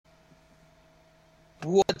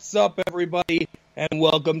What's up, everybody, and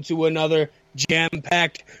welcome to another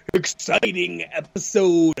jam-packed, exciting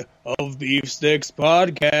episode of Beef Sticks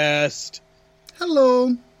Podcast.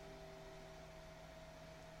 Hello.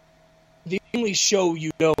 The only show you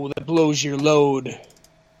know that blows your load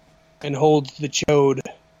and holds the chode.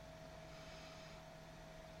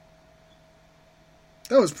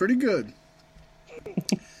 That was pretty good.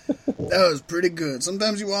 That was pretty good.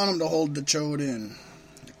 Sometimes you want them to hold the chode in.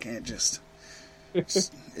 You can't just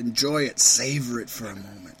enjoy it, savor it for a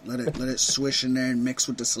moment. Let it swish in there and mix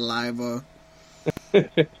with the saliva. You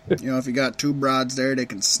know, if you got two broads there, they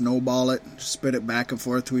can snowball it, spit it back and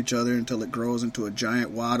forth to each other until it grows into a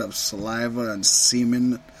giant wad of saliva and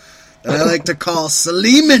semen that I like to call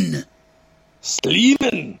Sleeman.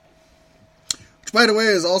 Sleeman! Which, by the way,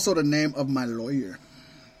 is also the name of my lawyer.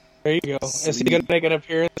 There you go. Is he going to make an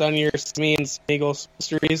appearance on your Smee and Smeagol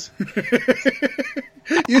mysteries?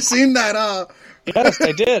 You seen that, Yes,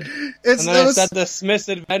 I did. I said the Smith's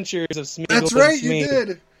Adventures of Smeagol. That's right, you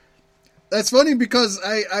did. That's funny because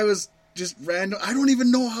I was just random. I don't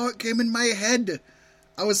even know how it came in my head.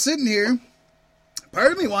 I was sitting here.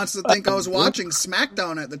 Part of me wants to think I was watching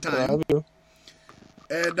SmackDown at the time.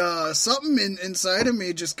 And something inside of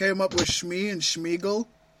me just came up with Shmee and Schmeagle.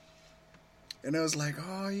 And I was like,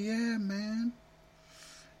 oh yeah, man.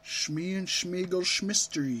 Shmee and Schmeagle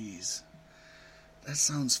Schmysteries. That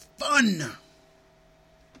sounds fun.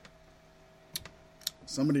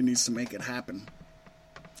 Somebody needs to make it happen.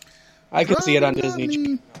 I could see it on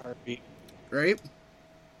Disney. Right?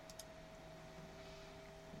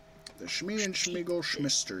 The Shmee and Schmeagle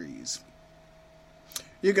Schmysteries.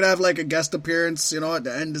 You could have like a guest appearance, at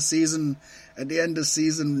the end of season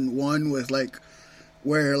 1 with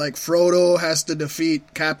where Frodo has to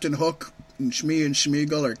defeat Captain Hook and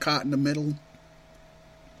Schmeagle are caught in the middle.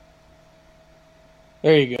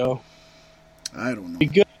 There you go. I don't know. Be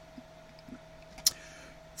good.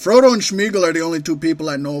 Frodo and Schmeagle are the only two people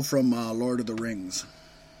I know from Lord of the Rings.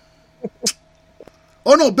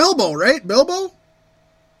 Oh no, Bilbo, right? Bilbo?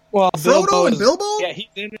 Well, Frodo and Bilbo? Yeah, he's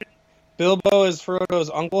in it. Bilbo is Frodo's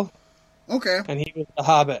uncle. Okay. And he was the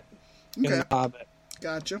Hobbit. Okay. In the Hobbit.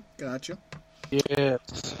 Gotcha.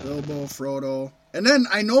 Yes. Bilbo, Frodo. And then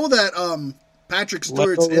I know that Patrick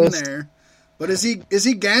Stewart's in there. But is he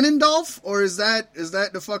Ganondorf or is that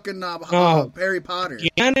the fucking Harry Potter?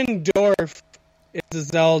 Ganondorf is the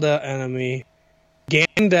Zelda enemy.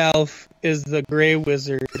 Gandalf is the Grey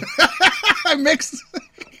Wizard. I mixed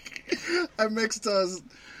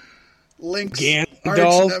Link's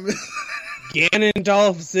Ganondorf.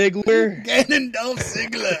 Ganondorf Ziggler. Ganondorf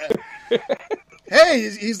Ziggler. Hey,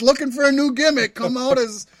 he's looking for a new gimmick. Come out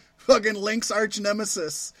as fucking Link's arch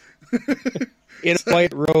nemesis. In a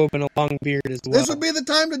white robe and a long beard as well. This would be the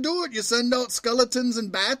time to do it. You send out skeletons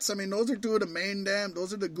and bats. I mean, those are two of the main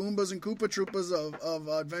those are the Goombas and Koopa Troopas of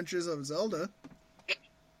Adventures of Zelda.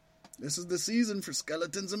 This is the season for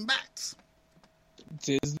skeletons and bats.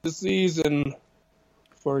 'Tis the season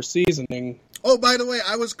for seasoning. Oh, by the way,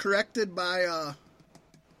 I was corrected by, I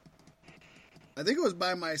think it was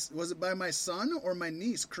was it by my son or my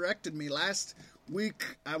niece corrected me. Last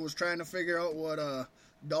week, I was trying to figure out what,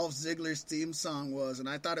 Dolph Ziggler's theme song was, and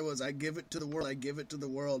I thought it was I Give It to the World, I Give It to the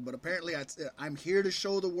World, but apparently I'm here to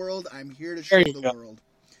show the world, I'm here to show the world.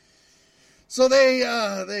 So they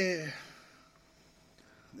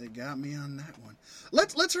got me on that one.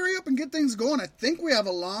 Let's hurry up and get things going. I think we have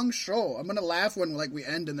a long show. I'm going to laugh when we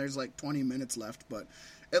end and there's 20 minutes left, but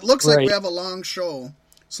it looks like we have a long show.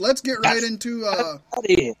 So let's get right into what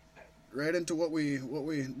the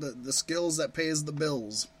skills that pays the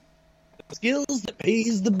bills. Skills that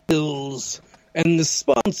pays the bills, and the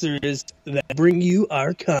sponsors that bring you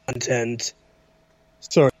our content.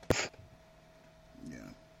 Sort of. Yeah.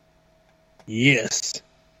 Yes.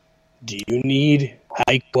 Do you need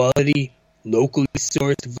high quality, locally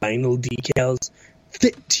sourced vinyl decals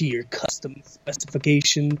fit to your custom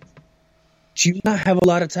specifications? Do you not have a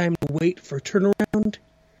lot of time to wait for turnaround?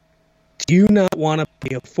 Do you not want to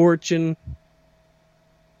pay a fortune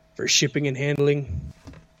for shipping and handling?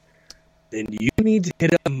 Then you need to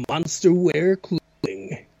hit up Monster Wear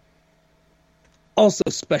Clothing. Also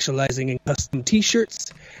specializing in custom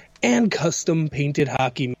t-shirts and custom painted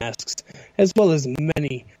hockey masks, as well as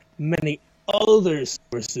many, many other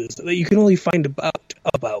sources that you can only find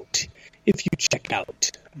about if you check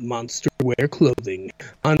out Monster Wear Clothing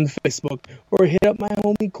on Facebook or hit up my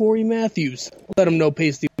homie Corey Matthews. Let him know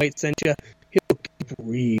Pasty White sent you. He'll keep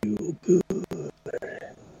real good.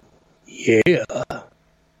 Yeah.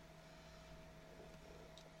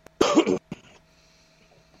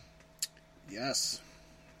 Yes.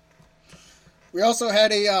 We also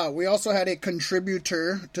had a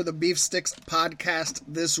contributor to the Beef Sticks podcast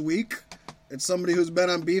this week. It's somebody who's been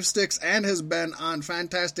on Beef Sticks and has been on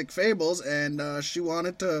Fantastic Fables, and she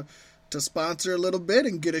wanted to sponsor a little bit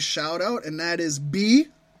and get a shout out, and that is B.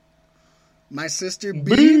 My sister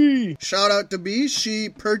B. Shout out to B. She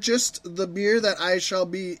purchased the beer that I shall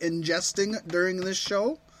be ingesting during this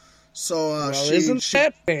show. So isn't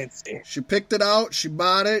that fancy? She picked it out. She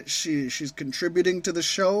bought it. She's contributing to the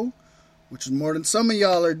show, which is more than some of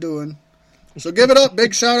y'all are doing. So give it up.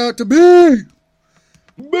 Big shout out to B.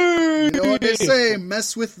 B. You know what they say?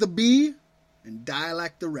 Mess with the B and die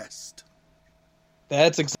like the rest.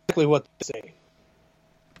 That's exactly what they say.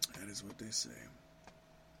 That is what they say.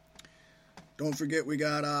 Don't forget we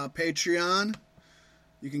got Patreon.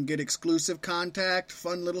 You can get exclusive contact,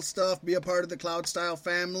 fun little stuff, be a part of the Cloud Style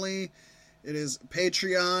family. It is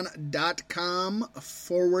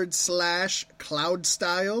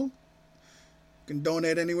patreon.com/CloudStyle. You can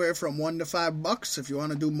donate anywhere from $1 to $5. If you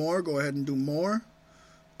want to do more, go ahead and do more.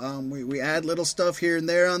 We add little stuff here and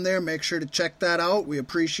there on there. Make sure to check that out. We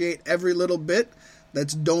appreciate every little bit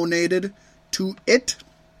that's donated to it.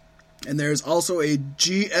 And there's also a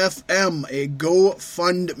GFM, a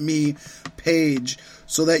GoFundMe page,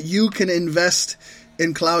 so that you can invest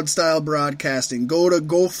in Cloud Style Broadcasting. Go to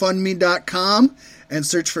GoFundMe.com and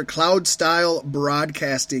search for Cloud Style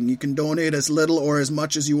Broadcasting. You can donate as little or as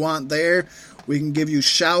much as you want there. We can give you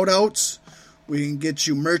shout-outs. We can get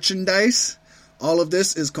you merchandise. All of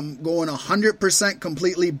this is going 100%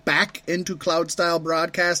 completely back into Cloud Style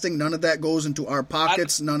Broadcasting. None of that goes into our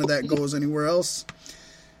pockets. None of that goes anywhere else.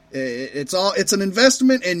 It's an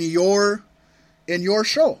investment in your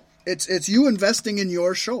show. It's you investing in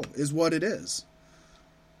your show is what it is.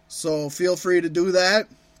 So feel free to do that.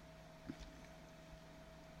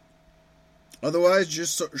 Otherwise,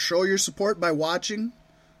 just show your support by watching,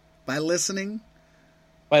 by listening,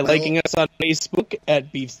 by liking us on Facebook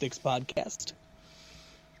at Beef Sticks Podcast.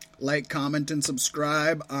 Like, comment, and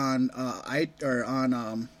subscribe on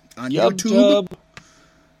YouTube.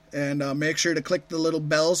 And make sure to click the little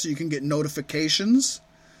bell so you can get notifications.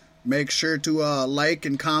 Make sure to like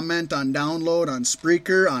and comment on Download, on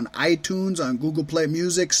Spreaker, on iTunes, on Google Play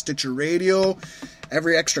Music, Stitcher Radio.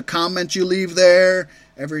 Every extra comment you leave there,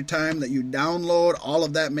 every time that you download, all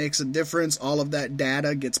of that makes a difference. All of that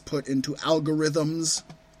data gets put into algorithms.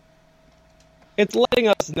 It's letting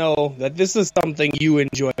us know that this is something you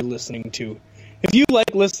enjoy listening to. If you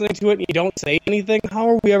like listening to it and you don't say anything, how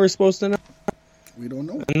are we ever supposed to know? We don't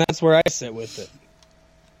know. And that's where I sit with it.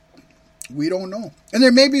 We don't know. And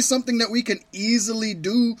there may be something that we can easily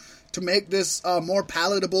do to make this more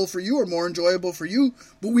palatable for you or more enjoyable for you,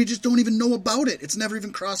 but we just don't even know about it. It's never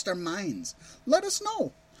even crossed our minds. Let us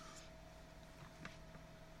know.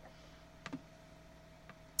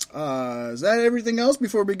 Is that everything else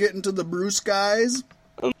before we get into the Brew Skies?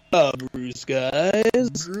 Brew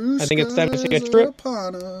Skies. I think it's time to take a trip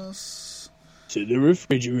upon us. To the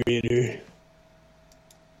refrigerator.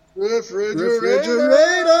 Refrigerator,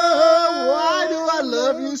 why do I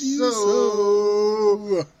love you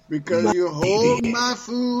so? Because you hold my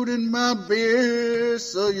food and my beer,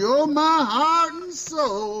 so you're my heart and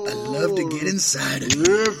soul. I love to get inside of you.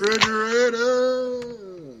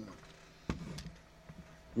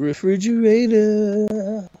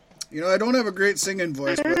 Refrigerator. You know, I don't have a great singing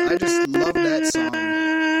voice, but I just love that song.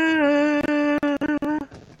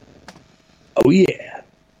 Oh, yeah.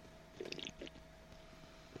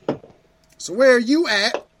 So where are you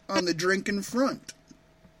at on the drinking front?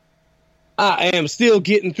 I am still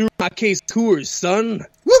getting through my case tours, son.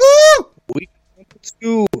 Woohoo! We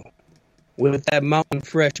two with that Mountain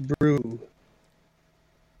Fresh brew.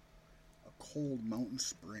 A cold mountain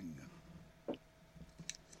spring.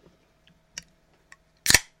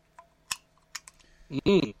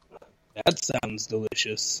 That sounds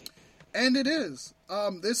delicious. And it is.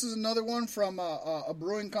 This is another one from a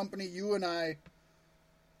brewing company you and I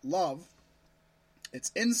love. It's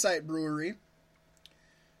Insight Brewery.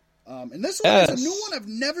 And this one is a new one I've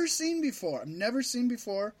never seen before.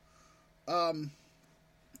 Let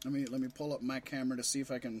me pull up my camera to see if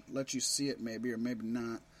I can let you see it maybe or maybe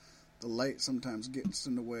not. The light sometimes gets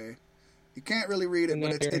in the way. You can't really read it,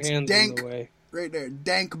 but it's Dank right there.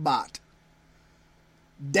 Dankbot.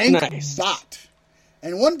 Dankbot.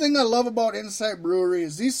 And one thing I love about Insight Brewery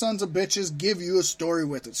is these sons of bitches give you a story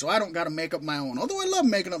with it, so I don't got to make up my own. Although I love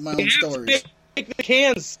making up my own stories. Make the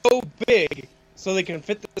can so big so they can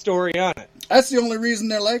fit the story on it. That's the only reason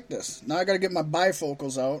they're like this. Now I got to get my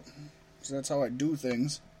bifocals out, so that's how I do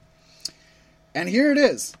things. And here it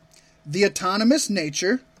is. The autonomous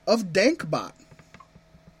nature of Dankbot.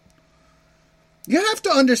 You have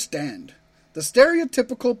to understand The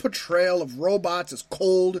stereotypical portrayal of robots as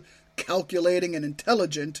cold, calculating, and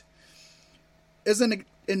intelligent is an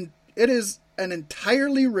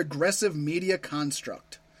entirely regressive media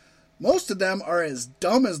construct. Most of them are as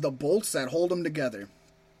dumb as the bolts that hold them together.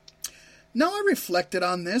 Now I reflected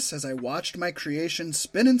on this as I watched my creation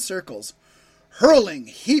spin in circles, hurling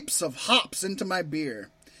heaps of hops into my beer,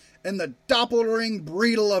 and the doppelring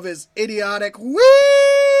breedle of his idiotic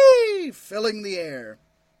whee filling the air.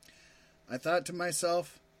 I thought to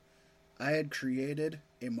myself, I had created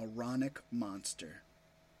a moronic monster.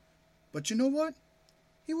 But you know what?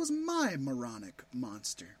 He was my moronic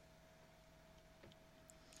monster.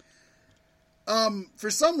 For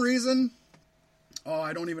some reason,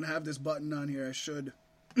 I don't even have this button on here. I should,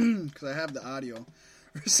 because I have the audio.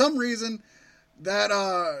 For some reason,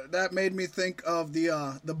 that made me think of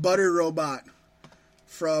the butter robot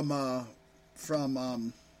from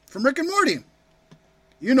Rick and Morty.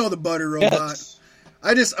 You know the butter robot.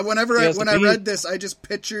 Yes. When I read this, I just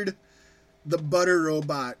pictured the butter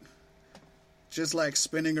robot just like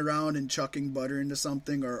spinning around and chucking butter into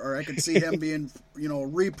something, or I could see him being,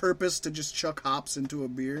 repurposed to just chuck hops into a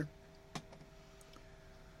beer.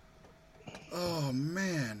 Oh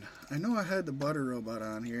man, I know I had the butter robot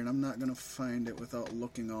on here, and I'm not gonna find it without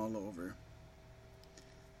looking all over.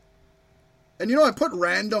 And I put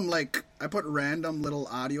random little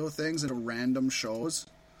audio things into random shows.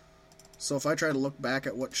 So if I try to look back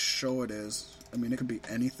at what show it is, I mean, it could be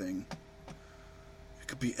anything. It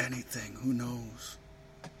could be anything. Who knows?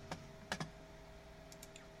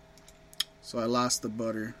 So I lost the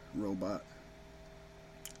butter robot.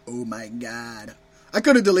 Oh my god. I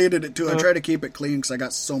could have deleted it too. I tried to keep it clean because I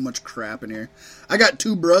got so much crap in here. I got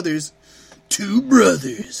two brothers. Two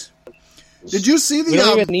brothers. Did you see the... We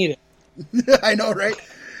don't even need it. I know, right?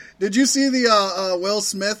 Did you see the Will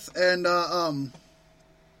Smith and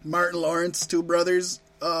Martin Lawrence, two brothers,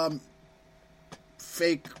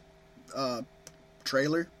 fake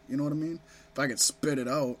trailer? You know what I mean? If I could spit it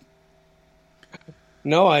out.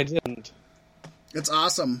 No, I didn't. It's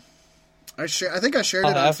awesome. I think I shared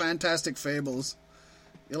it on Fantastic Fables.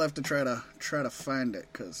 You'll have to try to find it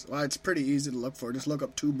because it's pretty easy to look for. Just look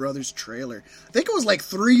up Two Brothers trailer. I think it was like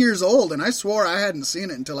 3 years old, and I swore I hadn't seen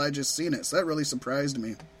it until I just seen it. So that really surprised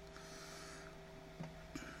me.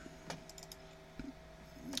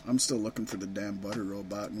 I'm still looking for the damn butter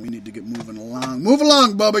robot, and we need to get moving along. Move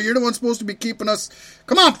along, Bubba. You're the one supposed to be keeping us.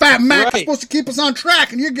 Come on, Fat Mac. Right. You're supposed to keep us on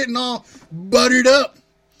track, and you're getting all buttered up.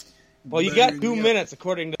 Well, you got 2 minutes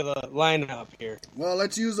according to the lineup here. Well,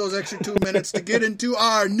 let's use those extra 2 minutes to get into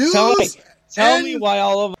our news. Tell me why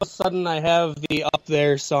all of a sudden I have the Up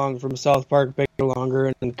There song from South Park bigger,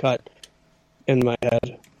 longer, and cut in my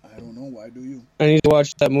head. I don't know. Why do you? I need to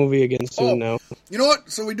watch that movie again soon now. You know what?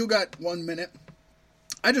 So we do got 1 minute.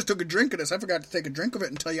 I just took a drink of this. I forgot to take a drink of it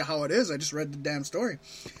and tell you how it is. I just read the damn story.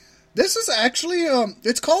 This is actually,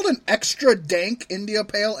 it's called an extra dank India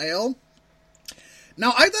Pale Ale.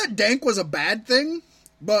 Now, I thought dank was a bad thing,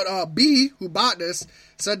 but B, who bought this,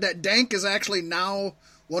 said that dank is actually now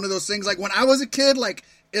one of those things, like when I was a kid, like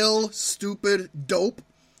ill, stupid, dope,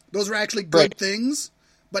 those were actually good things,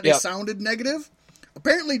 but they sounded negative.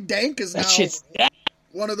 Apparently dank is now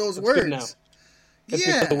one of those words.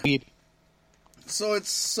 Yeah.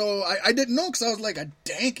 So I didn't know because I was like, a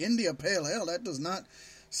dank India Pale Ale, that does not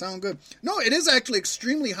sound good. No, it is actually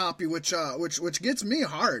extremely hoppy, which gets me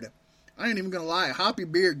hard. I ain't even gonna lie, hoppy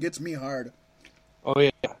beer gets me hard. Oh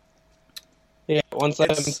yeah, yeah. Once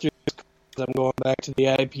I'm through, I'm going back to the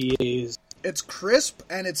IPAs. It's crisp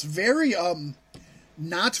and it's very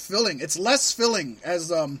not filling. It's less filling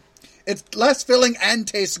and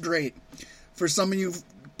tastes great. For some of you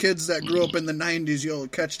kids that grew up in the '90s, you'll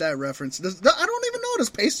catch that reference. I don't even know.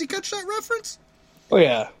 Does Pasty catch that reference? Oh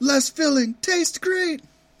yeah. Less filling, tastes great.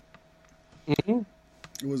 Mm-hmm.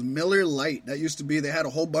 It was Miller Lite. That used to be. They had a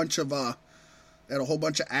whole bunch of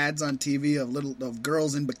ads on TV of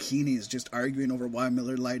girls in bikinis just arguing over why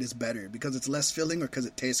Miller Lite is better, because it's less filling or because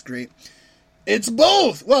it tastes great. It's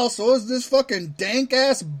both. Well, so is this fucking dank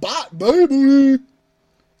ass bot, baby.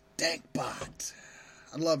 Dank bot.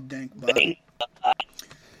 I love dank bot. I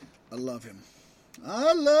love him.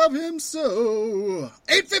 I love him so.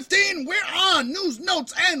 8:15. We're on news,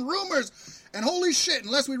 notes, and rumors. And holy shit,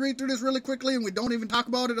 unless we read through this really quickly and we don't even talk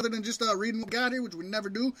about it other than just reading what we got here, which we never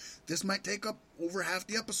do, this might take up over half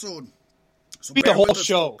the episode. So be the whole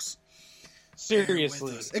show. Folks.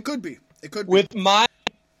 Seriously. It could be. It could be. With my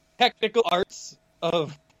technical arts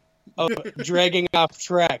of dragging off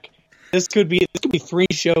track, This could be 3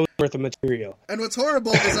 shows worth of material. And what's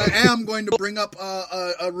horrible is I am going to bring up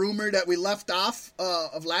a rumor that we left off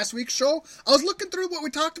of last week's show. I was looking through what we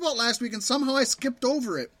talked about last week, and somehow I skipped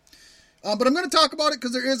over it. But I'm going to talk about it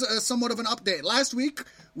because there is somewhat of an update. Last week,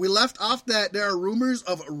 we left off that there are rumors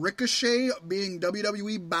of Ricochet being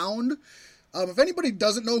WWE bound. If anybody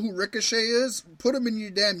doesn't know who Ricochet is, put him in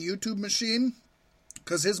your damn YouTube machine,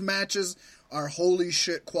 because his matches are holy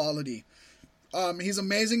shit quality. He's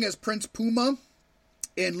amazing as Prince Puma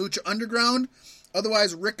in Lucha Underground.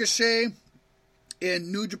 Otherwise, Ricochet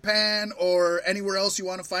in New Japan or anywhere else you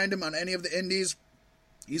want to find him on any of the indies.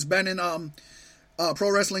 He's been in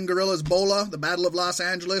Pro Wrestling Guerrillas Bola, the Battle of Los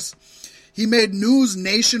Angeles. He made news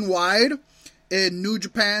nationwide in New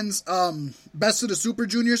Japan's Best of the Super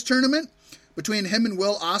Juniors tournament between him and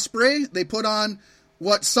Will Ospreay. They put on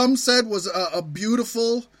what some said was a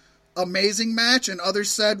beautiful, amazing match, and others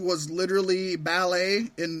said was literally ballet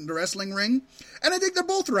in the wrestling ring. And I think they're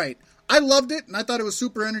both right. I loved it, and I thought it was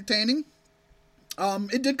super entertaining.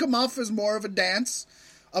 It did come off as more of a dance,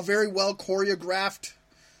 a very well choreographed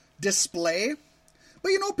display. But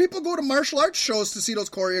you know, people go to martial arts shows to see those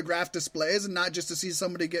choreographed displays and not just to see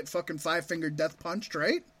somebody get fucking 5-finger death punched,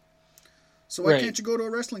 right? So why can't you go to a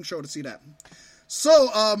wrestling show to see that? So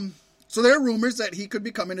there are rumors that he could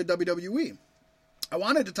be coming to WWE. I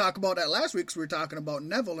wanted to talk about that last week because we were talking about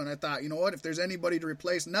Neville, and I thought, you know what, if there's anybody to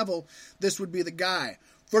replace Neville, this would be the guy.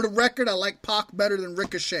 For the record, I like Pac better than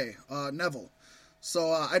Ricochet, Neville.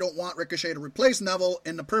 So I don't want Ricochet to replace Neville.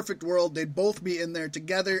 In the perfect world, they'd both be in there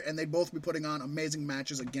together, and they'd both be putting on amazing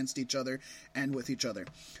matches against each other and with each other.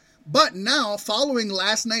 But now, following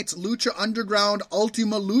last night's Lucha Underground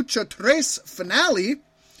Ultima Lucha 3 finale,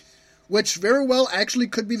 which very well actually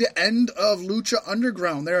could be the end of Lucha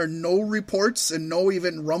Underground. There are no reports and no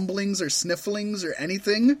even rumblings or snifflings or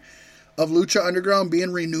anything of Lucha Underground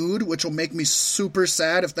being renewed, which will make me super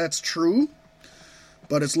sad if that's true.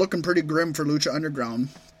 But it's looking pretty grim for Lucha Underground.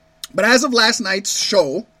 But as of last night's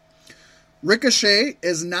show, Ricochet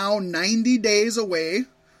is now 90 days away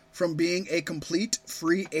from being a complete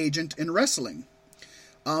free agent in wrestling.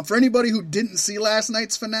 For anybody who didn't see last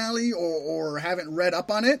night's finale or haven't read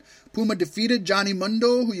up on it, Puma defeated Johnny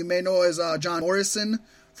Mundo, who you may know as John Morrison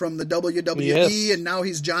from the WWE, and now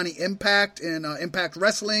he's Johnny Impact in Impact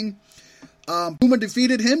Wrestling. Puma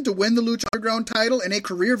defeated him to win the Lucha Underground title in a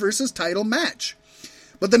career versus title match.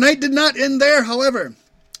 But the night did not end there, however.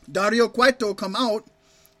 Dario Cueto came out,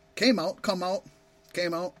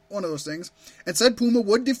 one of those things, and said Puma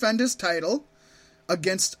would defend his title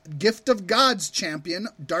against Gift of Gods champion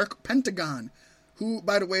Dark Pentagon, who,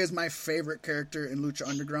 by the way, is my favorite character in Lucha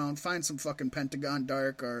Underground. Find some fucking Pentagon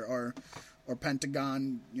Dark or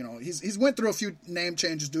Pentagon. You know, he's went through a few name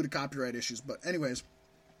changes due to copyright issues. But anyways,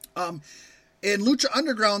 in Lucha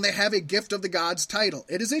Underground, they have a Gift of the Gods title.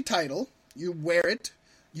 It is a title. You wear it.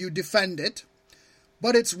 You defend it.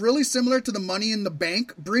 But it's really similar to the Money in the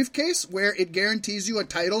Bank briefcase, where it guarantees you a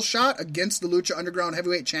title shot against the Lucha Underground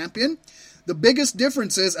heavyweight champion. The biggest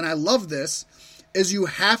difference is, and I love this, is you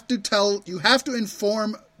have to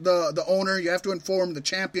inform the owner, you have to inform the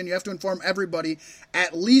champion, you have to inform everybody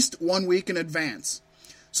at least 1 week in advance.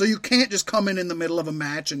 So you can't just come in the middle of a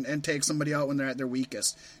match and take somebody out when they're at their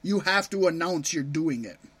weakest. You have to announce you're doing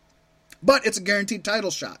it. But it's a guaranteed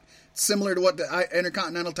title shot. It's similar to what the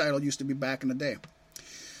Intercontinental title used to be back in the day.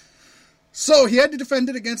 So he had to defend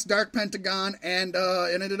it against Dark Pentagon, and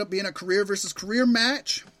it ended up being a career versus career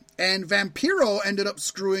match. And Vampiro ended up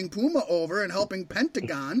screwing Puma over and helping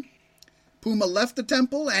Pentagon. Puma left the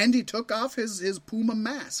temple, and he took off his Puma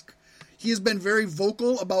mask. He has been very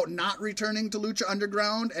vocal about not returning to Lucha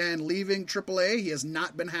Underground and leaving AAA. He has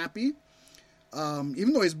not been happy,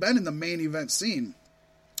 even though he's been in the main event scene.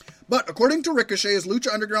 But according to Ricochet, his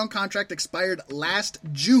Lucha Underground contract expired last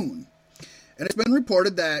June. And it's been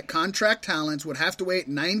reported that contract talents would have to wait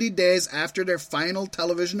 90 days after their final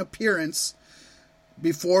television appearance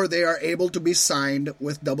before they are able to be signed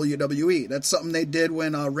with WWE. That's something they did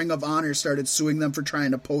when Ring of Honor started suing them for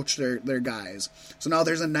trying to poach their guys. So now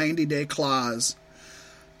there's a 90-day clause.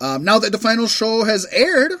 Now that the final show has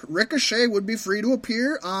aired, Ricochet would be free to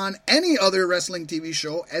appear on any other wrestling TV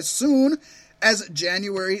show as soon as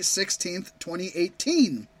January 16th,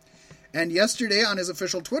 2018. And yesterday on his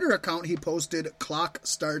official Twitter account, he posted "Clock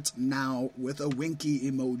starts now" with a winky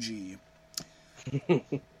emoji.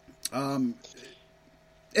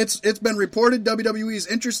 It's been reported WWE is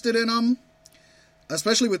interested in him,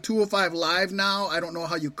 especially with 205 Live now. I don't know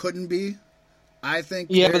how you couldn't be. I think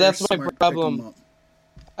but that's my problem.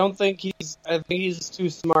 I think he's too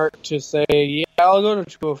smart to say, yeah, I'll go to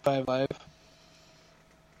 205 Live.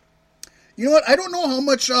 You know what? I don't know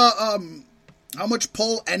how much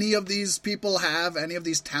pull any of these people have, any of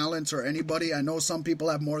these talents or anybody. I know some people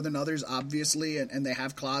have more than others, obviously, and they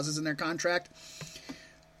have clauses in their contract.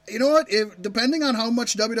 You know what? Depending on how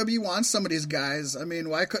much WWE wants some of these guys, I mean,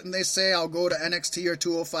 why couldn't they say, I'll go to NXT or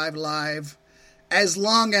 205 Live as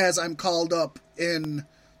long as I'm called up in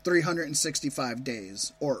 365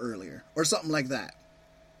 days or earlier, or something like that?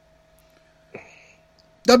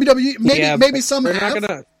 WWE, maybe some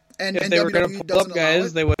have. And if they were going to pull up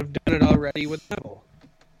guys, they would have done it already with Neville.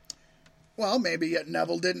 Well, maybe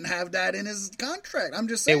Neville didn't have that in his contract. I'm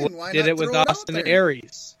just saying, why not did it with Austin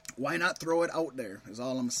Aries? Why not throw it out there? Is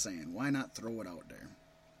all I'm saying. Why not throw it out there?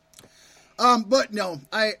 But no,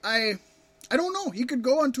 I don't know. He could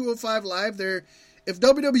go on 205 Live there. If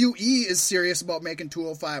WWE is serious about making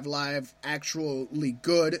 205 Live actually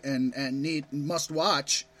good and must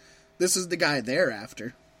watch, this is the guy they're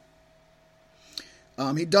after.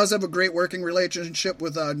 He does have a great working relationship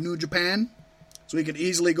with New Japan, so he could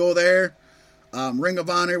easily go there. Ring of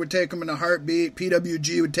Honor would take him in a heartbeat.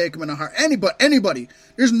 PWG would take him in a heart. Anybody.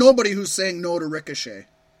 There's nobody who's saying no to Ricochet.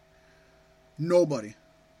 Nobody.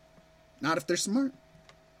 Not if they're smart.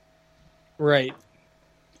 Right.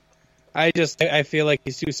 I feel like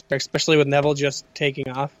he's too smart, especially with Neville just taking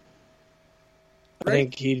off. Right. I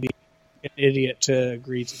think he'd be an idiot to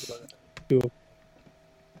agree to it.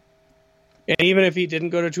 And even if he didn't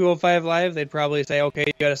go to 205 Live, they'd probably say, okay,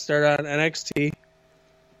 you got to start on NXT.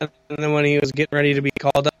 And then when he was getting ready to be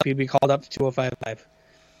called up, he'd be called up to 205 Live.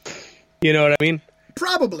 You know what I mean?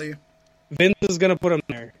 Probably. Vince is going to put him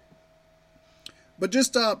there. But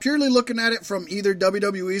just purely looking at it from either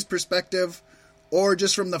WWE's perspective or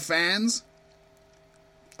just from the fans,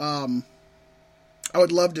 I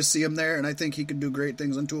would love to see him there, and I think he could do great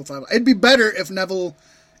things on 205 Live. It'd be better if Neville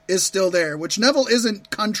is still there, which Neville isn't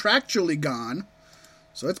contractually gone,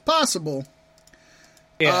 so it's possible.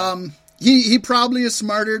 Yeah. He probably is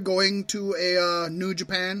smarter going to a New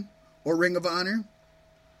Japan or Ring of Honor,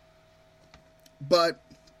 but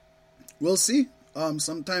we'll see.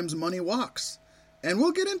 Sometimes money walks, and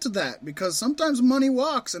we'll get into that because sometimes money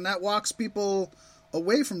walks, and that walks people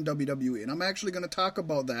away from WWE, and I'm actually going to talk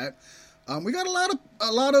about that. We got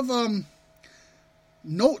a lot of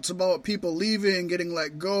notes about people leaving, getting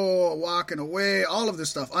let go, walking away, all of this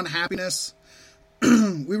stuff, unhappiness.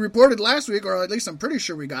 We reported last week, or at least I'm pretty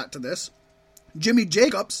sure we got to this. Jimmy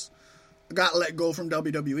Jacobs got let go from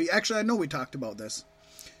WWE. Actually, I know we talked about this.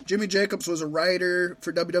 Jimmy Jacobs was a writer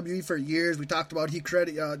for WWE for years. We talked about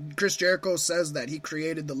Chris Jericho says that he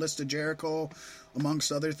created the List of Jericho,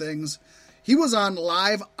 amongst other things. He was on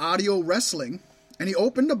Live Audio Wrestling, and he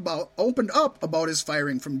opened up about his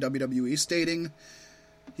firing from WWE, stating,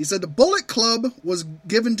 he said, "The Bullet Club was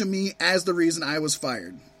given to me as the reason I was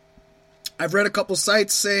fired. I've read a couple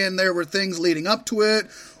sites saying there were things leading up to it,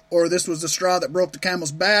 or this was the straw that broke the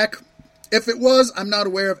camel's back. If it was, I'm not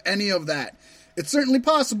aware of any of that. It's certainly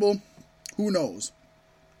possible. Who knows?"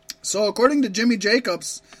 So according to Jimmy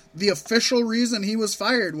Jacobs, the official reason he was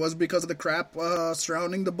fired was because of the crap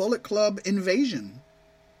surrounding the Bullet Club invasion.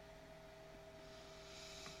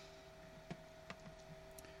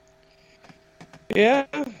 Yeah,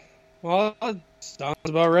 well, sounds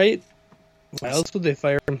about right. Why else would they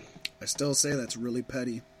fire him? I still say that's really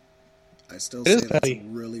petty. That's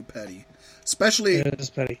really petty. Especially it is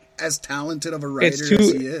petty. As talented of a writer as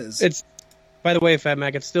he is. By the way, Fat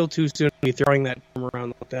Mac, it's still too soon to be throwing that term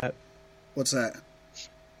around like that. What's that?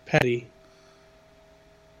 Petty.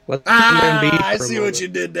 I see what you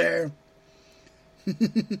did there.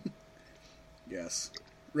 Yes.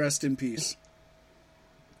 Rest in peace.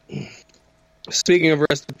 Speaking of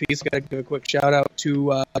rest in peace, gotta give a quick shout out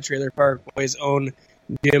to Trailer Park Boys' own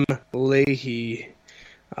Jim Leahy.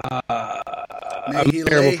 I'm a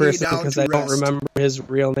terrible person because I don't remember his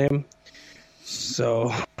real name.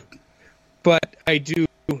 So, but I do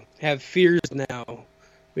have fears now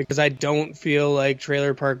because I don't feel like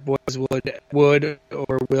Trailer Park Boys would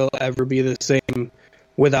or will ever be the same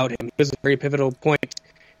without him. He was a very pivotal point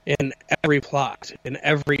in every plot, in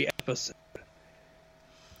every episode.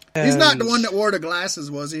 He's not the one that wore the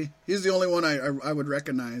glasses, was he? He's the only one I would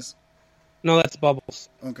recognize. No, that's Bubbles.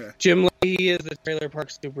 Okay. Jim Leahy is the trailer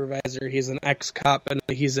park supervisor. He's an ex-cop, and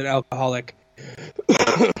he's an alcoholic.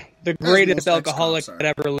 The greatest alcoholic that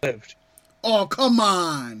ever lived. Oh, come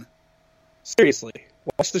on. Seriously.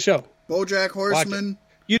 Watch the show. BoJack Horseman.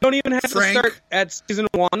 You don't even have Frank. to start at season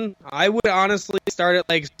 1. I would honestly start at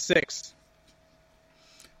like 6.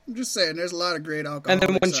 I'm just saying, there's a lot of great alcoholics. And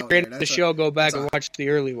then once you're into the show, go back and watch the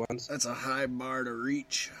early ones. That's a high bar to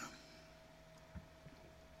reach.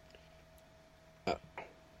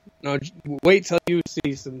 No, wait till you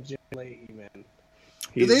see some Jim Leahy, man.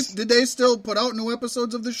 Did they still put out new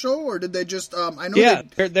episodes of the show, or did they just? I know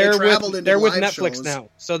they're traveled into they're with live Netflix shows now,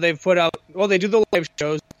 so they've put out. Well, they do the live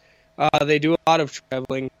shows. They do a lot of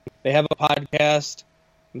traveling. They have a podcast.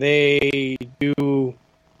 They do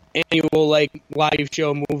annual live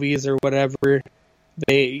show movies or whatever.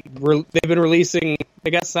 They've been releasing.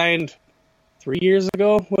 They got signed 3 years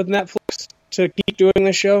ago with Netflix to keep doing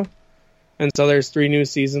the show, and so there's 3 new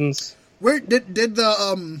seasons. Where did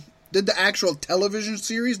the actual television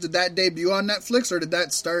series, did that debut on Netflix, or did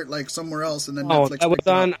that start somewhere else and then Netflix? That was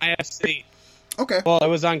on IFC. Okay. Well, it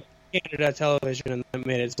was on Canada Television and then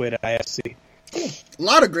made its way to IFC. A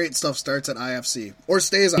lot of great stuff starts at IFC or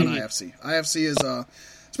stays on IFC. IFC is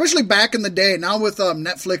especially back in the day. Now with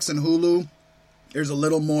Netflix and Hulu, there's a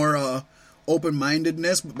little more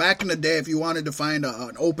open-mindedness. But back in the day, if you wanted to find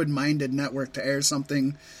an open-minded network to air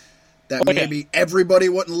something that maybe everybody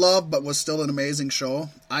wouldn't love, but was still an amazing show,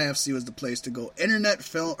 IFC was the place to go. Internet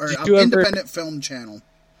film or independent film channel.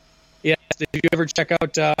 Yes. Did you ever check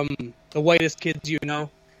out The Whitest Kids You Know?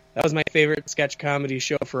 That was my favorite sketch comedy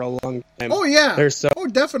show for a long time. Oh yeah. They're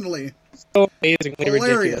definitely. So amazingly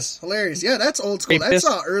ridiculous. Hilarious. Yeah, that's old school. Rapist.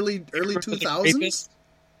 That's early 2000s.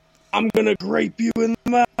 I'm gonna grape you in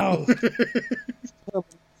the mouth.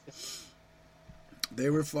 They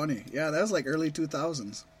were funny. Yeah, that was early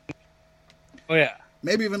 2000s. Oh yeah.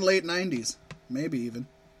 Maybe even late 90s. Maybe even.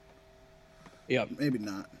 Yeah. Maybe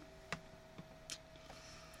not.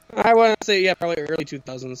 I want to say, probably early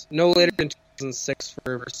 2000s. No later than 2006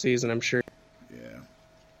 for first season, I'm sure. Yeah.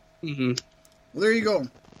 Mm-hmm. Well, there you go.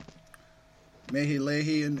 May he lay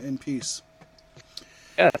he in peace.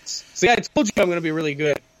 Yes. See, I told you I'm going to be really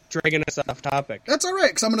good at dragging us off topic. That's all right,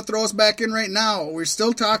 because I'm going to throw us back in right now. We're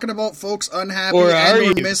still talking about folks unhappy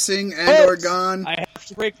or missing and or gone. I have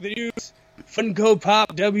to break the news. Funko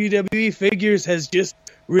Pop WWE Figures has just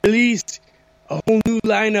released a whole new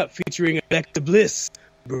lineup featuring Alexa Bliss,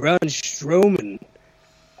 Braun Strowman,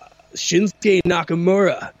 Shinsuke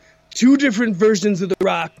Nakamura, 2 different versions of The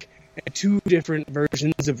Rock, and 2 different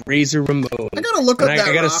versions of Razor Ramon. I gotta look up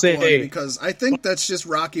that Rock one because I think that's just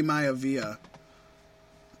Rocky Maivia.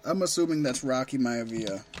 I'm assuming that's Rocky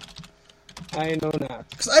Maivia. I know not.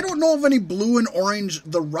 Because I don't know of any blue and orange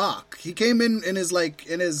The Rock. He came in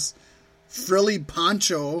his frilly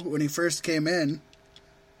poncho when he first came in.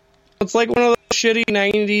 It's like one of those shitty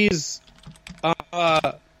 90s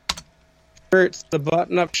shirts, the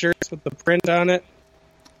button-up shirts with the print on it,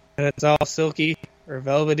 and it's all silky or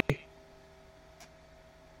velvety.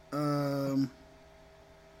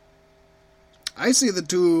 I see the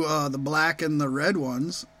 2, the black and the red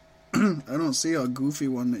ones. I don't see a goofy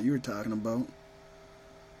one that you were talking about.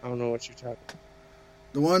 I don't know what you're talking about.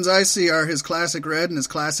 The ones I see are his classic red and his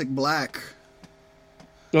classic black.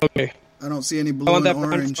 Okay. I don't see any blue I want that and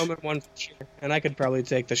orange. Braun Strowman one for sure, and I could probably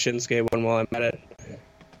take the Shinsuke one while I'm at it.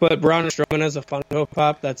 But Braun Strowman as a Funko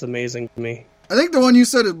Pop, that's amazing to me. I think the one you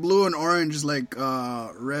said is blue and orange is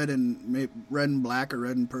red and black or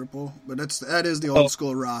red and purple, but that is the old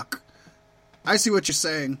school Rock. I see what you're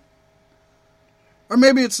saying. Or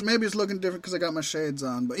maybe it's looking different because I got my shades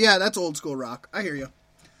on. But yeah, that's old school Rock. I hear you.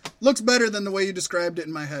 Looks better than the way you described it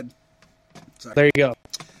in my head. Sorry. There you go.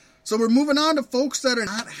 So we're moving on to folks that are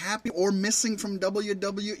not happy or missing from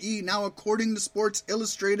WWE. Now, according to Sports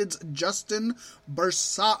Illustrated's Justin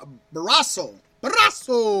Barrasso.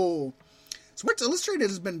 Sports Illustrated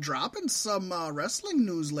has been dropping some wrestling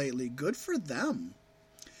news lately. Good for them.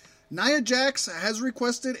 Nia Jax has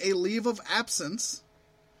requested a leave of absence.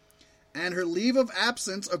 And her leave of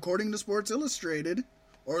absence, according to Sports Illustrated,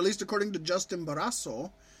 or at least according to Justin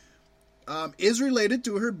Barrasso, is related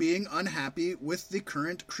to her being unhappy with the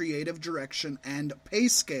current creative direction and pay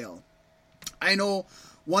scale. I know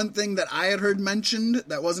one thing that I had heard mentioned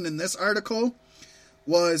that wasn't in this article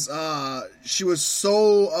was she was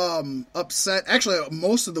so upset. Actually,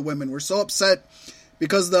 most of the women were so upset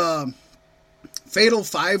because the Fatal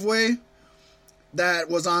 5-Way that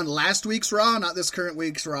was on last week's Raw, not this current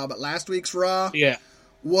week's Raw, but last week's Raw,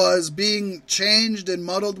 was being changed and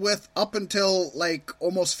muddled with up until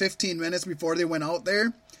almost 15 minutes before they went out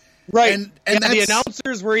there. Right. And the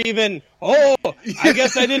announcers were even, I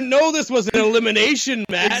guess I didn't know this was an elimination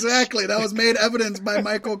match. Exactly. That was made evidence by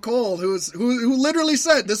Michael Cole, who literally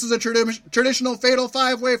said, this is a traditional Fatal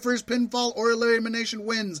 5-Way, first pinfall or elimination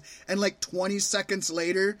wins. And 20 seconds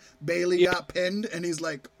later, Bayley got pinned, and he's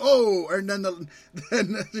like, and then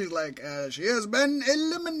she's like, she has been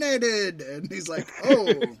eliminated. And he's like,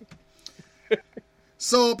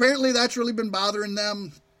 So apparently that's really been bothering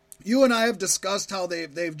them. You and I have discussed how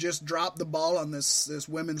they've just dropped the ball on this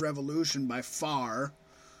women's revolution by far.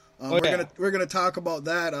 We're gonna talk about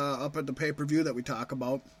that up at the pay-per-view that we talk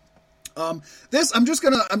about. I'm just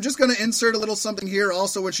gonna insert a little something here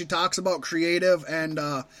also when she talks about creative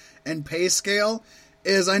and pay scale.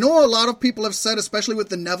 Is I know a lot of people have said, especially with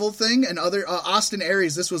the Neville thing and other Austin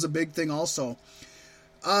Aries, this was a big thing also.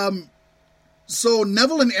 So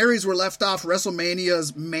Neville and Aries were left off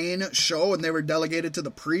WrestleMania's main show, and they were delegated to the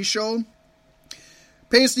pre-show.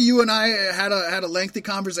 Pasty, you and I had a lengthy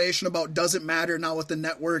conversation about does it matter now with the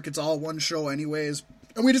network? It's all one show anyways.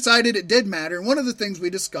 And we decided it did matter. And one of the things we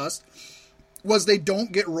discussed was they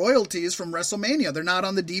don't get royalties from WrestleMania. They're not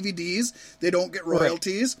on the DVDs. They don't get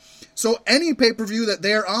royalties. Right. So any pay-per-view that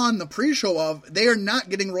they're on the pre-show of, they are not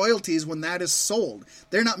getting royalties when that is sold.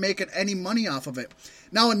 They're not making any money off of it.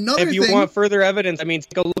 Now, another thing... If you want further evidence, I mean,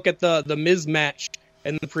 take a look at the Miz match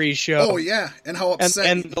in the pre-show. Oh, yeah, and how upset...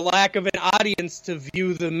 And the lack of an audience to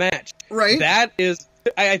view the match. Right. That is,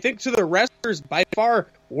 I think, to the wrestlers, by far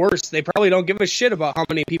worse. They probably don't give a shit about how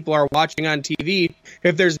many people are watching on TV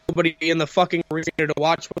if there's nobody in the fucking arena to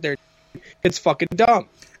watch what they're doing. It's fucking dumb.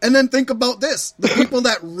 And then think about this. The people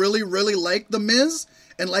that really, really liked The Miz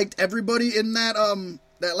and liked everybody in that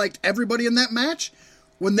match...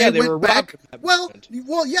 When they went back, well,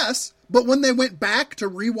 yes, but when they went back to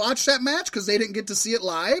rewatch that match because they didn't get to see it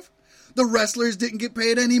live, the wrestlers didn't get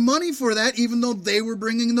paid any money for that, even though they were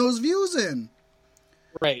bringing those views in.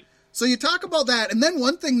 Right. So you talk about that, and then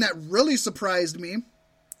one thing that really surprised me,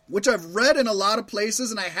 which I've read in a lot of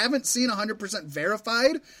places, and I haven't seen 100%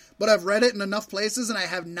 verified, but I've read it in enough places, and I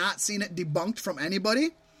have not seen it debunked from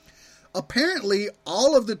anybody. Apparently,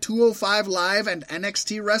 all of the 205 Live and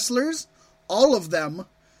NXT wrestlers, all of them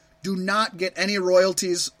do not get any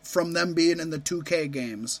royalties from them being in the 2K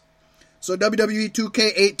games. So WWE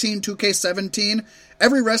 2K18, 2K17,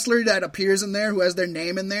 every wrestler that appears in there who has their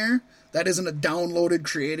name in there, that isn't a downloaded,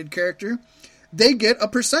 created character, they get a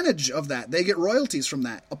percentage of that. They get royalties from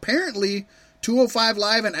that. Apparently, 205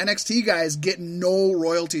 Live and NXT guys get no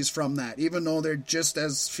royalties from that, even though they're just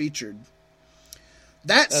as featured.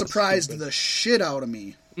 That's surprised stupid. The shit out of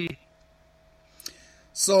me.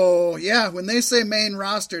 So, yeah, when they say main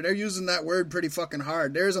roster, they're using that word pretty fucking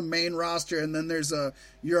hard. There's a main roster, and then there's a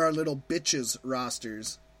you're our little bitches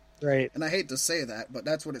rosters. Right. And I hate to say that, but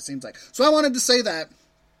that's what it seems like. So I wanted to say that.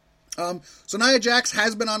 So Nia Jax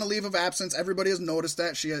has been on a leave of absence. Everybody has noticed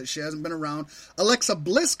that. She hasn't been around. Alexa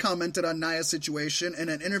Bliss commented on Nia's situation in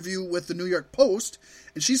an interview with the New York Post,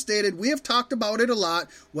 and she stated, "We have talked about it a lot.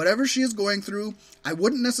 Whatever she is going through, I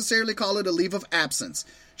wouldn't necessarily call it a leave of absence.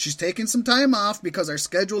 She's taking some time off because our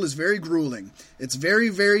schedule is very grueling. It's very,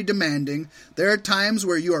 very demanding. There are times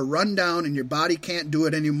where you are run down and your body can't do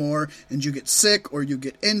it anymore, and you get sick or you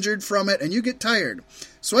get injured from it and you get tired.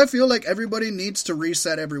 So I feel like everybody needs to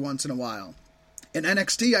reset every once in a while." In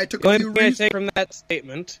NXT, I took a few... One thing I take from that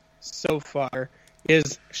statement so far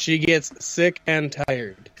is she gets sick and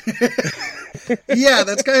tired. Yeah,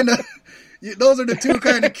 that's kind of... Those are the two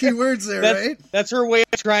kind of key words there, right? That's her way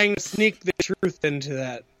of trying to sneak the truth into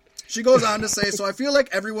that. She goes on to say, "So I feel like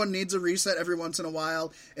everyone needs a reset every once in a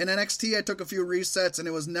while. In NXT, I took a few resets, and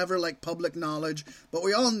it was never like public knowledge, but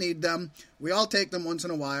we all need them. We all take them once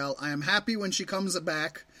in a while. I am happy when she comes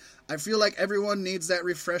back. I feel like everyone needs that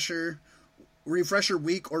refresher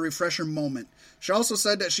week or refresher moment." She also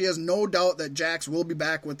said that she has no doubt that Jax will be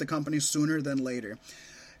back with the company sooner than later.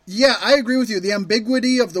 Yeah, I agree with you. The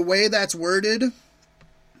ambiguity of the way that's worded...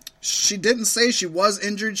 She didn't say she was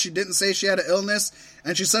injured. She didn't say she had an illness.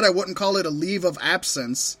 And she said I wouldn't call it a leave of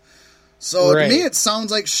absence. So to me, it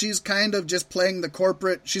sounds like she's kind of just playing the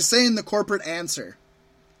corporate... She's saying the corporate answer.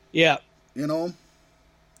 Yeah. You know?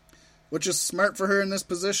 Which is smart for her in this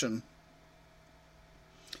position.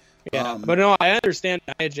 Yeah, but no, I understand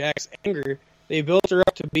Nia Jax's anger. They built her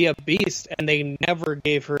up to be a beast, and they never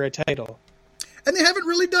gave her a title. And they haven't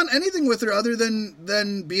really done anything with her other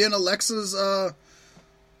than being Alexa's...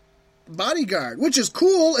 bodyguard, which is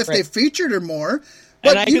cool if they featured her more.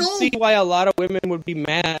 But and I can see why a lot of women would be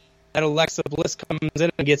mad that Alexa Bliss comes in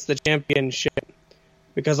and gets the championship,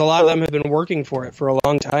 because a lot of them have been working for it for a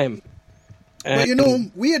long time. And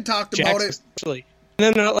but we had talked about it, especially,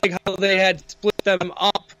 and then like how they had split them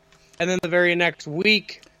up, and then the very next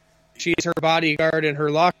week she's her bodyguard in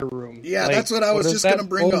her locker room. Yeah, like, that's what I was just going to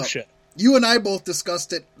bring up. You and I both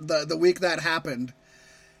discussed it the week that happened.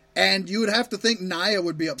 And you would have to think Nia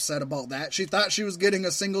would be upset about that. She thought she was getting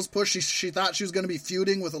a singles push. She thought she was going to be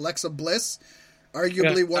feuding with Alexa Bliss,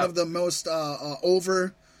 arguably one of the most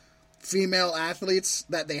over female athletes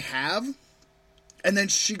that they have. And then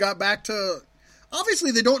she got back to...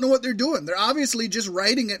 Obviously, they don't know what they're doing. They're obviously just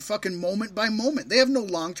writing it fucking moment by moment. They have no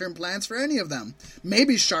long-term plans for any of them.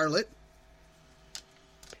 Maybe Charlotte.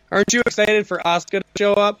 Aren't you excited for Asuka to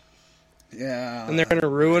show up? Yeah. And they're going to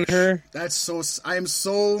ruin her? That's so... I am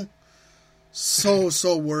so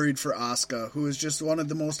worried for Asuka, who is just one of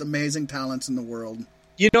the most amazing talents in the world.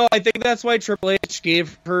 You know, I think that's why Triple H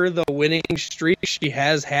gave her the winning streak she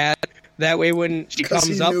has had. That way when she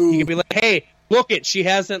comes up, he can be like, hey, look it, she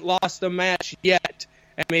hasn't lost a match yet.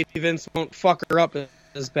 And maybe Vince won't fuck her up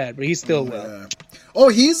as bad, but he still will. Yeah. Oh,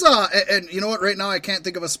 he's and you know what? Right now, I can't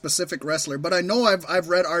think of a specific wrestler, but I know I've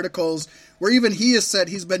read articles where even he has said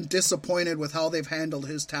he's been disappointed with how they've handled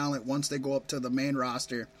his talent once they go up to the main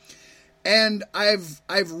roster. And I've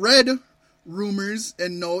read rumors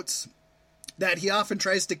and notes that he often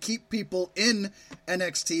tries to keep people in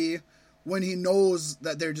NXT when he knows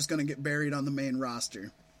that they're just going to get buried on the main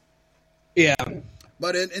roster. Yeah.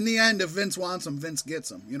 But in the end, if Vince wants them, Vince gets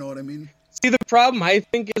them. You know what I mean? See, the problem, I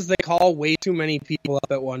think, is they call way too many people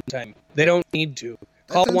up at one time. They don't need to.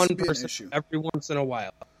 Call one person every once in a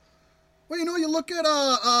while. Well, you know, you look at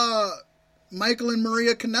Michael and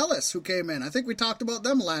Maria Kanellis, who came in. I think we talked about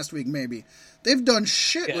them last week, maybe. They've done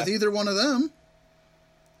shit with either one of them.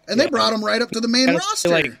 And they brought them right up to the main roster.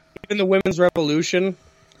 Like, even the Women's Revolution,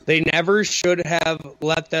 they never should have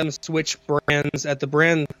let them switch brands at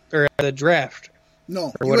the draft.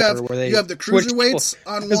 No, or whatever, you have the cruiserweights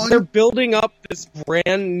on one. They're building up this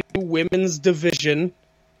brand new women's division.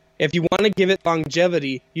 If you want to give it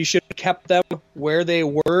longevity, you should have kept them where they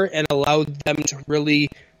were and allowed them to really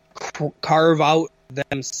carve out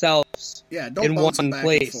themselves in one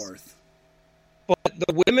place. But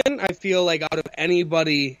the women, I feel like out of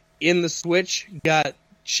anybody in the switch, got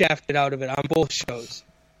shafted out of it on both shows.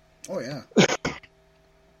 Oh, yeah.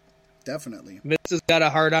 Definitely. Vince has got a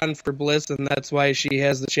hard-on for Bliss, and that's why she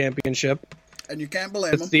has the championship. And you can't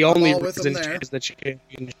blame him. It's the only reason she has the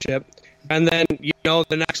championship. And then, you know,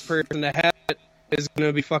 the next person to have it is going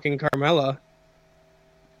to be fucking Carmella.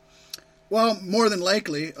 Well, more than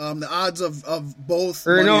likely, the odds of both...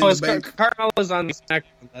 Or no, Carmella's on the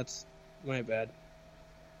SmackDown. That's my bad.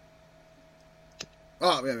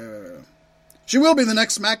 Oh, yeah. She will be the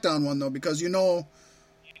next SmackDown one, though, because, you know...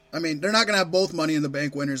 I mean, they're not going to have both Money in the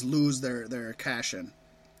Bank winners lose their cash-in.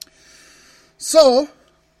 So,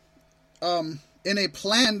 in a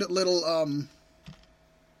planned little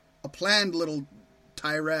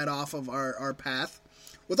tirade off of our path,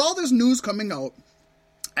 with all this news coming out,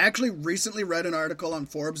 I actually recently read an article on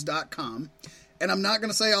Forbes.com, and I'm not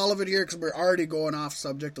going to say all of it here because we're already going off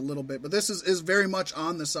subject a little bit, but this is very much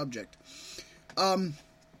on the subject.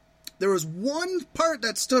 There was one part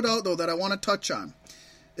that stood out, though, that I want to touch on.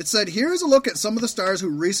 It said, here's a look at some of the stars who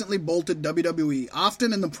recently bolted WWE,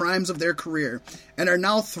 often in the primes of their career, and are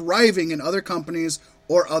now thriving in other companies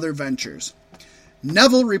or other ventures.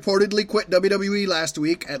 Neville reportedly quit WWE last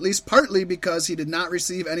week, at least partly because he did not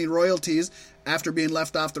receive any royalties after being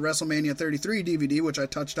left off the WrestleMania 33 DVD, which I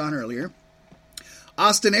touched on earlier.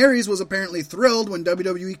 Austin Aries was apparently thrilled when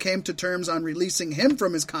WWE came to terms on releasing him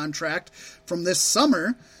from his contract from this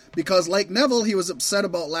summer, because like Neville, he was upset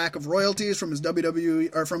about lack of royalties from his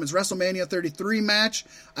WWE or from his WrestleMania 33 match.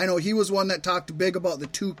 I know he was one that talked big about the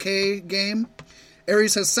 2K game.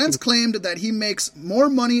 Aries has since claimed that he makes more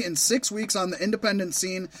money in 6 weeks on the independent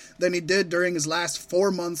scene than he did during his last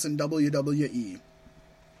 4 months in WWE.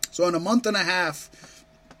 So in a month and a half,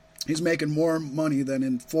 he's making more money than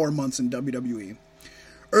in 4 months in WWE.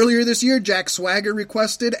 Earlier this year, Jack Swagger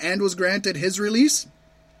requested and was granted his release,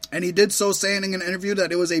 and he did so saying in an interview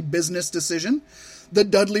that it was a business decision. The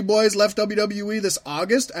Dudley Boys left WWE this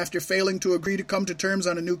August after failing to agree to come to terms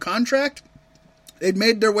on a new contract. They'd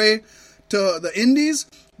made their way to the Indies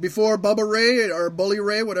before Bubba Ray, or Bully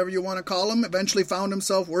Ray, whatever you want to call him, eventually found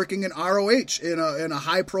himself working in ROH in a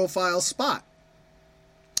high-profile spot.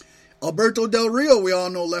 Alberto Del Rio, we all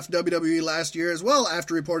know, left WWE last year as well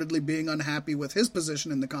after reportedly being unhappy with his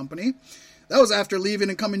position in the company. That was after leaving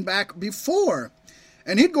and coming back before.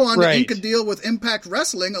 And he'd go on to ink a deal with Impact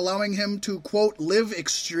Wrestling, allowing him to, quote, live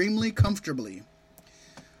extremely comfortably.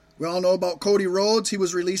 We all know about Cody Rhodes. He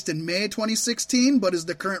was released in May 2016, but is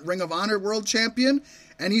the current Ring of Honor World Champion.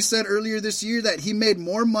 And he said earlier this year that he made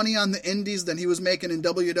more money on the indies than he was making in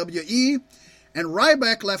WWE. And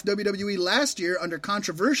Ryback left WWE last year under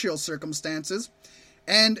controversial circumstances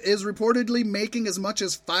and is reportedly making as much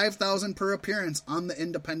as $5,000 per appearance on the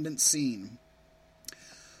independent scene.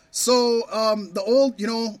 So, the old,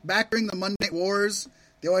 back during the Monday Night Wars,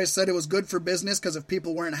 they always said it was good for business because if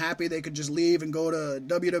people weren't happy, they could just leave and go to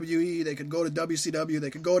WWE, they could go to WCW,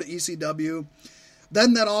 they could go to ECW.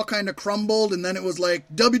 Then that all kind of crumbled, and then it was like,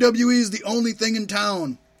 WWE is the only thing in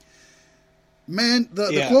town. Man,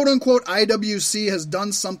 the quote-unquote IWC has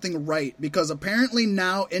done something right, because apparently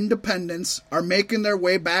now independents are making their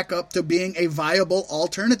way back up to being a viable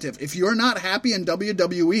alternative. If you're not happy in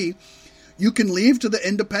WWE, you can leave to the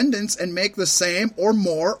independents and make the same or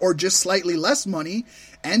more or just slightly less money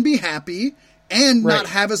and be happy and not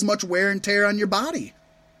have as much wear and tear on your body.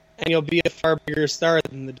 And you'll be a far bigger star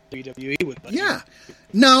than the WWE would let you.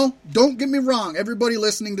 Now, don't get me wrong. Everybody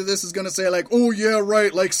listening to this is going to say, like, oh, yeah,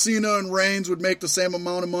 right, like Cena and Reigns would make the same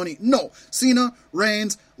amount of money. No. Cena,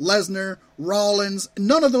 Reigns, Lesnar, Rollins,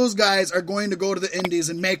 none of those guys are going to go to the indies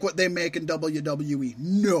and make what they make in WWE.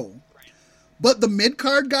 No. But the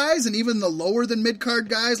mid-card guys, and even the lower than mid-card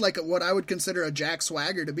guys, like what I would consider a Jack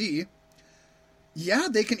Swagger to be, yeah,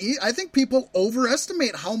 they can eat. I think people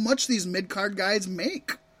overestimate how much these mid-card guys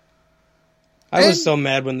make. I was so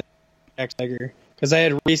mad when they Jack Swagger, because I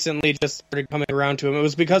had recently just started coming around to him. It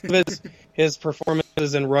was because of his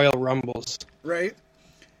performances in Royal Rumbles. Right.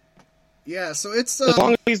 Yeah, so it's... as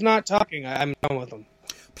long as he's not talking, I'm done with him.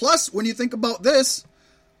 Plus, when you think about this,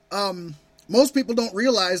 most people don't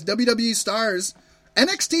realize WWE stars...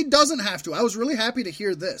 NXT doesn't have to. I was really happy to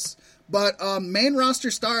hear this. But main roster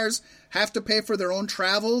stars have to pay for their own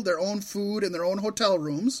travel, their own food, and their own hotel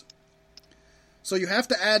rooms. So you have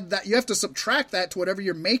to add that, you have to subtract that to whatever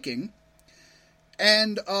you're making.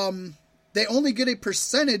 And they only get a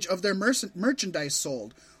percentage of their merchandise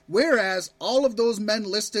sold. Whereas all of those men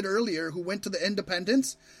listed earlier who went to the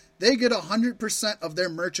independents, they get 100% of their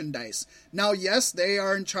merchandise. Now, yes, they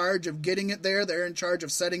are in charge of getting it there. They're in charge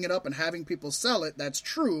of setting it up and having people sell it. That's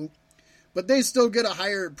true. But they still get a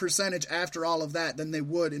higher percentage after all of that than they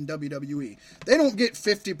would in WWE. They don't get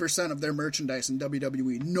 50% of their merchandise in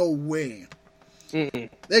WWE. No way. Mm-mm.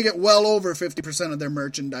 They get well over 50% of their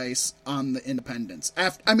merchandise on the independents. They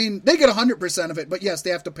get 100% of it, but yes, they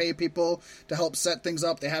have to pay people to help set things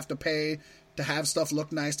up. They have to pay to have stuff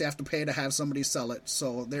look nice. They have to pay to have somebody sell it.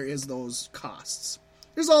 So there is those costs.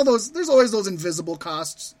 There's always those invisible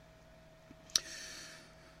costs.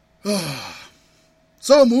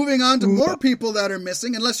 So moving on to more people that are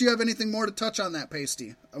missing, unless you have anything more to touch on that,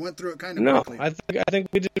 Pasty. I went through it kind of quickly. I think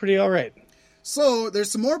we did pretty all right. So,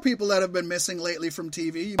 there's some more people that have been missing lately from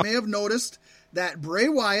TV. You may have noticed that Bray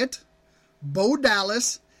Wyatt, Bo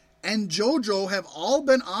Dallas, and JoJo have all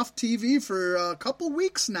been off TV for a couple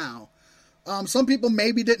weeks now. Some people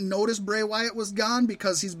maybe didn't notice Bray Wyatt was gone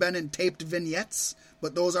because he's been in taped vignettes,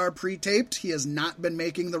 but those are pre-taped. He has not been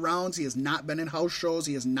making the rounds. He has not been in house shows.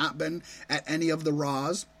 He has not been at any of the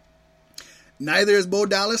Raws. Neither is Bo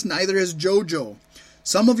Dallas, neither is JoJo.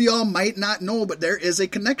 Some of y'all might not know, but there is a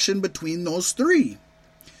connection between those three.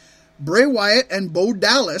 Bray Wyatt and Bo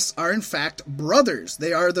Dallas are in fact brothers.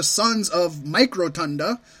 They are the sons of Mike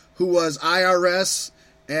Rotunda, who was IRS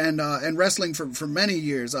and wrestling for many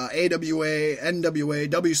years. AWA, NWA,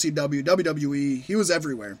 WCW, WWE. He was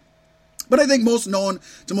everywhere. But I think most known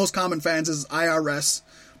to most common fans is IRS,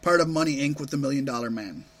 part of Money Inc. with the $1 Million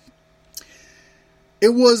Man.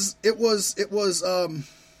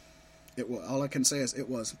 All I can say is it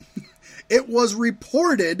was. It was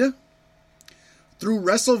reported through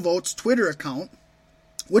WrestleVote's Twitter account,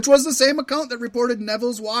 which was the same account that reported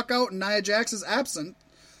Neville's walkout and Nia Jax's absence.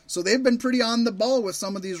 So they've been pretty on the ball with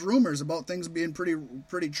some of these rumors about things being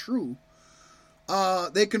pretty true.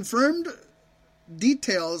 They confirmed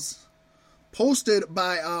details posted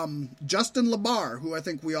by Justin LaBar, who I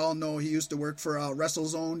think we all know. He used to work for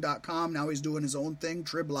WrestleZone.com. Now he's doing his own thing,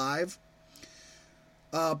 Trib Live.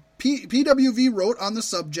 PWV wrote on the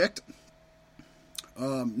subject.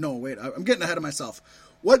 No, wait, I'm getting ahead of myself.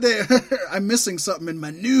 I'm missing something in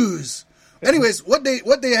my news. Anyways, what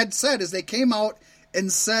they had said is they came out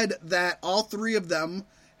and said that all three of them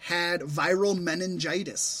had viral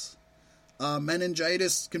meningitis.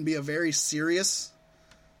 Meningitis can be a very serious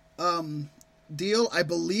deal. I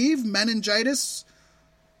believe meningitis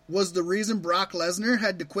was the reason Brock Lesnar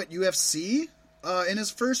had to quit UFC in his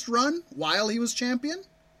first run while he was champion.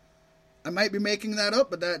 I might be making that up,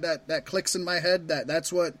 but that clicks in my head.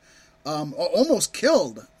 That's what almost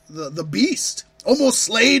killed the Beast. Almost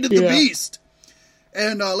slayed the Beast.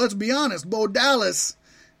 And let's be honest, Bo Dallas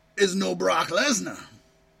is no Brock Lesnar.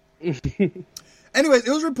 Anyways,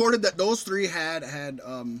 it was reported that those three had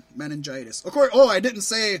meningitis. Of course, I didn't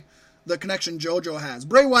say the connection JoJo has.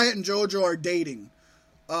 Bray Wyatt and JoJo are dating.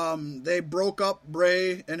 They broke up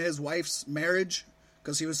Bray and his wife's marriage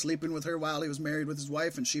because he was sleeping with her while he was married with his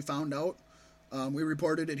wife, and she found out. We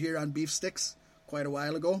reported it here on Beef Sticks quite a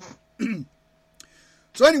while ago.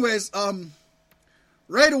 So anyways,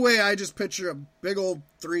 right away I just picture a big old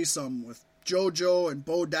threesome with JoJo and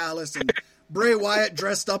Bo Dallas and Bray Wyatt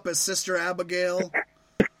dressed up as Sister Abigail.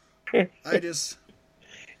 I just...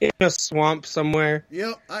 In a swamp somewhere.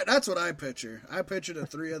 Yep, that's what I picture. I picture the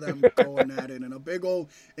three of them going at it in a big old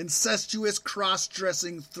incestuous,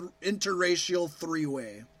 cross-dressing, interracial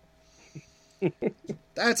three-way.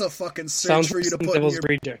 That's a fucking search Sounds for you to like put in Devil's your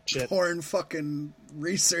Reject shit. porn fucking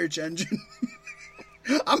research engine.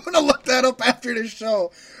 I'm going to look that up after this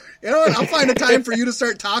show. You know what? I'll find a time for you to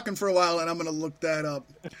start talking for a while, and I'm going to look that up.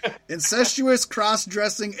 Incestuous,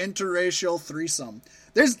 cross-dressing, interracial threesome.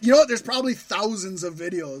 There's probably thousands of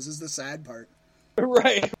videos, is the sad part.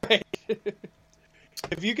 Right.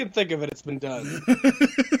 If you can think of it, it's been done.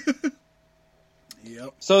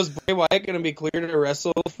 Yep. So is Bray Wyatt going to be cleared to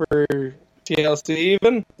wrestle for TLC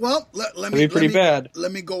even? Well, let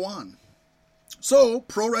me go on. So,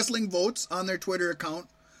 Pro Wrestling Votes on their Twitter account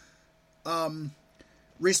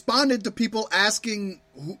responded to people asking,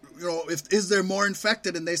 is there more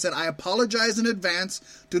infected? And they said, I apologize in advance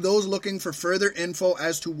to those looking for further info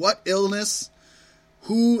as to what illness,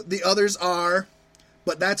 who the others are,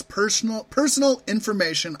 but that's personal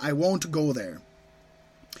information. I won't go there.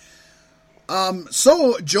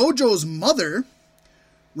 So JoJo's mother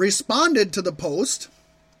responded to the post,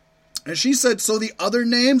 and she said, so the other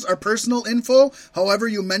names are personal info. However,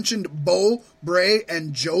 you mentioned Bo, Bray,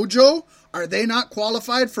 and JoJo. Are they not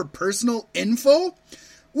qualified for personal info?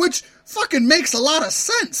 Which fucking makes a lot of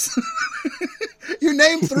sense. You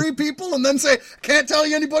name three people and then say, can't tell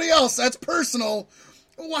you anybody else. That's personal.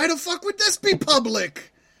 Why the fuck would this be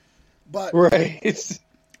public? But right.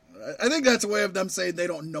 I think that's a way of them saying they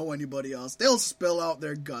don't know anybody else. They'll spill out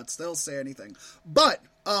their guts. They'll say anything. But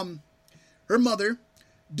her mother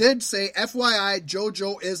did say, FYI,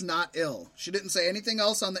 JoJo is not ill. She didn't say anything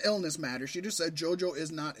else on the illness matter. She just said JoJo is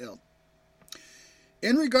not ill.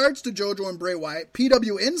 In regards to JoJo and Bray Wyatt,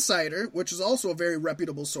 PW Insider, which is also a very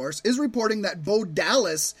reputable source, is reporting that Bo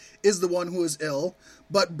Dallas is the one who is ill,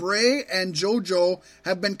 but Bray and JoJo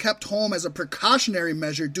have been kept home as a precautionary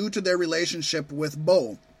measure due to their relationship with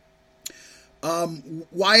Bo.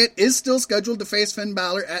 Wyatt is still scheduled to face Finn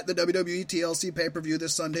Balor at the WWE TLC pay-per-view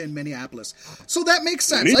this Sunday in Minneapolis. So that makes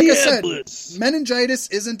sense. Like I said, meningitis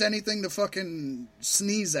isn't anything to fucking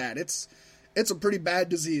sneeze at. It's a pretty bad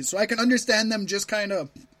disease. So I can understand them just kind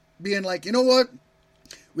of being like, you know what?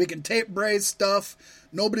 We can tape Bray's stuff.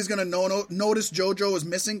 Nobody's going to notice JoJo is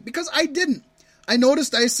missing. Because I didn't. I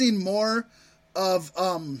noticed I seen more of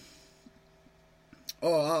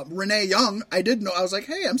Renee Young. I did know. I was like,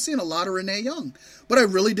 hey, I'm seeing a lot of Renee Young. But I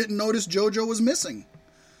really didn't notice JoJo was missing.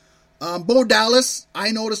 Bo Dallas,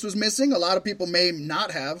 I noticed was missing. A lot of people may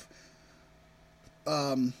not have.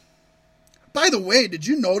 By the way, did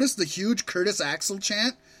you notice the huge Curtis Axel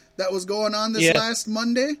chant that was going on this last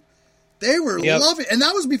Monday? They were loving it. And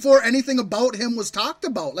that was before anything about him was talked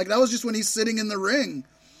about. Like, that was just when he's sitting in the ring.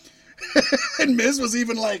 And Miz was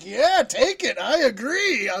even like, yeah, take it. I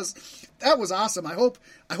agree. That was awesome. I hope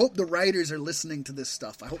the writers are listening to this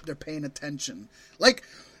stuff. I hope they're paying attention. Like,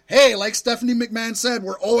 hey, like Stephanie McMahon said,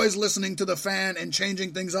 we're always listening to the fan and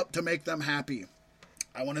changing things up to make them happy.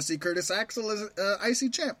 I want to see Curtis Axel as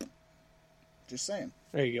IC champ. Just saying.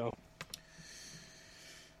 There you go.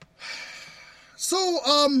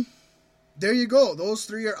 So, there you go. Those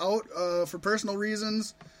three are out for personal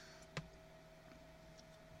reasons.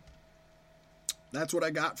 That's what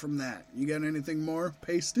I got from that. You got anything more?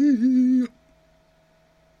 Pasty?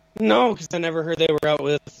 No, because I never heard they were out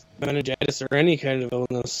with meningitis or any kind of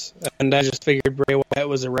illness. And I just figured Bray Wyatt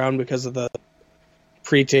was around because of the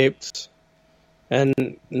pre-tapes.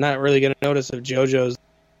 And not really going to notice if JoJo's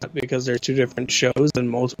because they're two different shows and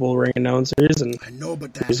multiple ring announcers, and I know,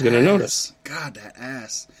 but that who's going to notice? God, that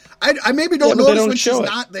ass. I maybe don't notice when she's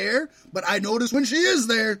not there, but I notice when she is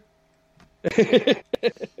there.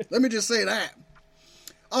 Let me just say that.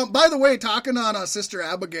 By the way, talking on Sister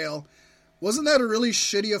Abigail, wasn't that a really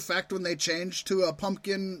shitty effect when they changed to a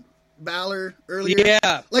Pumpkin Balor earlier?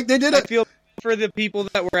 Yeah, like they did. I feel for the people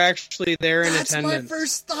that were actually there in attendance. That's my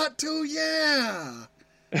first thought too. Yeah.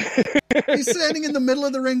 He's standing in the middle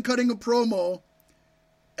of the ring cutting a promo,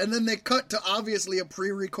 and then they cut to obviously a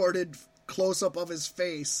pre-recorded close-up of his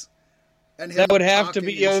face. And him that would have to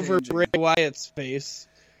be over Bray Wyatt's face.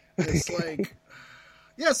 It's like...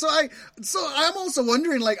 Yeah, so I'm also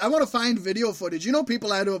wondering, like, I want to find video footage. You know,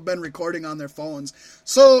 people had to have been recording on their phones.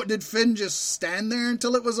 So did Finn just stand there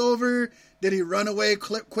until it was over? Did he run away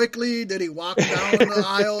quickly? Did he walk down the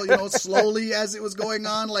aisle, slowly as it was going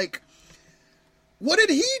on? Like... What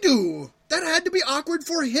did he do? That had to be awkward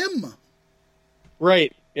for him.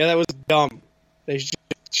 Right. Yeah, that was dumb. They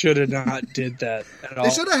should have not did that at all.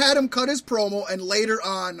 They should have had him cut his promo and later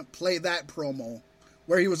on play that promo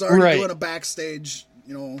where he was already doing a backstage,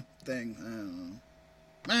 thing. I don't know.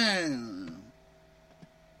 I don't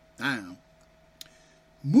know.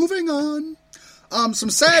 Moving on. Some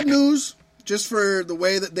sad news, just for the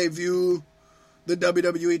way that they view the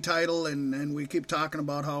WWE title, and we keep talking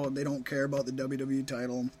about how they don't care about the WWE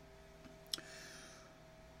title.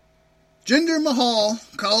 Jinder Mahal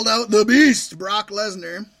called out the Beast, Brock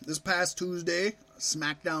Lesnar, this past Tuesday,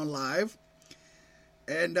 SmackDown Live.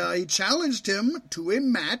 And he challenged him to a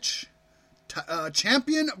match,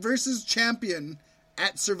 champion versus champion,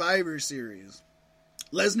 at Survivor Series.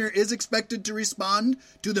 Lesnar is expected to respond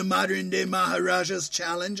to the modern-day Maharaja's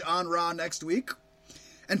challenge on Raw next week.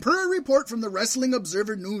 And per a report from the Wrestling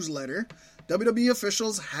Observer newsletter, WWE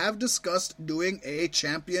officials have discussed doing a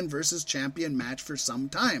champion versus champion match for some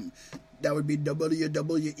time. That would be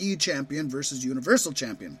WWE Champion versus Universal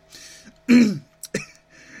Champion.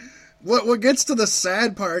 What gets to the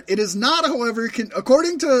sad part, it is not, however,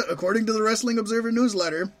 according to the Wrestling Observer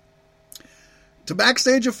newsletter, to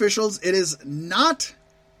backstage officials, it is not,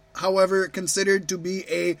 however, considered to be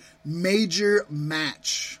a major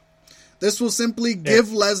match. This will simply give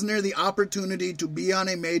Lesnar the opportunity to be on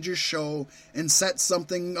a major show and set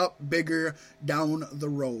something up bigger down the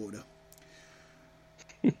road.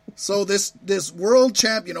 So this world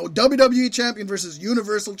champion, WWE champion versus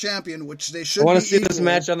Universal champion, which they should be I want to see equal, this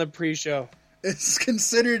match on the pre-show. It's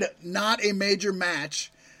considered not a major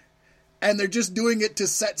match, and they're just doing it to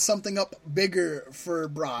set something up bigger for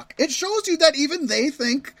Brock. It shows you that even they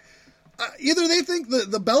think, either they think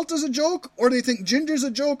the belt is a joke, or they think Jinder's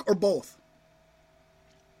a joke, or both.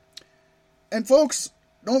 And folks,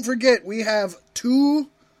 don't forget, we have 2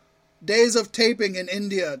 days of taping in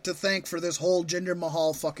India to thank for this whole Jinder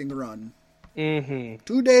Mahal fucking run. 2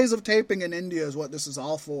 days of taping in India is what this is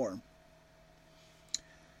all for.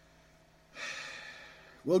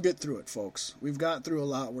 We'll get through it, folks. We've got through a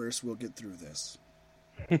lot worse. We'll get through this.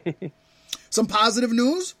 Some positive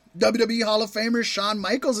news. WWE Hall of Famer Shawn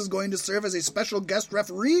Michaels is going to serve as a special guest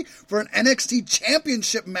referee for an NXT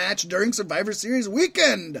Championship match during Survivor Series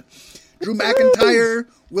weekend. Drew McIntyre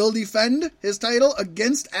will defend his title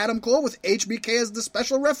against Adam Cole with HBK as the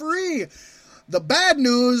special referee. The bad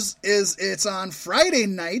news is it's on Friday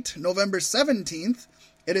night, November 17th.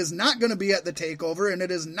 It is not going to be at the TakeOver, and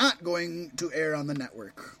it is not going to air on the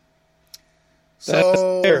network.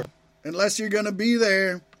 So, unless you're going to be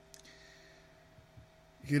there,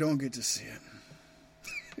 you don't get to see it.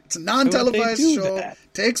 It's a non-televised show.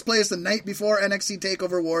 Takes place the night before NXT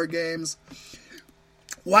TakeOver War Games.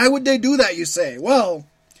 Why would they do that, you say? Well,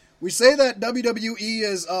 we say that WWE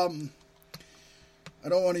is, I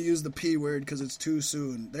don't want to use the P word because it's too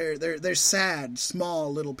soon. They're sad,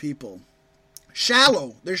 small little people.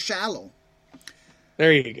 Shallow. They're shallow.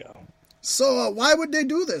 There you go. So why would they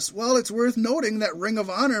do this? Well, it's worth noting that Ring of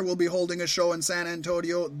Honor will be holding a show in San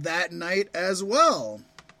Antonio that night as well.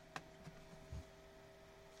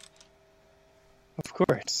 Of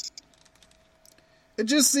course. It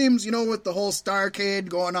just seems, with the whole Starrcade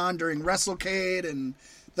going on during WrestleCade and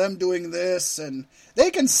them doing this, and they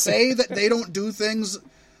can say that they don't do things,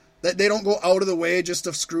 that they don't go out of the way just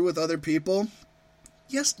to screw with other people.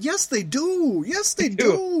 Yes, they do. Yes, they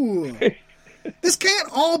do. This can't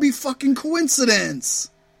all be fucking coincidence.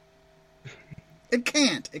 It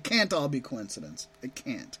can't. It can't all be coincidence. It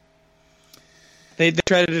can't. They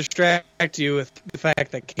try to distract you with the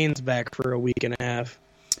fact that Kane's back for a week and a half.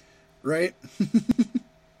 Right?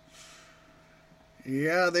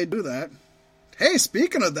 Yeah, they do that. Hey,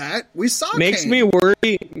 speaking of that, we saw Makes Kane.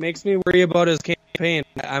 Makes me worry about his campaign.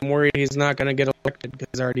 I'm worried he's not going to get elected because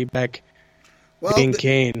he's already back being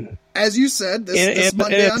Kane. As you said, this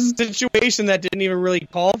Monday in a situation that didn't even really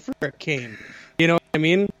call for a Kane. You know what I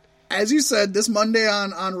mean? As you said, this Monday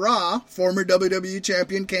on Raw, former WWE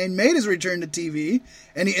Champion Kane made his return to TV,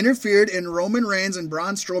 and he interfered in Roman Reigns and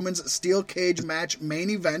Braun Strowman's steel cage match main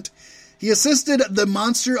event. He assisted the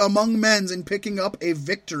Monster Among Men in picking up a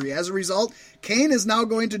victory. As a result, Kane is now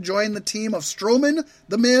going to join the team of Strowman,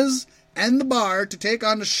 The Miz, and The Bar to take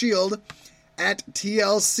on The Shield at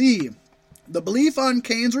TLC. The belief on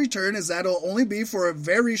Kane's return is that it'll only be for a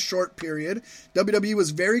very short period. WWE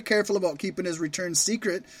was very careful about keeping his return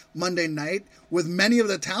secret Monday night, with many of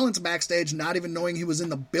the talents backstage not even knowing he was in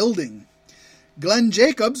the building. Glenn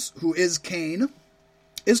Jacobs, who is Kane,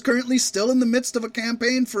 is currently still in the midst of a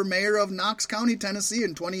campaign for mayor of Knox County, Tennessee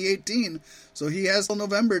in 2018, so he has till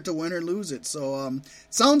November to win or lose it. So,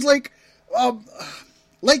 sounds like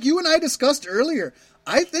you and I discussed earlier,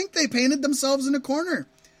 I think they painted themselves in a corner.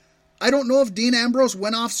 I don't know if Dean Ambrose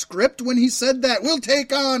went off script when he said that. We'll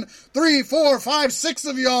take on 3, 4, 5, 6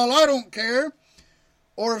 of y'all. I don't care.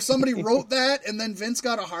 or if somebody wrote that and then Vince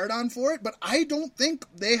got a hard-on for it. But I don't think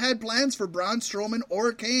they had plans for Braun Strowman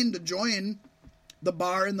or Kane to join the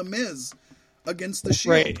Bar and the Miz against the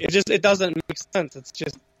Shield. Right. It doesn't make sense. It's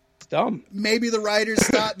just dumb. Maybe the writers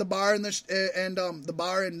thought the Bar and the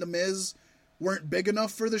Bar and the Miz weren't big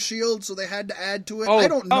enough for the Shield, so they had to add to it. Oh, I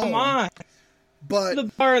don't know. Come on. But The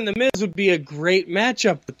Bar and the Miz would be a great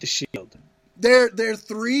matchup with the Shield. they're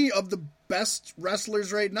three of the best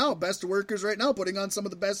wrestlers right now, best workers right now, putting on some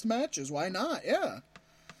of the best matches. Why not? Yeah.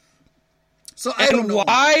 So I don't know.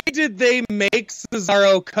 Why did they make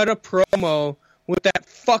Cesaro cut a promo with that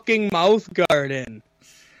fucking mouth guard in?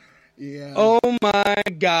 Yeah. Oh my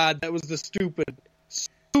god, that was the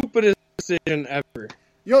stupidest decision ever.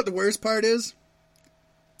 You know what the worst part is?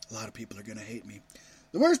 A lot of people are going to hate me.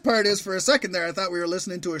 The worst part is, for a second there, I thought we were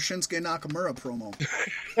listening to a Shinsuke Nakamura promo.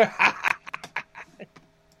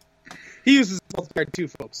 He uses his mouth guard too,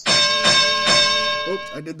 folks.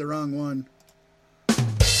 Oops, I did the wrong one.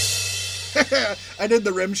 I did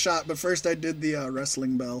the rim shot, but first I did the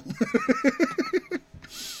wrestling bell.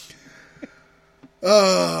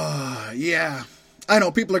 Yeah. I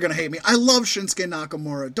know, people are going to hate me. I love Shinsuke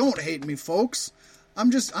Nakamura. Don't hate me, folks.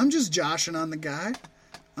 I'm just joshing on the guy.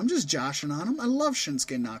 I'm just joshing on him. I love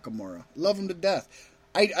Shinsuke Nakamura. Love him to death.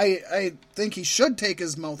 I think he should take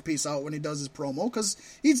his mouthpiece out when he does his promo, because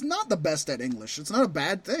he's not the best at English. It's not a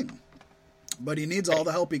bad thing. But he needs all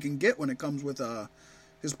the help he can get when it comes with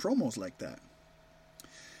his promos like that.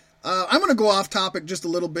 I'm going to go off topic just a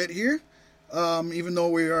little bit here, even though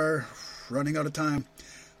we are running out of time.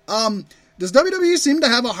 Does WWE seem to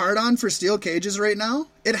have a hard-on for steel cages right now?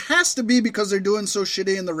 It has to be, because they're doing so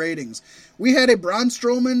shitty in the ratings. We had a Braun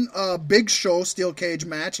Strowman Big Show steel cage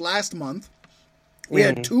match last month. We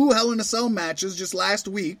had 2 Hell in a Cell matches just last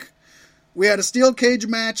week. We had a steel cage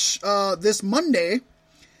match this Monday,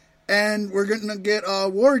 and we're going to get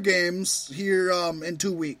War Games here in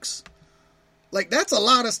 2 weeks. Like, that's a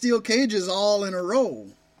lot of steel cages all in a row.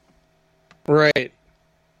 Right.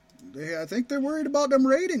 I think they're worried about them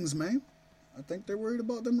ratings, man. I think they're worried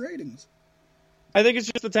about them ratings. I think it's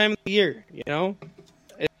just the time of the year, you know?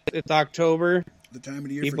 It's October. The time of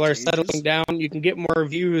the year People are settling down. You can get more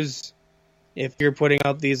views if you're putting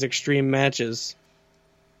out these extreme matches.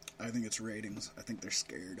 I think it's ratings. I think they're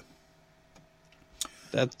scared.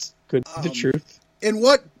 That's could be the truth. In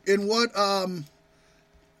what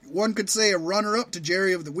one could say a runner-up to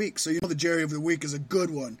Jerry of the Week. So you know the Jerry of the Week is a good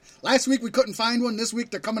one. Last week we couldn't find one. This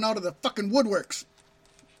week they're coming out of the fucking woodworks.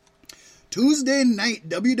 Tuesday night,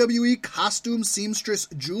 WWE costume seamstress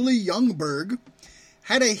Julie Youngberg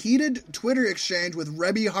had a heated Twitter exchange with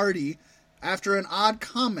Rebby Hardy after an odd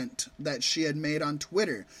comment that she had made on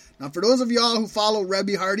Twitter. Now, for those of y'all who follow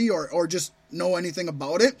Rebby Hardy or just know anything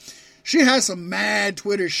about it, she has some mad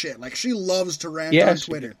Twitter shit. Like, she loves to rant on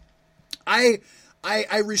Twitter. I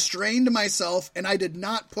restrained myself, and I did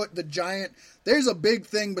not put the giant... There's a big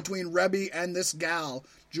thing between Rebby and this gal,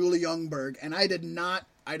 Julie Youngberg, and I did not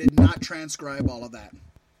transcribe all of that.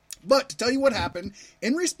 But to tell you what happened,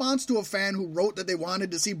 in response to a fan who wrote that they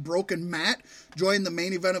wanted to see Broken Matt join the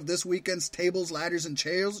main event of this weekend's Tables, Ladders, and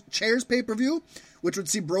Chairs pay-per-view, which would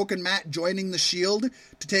see Broken Matt joining the Shield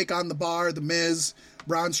to take on The Bar, The Miz,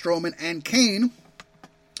 Braun Strowman, and Kane,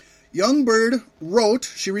 Youngbird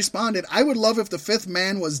wrote, she responded, "I would love if the fifth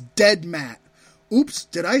man was dead Matt." Oops,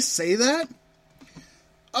 did I say that?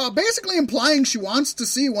 Basically implying she wants to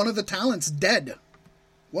see one of the talents dead.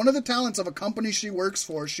 One of the talents of a company she works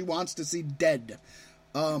for, she wants to see dead.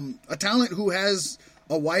 A talent who has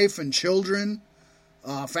a wife and children,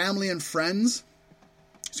 family and friends.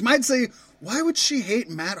 So you might say, why would she hate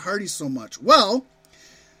Matt Hardy so much? Well,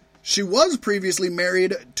 she was previously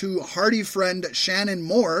married to Hardy friend Shannon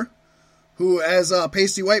Moore, who, as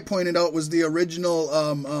Pasty White pointed out, was the original,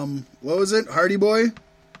 what was it, Hardy Boy?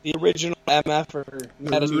 The original MFer.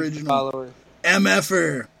 The original follower.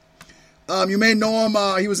 MFer. You may know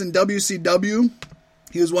him, he was in WCW.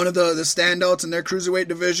 He was one of the standouts in their cruiserweight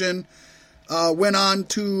division. Went on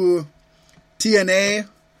to TNA,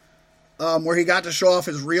 where he got to show off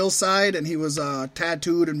his real side, and he was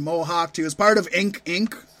tattooed and mohawked. He was part of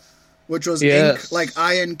Inc., which was Inc., like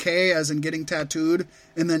INK, as in getting tattooed,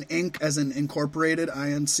 and then Inc., as in incorporated,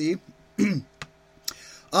 INC.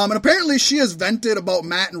 And apparently she has vented about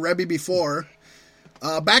Matt and Rebby before.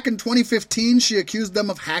 Back in 2015, she accused them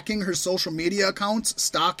of hacking her social media accounts,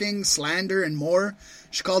 stalking, slander, and more.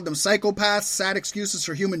 She called them psychopaths, sad excuses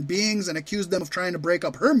for human beings, and accused them of trying to break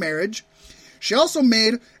up her marriage. She also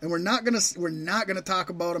made, and we're not gonna talk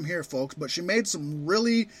about them here, folks, but she made some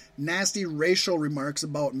really nasty racial remarks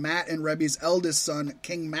about Matt and Rebby's eldest son,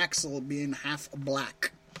 King Maxwell, being half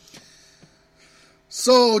black.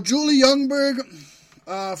 So, Julie Youngberg,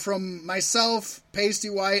 from myself, Pasty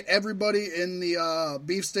White, everybody in the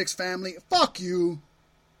Beef Sticks family, fuck you.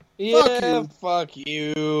 Yeah, fuck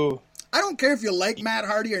you. I don't care if you like Matt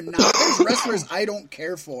Hardy or not. There's wrestlers I don't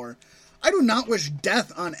care for. I do not wish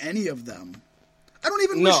death on any of them. I don't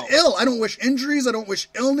even wish ill. I don't wish injuries. I don't wish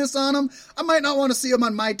illness on them. I might not want to see them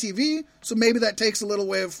on my TV, so maybe that takes a little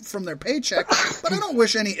away from their paycheck, but I don't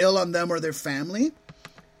wish any ill on them or their family.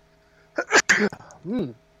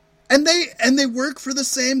 And they work for the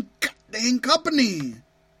same dang company.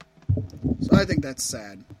 So I think that's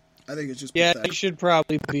sad. I think it's just pathetic. He should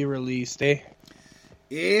probably be released, eh?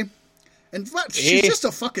 Eh? And she's just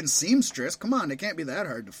a fucking seamstress. Come on, it can't be that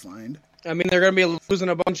hard to find. I mean, they're going to be losing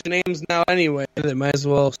a bunch of names now anyway. They might as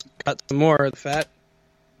well cut some more of the fat.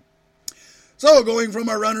 So, going from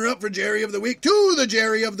our runner-up for Jerry of the Week to the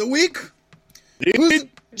Jerry of the Week. Who's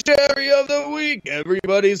Jerry of the Week?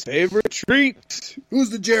 Everybody's favorite treat. Who's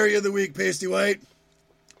the Jerry of the Week, Pasty White?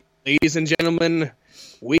 Ladies and gentlemen,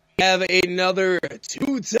 we have another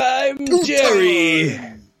two-time Jerry.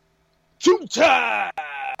 Two-time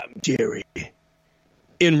Jerry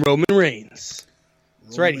in Roman Reigns.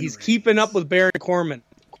 That's right. He's keeping up with Baron Corbin.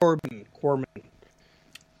 Corbin.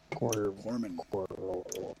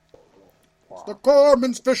 It's the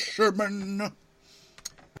Corbin's Fisherman.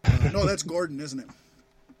 No, that's Gordon, isn't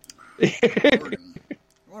it? Gordon.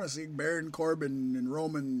 I want to see Baron Corbin and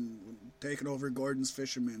Roman taking over Gordon's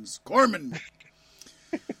Fisherman's. Corbin.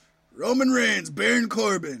 Roman Reigns, Baron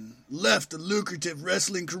Corbin, left a lucrative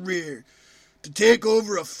wrestling career to take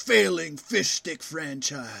over a failing fish stick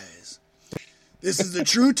franchise. This is the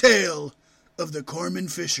true tale of the Corbin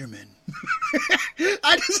Fisherman.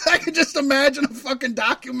 I can just imagine a fucking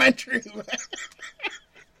documentary.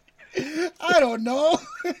 I don't know.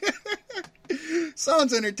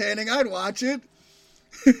 Sounds entertaining. I'd watch it.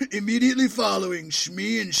 Immediately following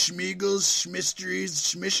Shmee and Schmiegel's Schmisteries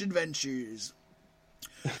Schmish Adventures.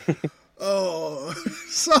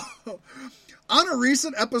 So on a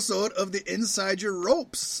recent episode of the Inside Your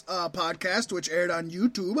Ropes podcast, which aired on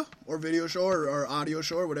YouTube, or video show, or audio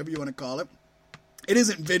show, or whatever you want to call it. It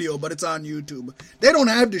isn't video, but it's on YouTube. They don't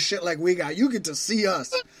have the shit like we got. You get to see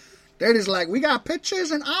us. They're just like, we got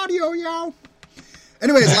pictures and audio, yo.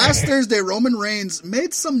 Anyways, last Thursday, Roman Reigns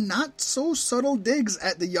made some not-so-subtle digs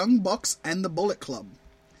at the Young Bucks and the Bullet Club.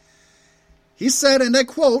 He said, and I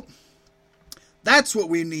quote, "That's what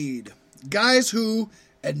we need. Guys who...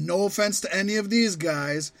 and no offense to any of these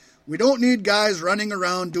guys, we don't need guys running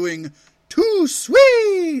around doing too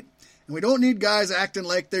sweet. And we don't need guys acting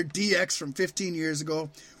like they're DX from 15 years ago.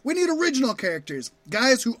 We need original characters.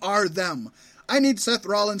 Guys who are them. I need Seth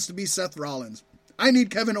Rollins to be Seth Rollins. I need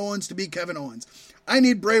Kevin Owens to be Kevin Owens. I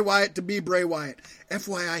need Bray Wyatt to be Bray Wyatt.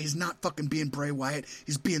 FYI, he's not fucking being Bray Wyatt.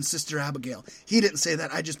 He's being Sister Abigail. He didn't say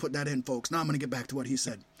that. I just put that in, folks. Now I'm going to get back to what he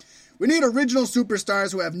said. We need original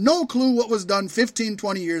superstars who have no clue what was done 15,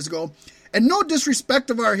 20 years ago, and no disrespect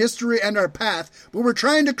of our history and our path, but we're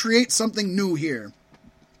trying to create something new here."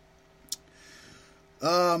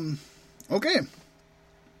 Okay.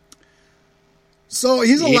 So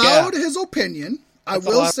he's allowed his opinion. That's I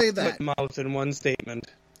will say that. Mouth in one statement.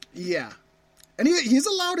 Yeah. And he's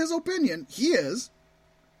allowed his opinion. He is.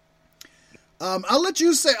 I'll let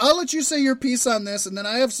you say your piece on this, and then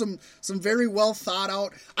I have some very well thought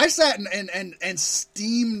out. I sat and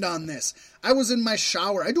steamed on this. I was in my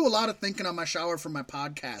shower. I do a lot of thinking on my shower for my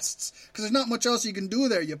podcasts because there's not much else you can do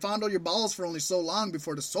there. You fondle your balls for only so long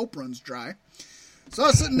before the soap runs dry. So I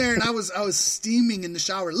was sitting there and I was steaming in the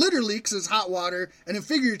shower, literally because it's hot water, and then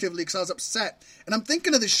figuratively because I was upset. And I'm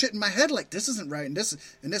thinking of this shit in my head like this isn't right and this.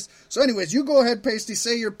 So anyways, you go ahead, Pasty.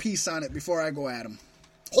 Say your piece on it before I go at him.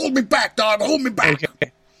 Hold me back, dog. Hold me back.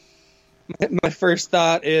 Okay. My first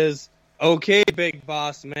thought is, okay, big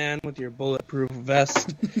boss man with your bulletproof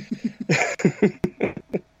vest.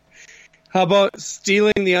 How about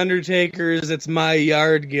stealing the Undertaker's "It's My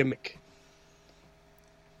Yard" gimmick?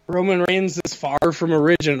 Roman Reigns is far from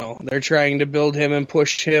original. They're trying to build him and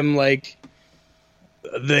push him like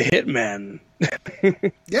the Hitman.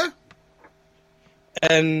 Yeah.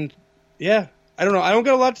 And, yeah. I don't know. I don't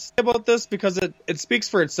got a lot to say about this because it speaks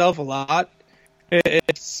for itself a lot.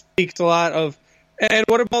 It speaks a lot of... And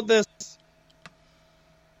what about this?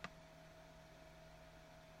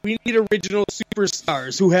 We need original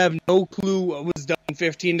superstars who have no clue what was done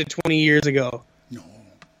 15 to 20 years ago. No.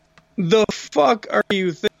 The fuck are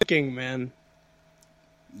you thinking, man?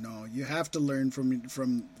 No, you have to learn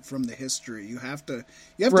from the history. You have to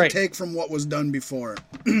to take from what was done before.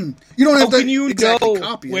 You don't have to exactly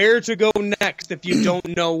copy it. Where to go next if you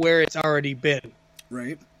don't know where it's already been?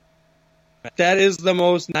 Right. That is the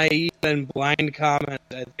most naive than blind comment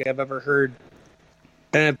I think I've ever heard.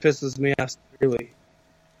 And it pisses me off severely.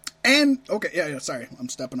 And, okay, yeah, sorry. I'm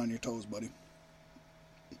stepping on your toes, buddy.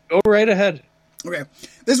 Go right ahead. Okay,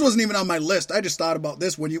 this wasn't even on my list. I just thought about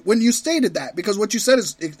this when you stated that, because what you said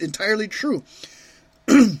is entirely true.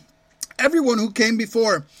 Everyone who came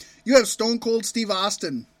before, you have Stone Cold Steve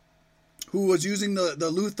Austin, who was using the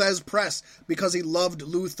Lou Thesz press because he loved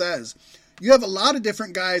Lou Thesz. You have a lot of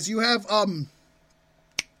different guys. You have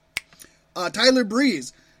Tyler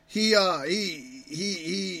Breeze. He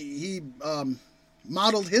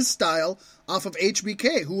modeled his style off of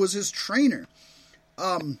HBK, who was his trainer.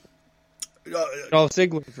 Dolph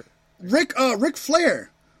Ziggler. Ric Flair.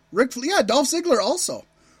 Dolph Ziggler also.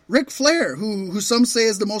 Ric Flair, who some say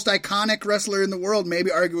is the most iconic wrestler in the world, maybe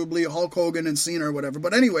arguably Hulk Hogan and Cena or whatever.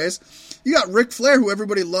 But anyways, you got Ric Flair, who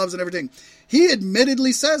everybody loves and everything. He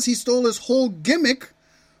admittedly says he stole his whole gimmick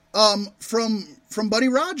from Buddy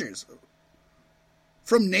Rogers.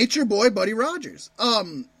 From Nature Boy Buddy Rogers.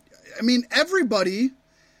 I mean, everybody.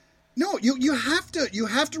 No, you have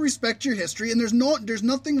to respect your history, and there's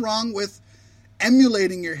nothing wrong with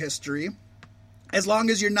emulating your history, as long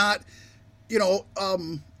as you're not,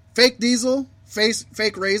 fake Diesel,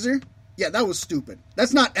 fake Razor. Yeah, that was stupid.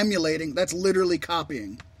 That's not emulating. That's literally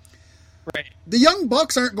copying. Right. The Young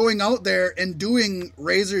Bucks aren't going out there and doing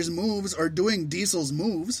Razor's moves or doing Diesel's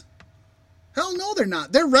moves. Hell no, they're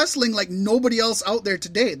not. They're wrestling like nobody else out there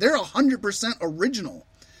today. They're 100% original.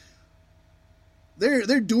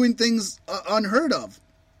 They're doing things unheard of.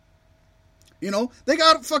 They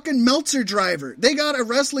got a fucking Meltzer driver. They got a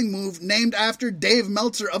wrestling move named after Dave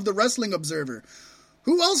Meltzer of the Wrestling Observer.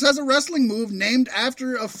 Who else has a wrestling move named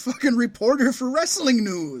after a fucking reporter for Wrestling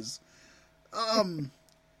News?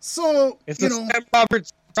 So, it's the Sam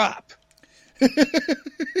Roberts drop.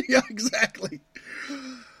 Yeah, exactly.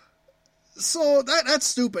 So that's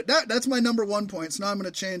stupid. That's my number 1 point. So now I'm going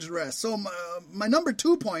to change the rest. So my number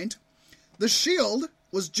 2 point, the Shield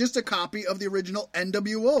was just a copy of the original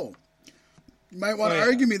NWO. You might want to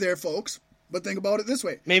argue me there, folks, but think about it this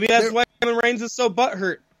way. Maybe that's why Roman Reigns is so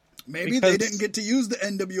butthurt. Maybe they didn't get to use the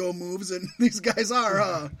NWO moves, and these guys are,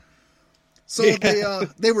 huh? So yeah.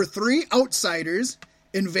 They were 3 outsiders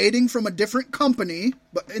invading from a different company,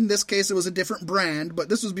 but in this case it was a different brand, but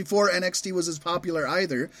this was before NXT was as popular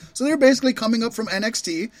either. So they were basically coming up from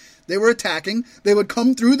NXT. They were attacking. They would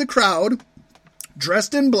come through the crowd,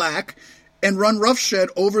 dressed in black, and run roughshod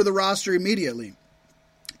over the roster immediately.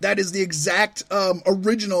 That is the exact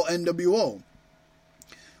original NWO.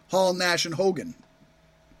 Hall, Nash, and Hogan.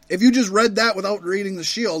 If you just read that without reading the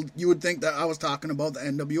Shield, you would think that I was talking about the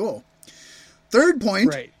NWO. Third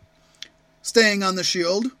point, right. Staying on the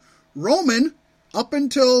Shield, Roman, up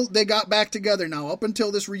until they got back together now, up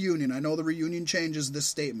until this reunion, I know the reunion changes this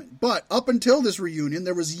statement, but up until this reunion,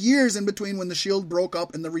 there was years in between when the Shield broke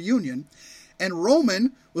up and the reunion, and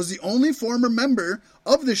Roman was the only former member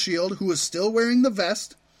of the Shield who was still wearing the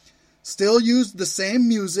vest, still used the same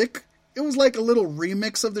music. It was like a little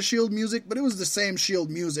remix of the Shield music, but it was the same Shield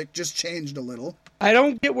music, just changed a little. I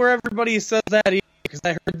don't get where everybody says that either, because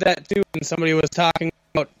I heard that too when somebody was talking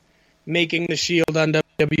about making the Shield on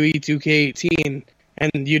WWE 2K18,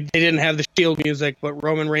 and they didn't have the Shield music, but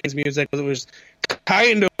Roman Reigns music was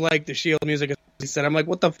kind of like the Shield music, as he said. I'm like,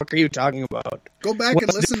 what the fuck are you talking about? Go back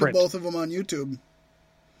and listen to both of them on YouTube.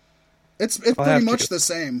 It's pretty much the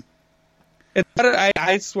same.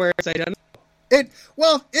 I swear it's identical.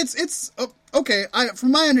 It's okay.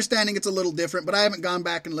 From my understanding, it's a little different, but I haven't gone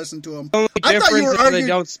back and listened to them. The only I thought you were difference is arguing they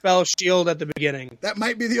don't spell Shield at the beginning. That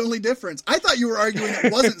might be the only difference. I thought you were arguing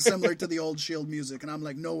it wasn't similar to the old Shield music, and I'm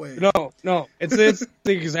like, no way. No, it's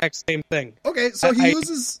the exact same thing. Okay, so he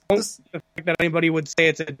uses the fact that anybody would say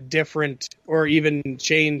it's a different or even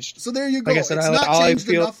changed. So there you go. Like I said, it's not changed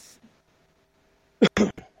enough.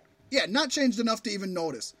 Yeah, not changed enough to even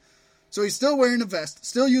notice. So he's still wearing a vest,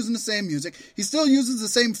 still using the same music. He still uses the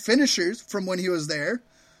same finishers from when he was there.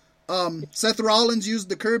 Seth Rollins used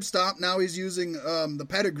the curb stomp. Now he's using the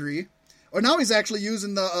pedigree. Or now he's actually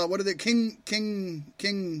using the,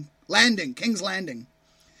 King's Landing.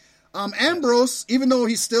 Ambrose, even though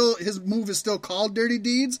his move is still called Dirty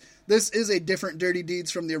Deeds, this is a different Dirty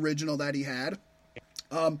Deeds from the original that he had.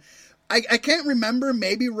 I can't remember.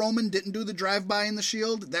 Maybe Roman didn't do the drive-by in the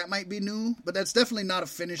Shield. That might be new, but that's definitely not a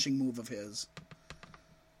finishing move of his.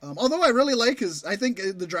 Although I really like his... I think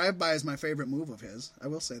the drive-by is my favorite move of his. I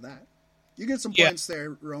will say that. You get some points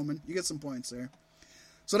there, Roman. You get some points there.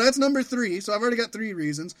 So that's number 3. So I've already got 3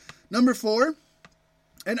 reasons. Number 4,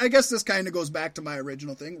 and I guess this kind of goes back to my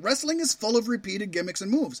original thing. Wrestling is full of repeated gimmicks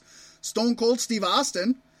and moves. Stone Cold Steve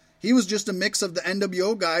Austin, he was just a mix of the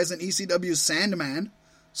NWO guys and ECW's Sandman.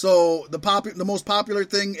 So the most popular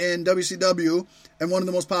thing in WCW and one of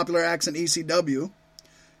the most popular acts in ECW.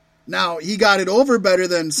 Now, he got it over better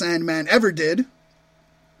than Sandman ever did.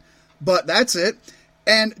 But that's it.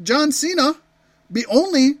 And John Cena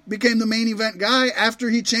only became the main event guy after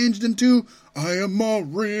he changed into, I am a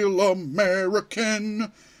real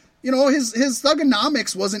American. You know, his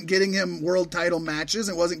Thugonomics wasn't getting him world title matches.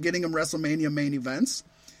 It wasn't getting him WrestleMania main events.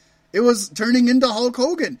 It was turning into Hulk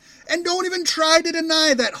Hogan. And don't even try to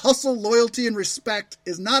deny that hustle, loyalty, and respect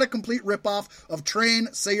is not a complete ripoff of train,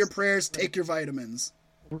 say your prayers, take your vitamins.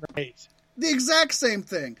 Right. The exact same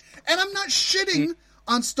thing. And I'm not shitting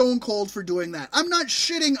on Stone Cold for doing that. I'm not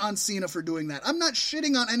shitting on Cena for doing that. I'm not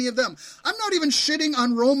shitting on any of them. I'm not even shitting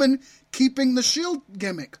on Roman keeping the Shield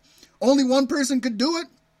gimmick. Only one person could do it.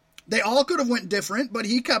 They all could have went different, but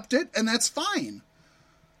he kept it, and that's fine.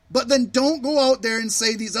 But then don't go out there and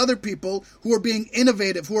say these other people who are being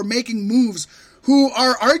innovative, who are making moves, who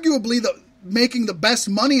are arguably making the best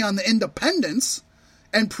money on the independents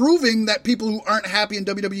and proving that people who aren't happy in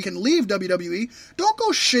WWE can leave WWE, don't go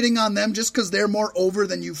shitting on them just because they're more over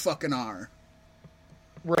than you fucking are.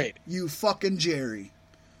 Right. You fucking Jerry.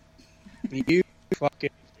 You fucking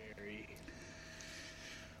Jerry.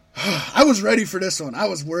 I was ready for this one. I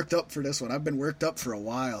was worked up for this one. I've been worked up for a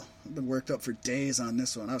while. I've been worked up for days on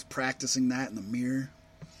this one. I was practicing that in the mirror.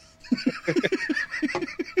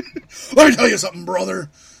 Let me tell you something, brother.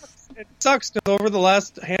 It sucks because over the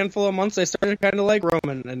last handful of months I started kind of like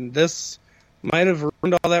Roman, and this might have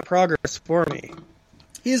ruined all that progress for me.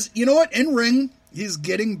 You know what? In ring, he's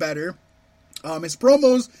getting better. His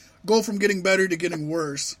promos go from getting better to getting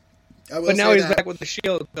worse. But now he's back with the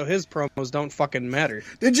Shield, so his promos don't fucking matter.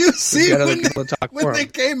 Did you see when they they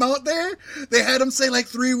came out there? They had him say like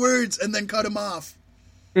 3 words and then cut him off.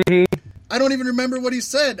 Mm-hmm. I don't even remember what he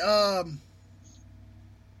said.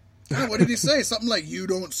 What did he say? Something like, you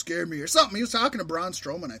don't scare me, or something. He was talking to Braun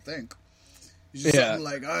Strowman, I think. He's just something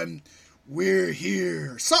like, we're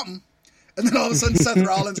here, or something. And then all of a sudden Seth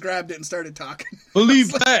Rollins grabbed it and started talking.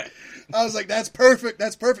 Believe that. I was like, that's perfect.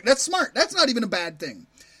 That's perfect. That's smart. That's not even a bad thing.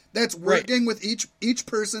 That's working with each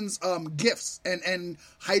person's gifts and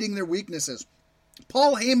hiding their weaknesses.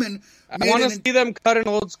 Paul Heyman. I want to see them cut an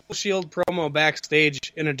old school Shield promo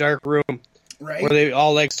backstage in a dark room, right? Where they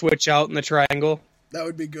all like switch out in the triangle. That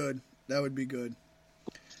would be good. That would be good.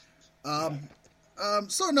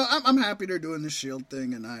 So no, I'm happy they're doing the Shield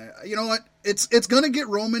thing, and you know what? It's gonna get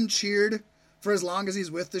Roman cheered for as long as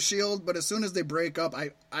he's with the Shield, but as soon as they break up, I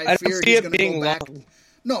fear he's gonna go back.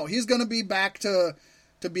 No, he's gonna be back to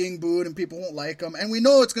being booed, and people won't like him, and we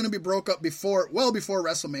know it's gonna be broke up well before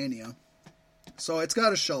WrestleMania. So it's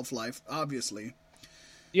got a shelf life, obviously.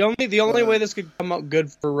 The only way this could come out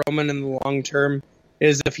good for Roman in the long term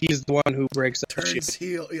is if he's the one who breaks up. Turns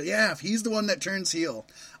heel. Yeah, if he's the one that turns heel.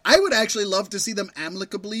 I would actually love to see them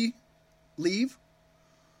amicably leave.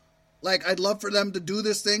 Like, I'd love for them to do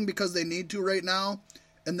this thing because they need to right now,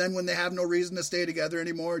 and then when they have no reason to stay together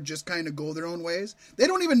anymore, just kind of go their own ways. You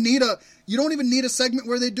don't even need a segment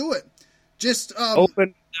where they do it. Just open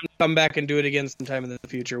them to come back and do it again sometime in the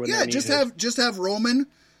future when they need it. just have Roman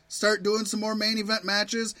start doing some more main event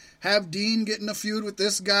matches. Have Dean getting a feud with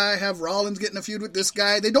this guy. Have Rollins getting a feud with this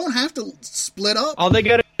guy. They don't have to split up. All they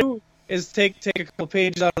gotta do is take a couple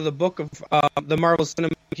pages out of the book of the Marvel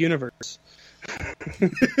Cinematic Universe.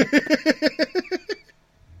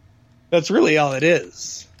 That's really all it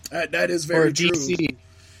is. That is very true. DC.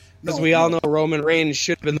 Because we all know Roman Reigns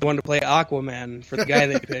should have been the one to play Aquaman for the guy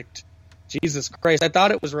they picked. Jesus Christ, I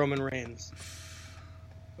thought it was Roman Reigns.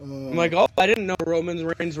 I'm like, I didn't know Roman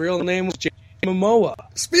Reigns' real name was Jason Momoa.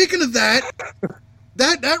 Speaking of that,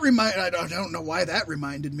 I don't know why that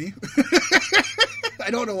reminded me. I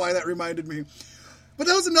don't know why that reminded me. But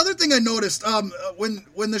that was another thing I noticed.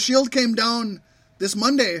 When the Shield came down this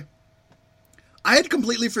Monday, I had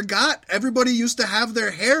completely forgot everybody used to have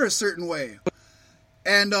their hair a certain way.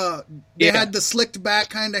 And they had the slicked back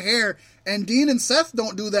kind of hair. And Dean and Seth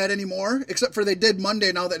don't do that anymore, except for they did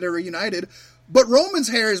Monday now that they're reunited. But Roman's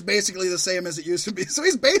hair is basically the same as it used to be. So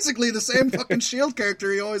he's basically the same fucking Shield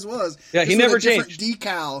character he always was. Yeah, he never changed.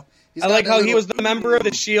 Decal. I like how he was the member of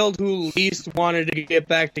the Shield who least wanted to get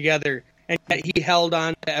back together. And yet he held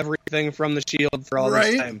on to everything from the Shield for all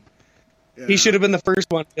this time. Yeah. He should have been the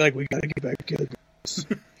first one to be like, we gotta get back together.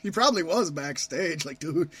 He probably was backstage. Like,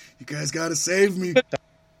 dude, you guys gotta save me.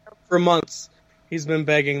 For months, he's been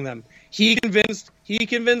begging them. He convinced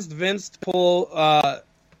Vince to pull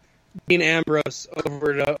Dean Ambrose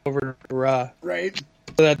over to Raw, right?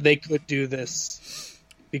 So that they could do this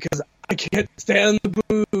because I can't stand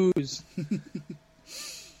the booze.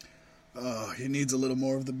 Oh, he needs a little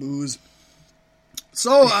more of the booze.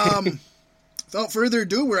 So, without further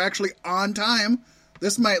ado, we're actually on time.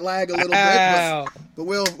 This might lag a little bit, but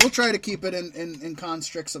we'll try to keep it in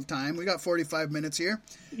constricts of time. We got 45 minutes here.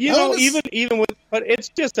 Even with, but it's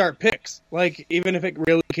just our picks. Like, even if it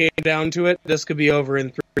really came down to it, this could be over in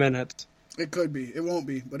 3 minutes. It could be. It won't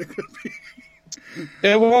be, but it could be.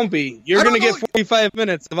 It won't be. You're going to get 45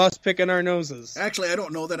 minutes of us picking our noses. Actually, I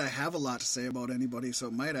don't know that I have a lot to say about anybody, so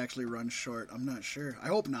it might actually run short. I'm not sure. I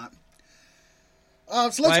hope not.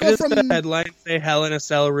 So let's go from... Why does the headline say Hell in a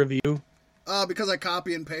Cell review? Because I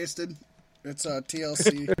copy and pasted. It's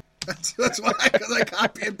TLC. That's why, because I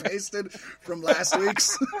copy and pasted from last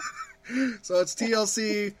week's. So it's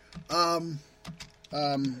TLC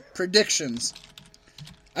predictions.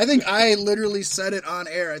 I think I literally said it on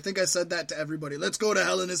air. I think I said that to everybody. Let's go to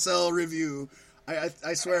Hell in a Cell review.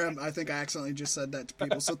 I swear, I think I accidentally just said that to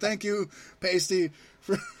people. So thank you, Pasty,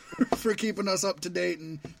 for keeping us up to date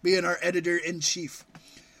and being our editor-in-chief.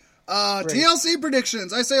 TLC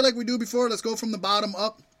predictions. I say like we do before. Let's go from the bottom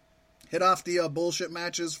up. Hit off the bullshit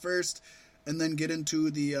matches first, and then get into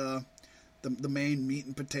the main meat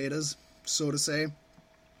and potatoes, so to say.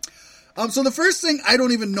 So the first thing, I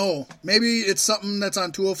don't even know. Maybe it's something that's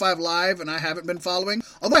on 205 Live, and I haven't been following.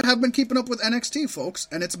 Although I have been keeping up with NXT, folks,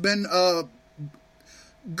 and it's been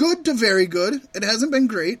good to very good. It hasn't been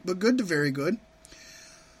great, but good to very good.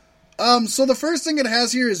 So the first thing it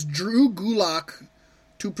has here is Drew Gulak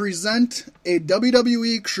to present a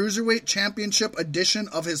WWE Cruiserweight Championship edition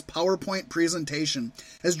of his PowerPoint presentation.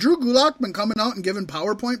 Has Drew Gulak been coming out and giving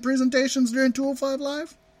PowerPoint presentations during 205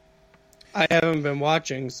 Live? I haven't been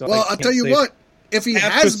watching, so well, I'll tell you what. If he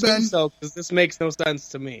has been, because this makes no sense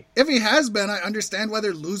to me. If he has been, I understand why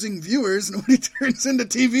they're losing viewers and when he turns into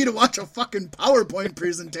TV to watch a fucking PowerPoint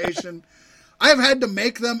presentation. I've had to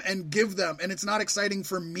make them and give them, and it's not exciting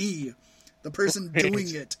for me, the person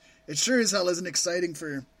doing it. It sure as hell isn't exciting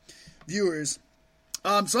for viewers.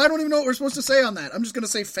 So I don't even know what we're supposed to say on that. I'm just going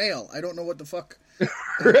to say fail. I don't know what the fuck.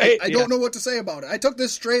 Right? I don't know what to say about it. I took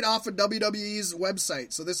this straight off of WWE's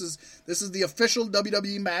website. So this is the official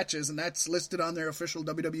WWE matches, and that's listed on their official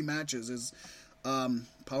WWE matches is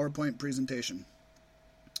PowerPoint presentation.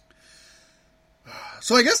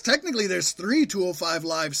 So I guess technically there's 3 205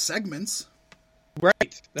 Live segments.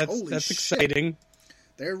 Right. That's exciting.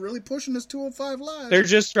 They're really pushing this 205 Live. They're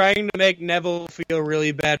just trying to make Neville feel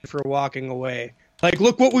really bad for walking away. Like,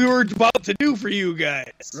 look what we were about to do for you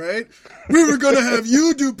guys. Right? We were going to have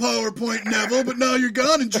you do PowerPoint, Neville, but now you're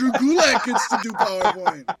gone and Drew Gulak gets to do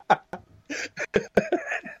PowerPoint.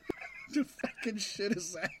 What fucking shit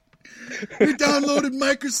is that? We downloaded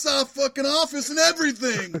Microsoft fucking Office and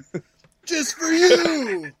everything. Just for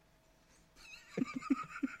you.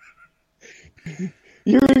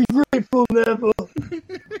 You're ungrateful, Neville.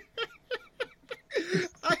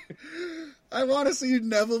 I want to see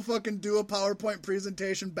Neville fucking do a PowerPoint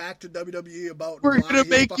presentation back to WWE about. We're gonna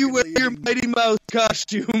make you wear your Mighty Mouse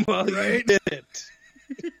costume while you did it.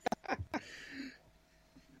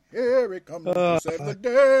 Here it comes to save the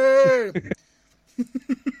day.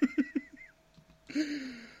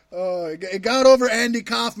 Oh, it got over Andy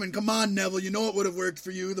Kaufman. Come on, Neville. You know it would have worked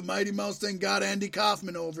for you. The Mighty Mouse thing got Andy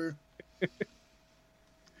Kaufman over.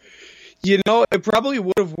 You know, it probably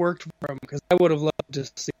would have worked for him because I would have loved to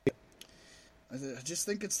see it. I just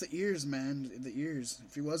think it's the ears, man. The ears.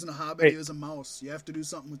 If he wasn't a hobbit, he was a mouse. You have to do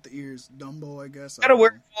something with the ears. Dumbo, I guess. Gotta wear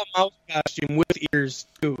a full mouse costume with ears,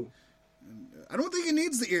 too. I don't think he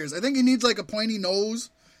needs the ears. I think he needs, like, a pointy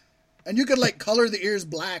nose. And you could, like, color the ears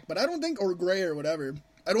black, but I don't think, or gray or whatever.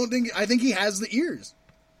 I think he has the ears.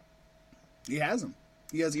 He has them.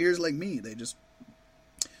 He has ears like me.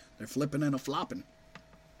 They're flipping and a-flopping.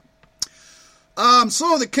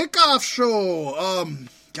 So the kickoff show,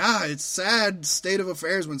 God, it's sad state of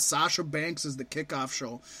affairs when Sasha Banks is the kickoff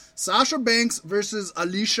show. Sasha Banks versus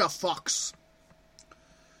Alicia Fox.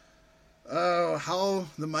 Oh, how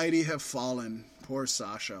the mighty have fallen. Poor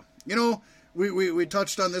Sasha. You know, we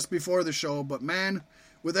touched on this before the show, but man,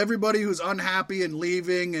 with everybody who's unhappy and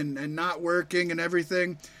leaving and not working and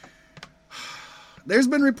everything, there's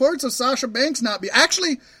been reports of Sasha Banks not be...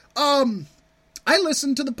 Actually, I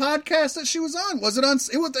listened to the podcast that she was on. Was it on...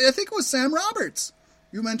 I think it was Sam Roberts.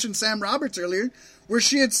 You mentioned Sam Roberts earlier, where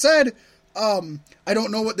she had said, I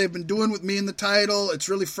don't know what they've been doing with me in the title. It's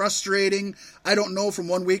really frustrating. I don't know from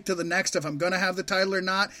one week to the next if I'm going to have the title or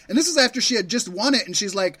not. And this is after she had just won it, and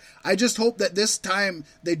she's like, I just hope that this time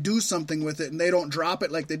they do something with it and they don't drop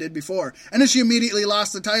it like they did before. And then she immediately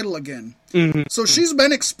lost the title again. Mm-hmm. So she's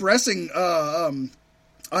been expressing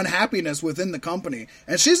unhappiness within the company.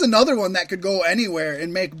 And she's another one that could go anywhere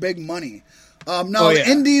and make big money.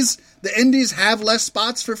 The indies have less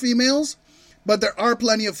spots for females. But there are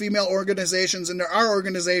plenty of female organizations, and there are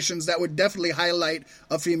organizations that would definitely highlight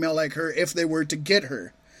a female like her if they were to get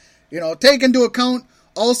her. You know, take into account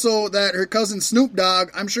also that her cousin Snoop Dogg,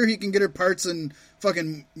 I'm sure he can get her parts in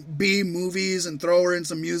fucking B movies and throw her in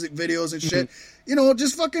some music videos and shit. You know,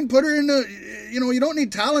 just fucking put her in you know, you don't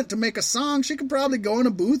need talent to make a song. She could probably go in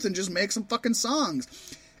a booth and just make some fucking songs.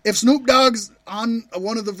 If Snoop Dogg's on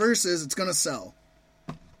one of the verses, it's gonna sell.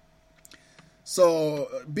 So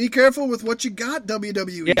be careful with what you got,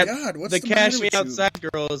 WWE. Yeah, God, what's the the Cash matter Me with you? Outside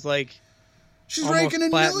girl is like She's almost raking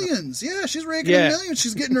in platinum. millions. Yeah, she's raking in millions.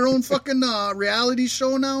 She's getting her own fucking reality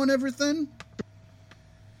show now and everything.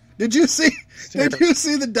 Did you see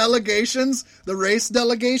the delegations, the race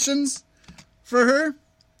delegations for her?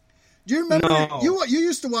 Do you remember? No. You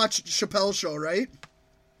used to watch Chappelle's Show, right?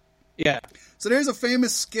 Yeah. So there's a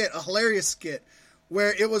famous skit, a hilarious skit,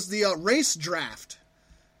 where it was the race draft.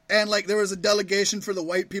 And, like, there was a delegation for the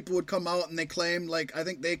white people would come out, and they claimed, like, I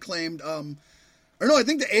think they claimed, I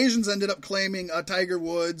think the Asians ended up claiming Tiger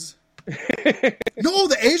Woods. No,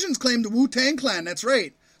 the Asians claimed the Wu-Tang Clan, that's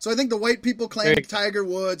right. So I think the white people claimed Tiger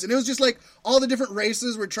Woods, and it was just, like, all the different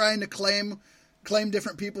races were trying to claim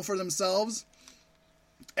different people for themselves.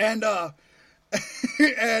 And,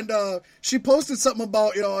 she posted something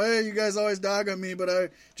about, you know, hey, you guys always dog on me, but I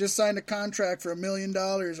just signed a contract for $1 million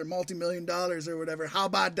or multi-million dollars or whatever. How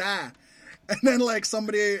about that? And then, like,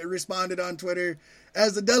 somebody responded on Twitter,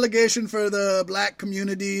 as the delegation for the black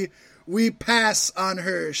community, we pass on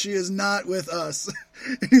her. She is not with us.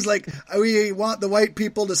 And he's like, we want the white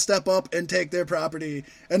people to step up and take their property.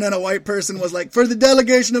 And then a white person was like, for the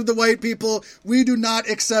delegation of the white people, we do not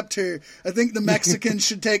accept her. I think the Mexicans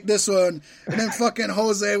should take this one. And then fucking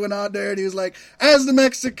Jose went out there and he was like, as the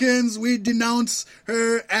Mexicans, we denounce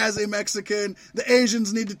her as a Mexican. The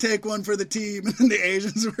Asians need to take one for the team. And then the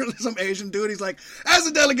Asians were some Asian dude. He's like, as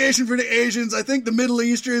a delegation for the Asians, I think the Middle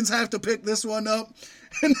Easterns have to pick this one up.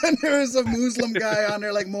 And then there was a Muslim guy on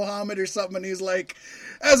there, like Mohammed or something, and he's like,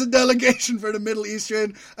 as a delegation for the Middle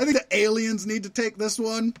Eastern, I think the aliens need to take this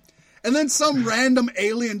one. And then some random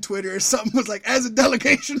alien Twitter or something was like, as a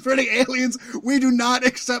delegation for the aliens, we do not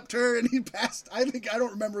accept her. And he passed, I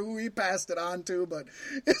don't remember who he passed it on to, but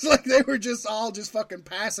it's like they were just all just fucking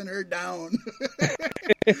passing her down.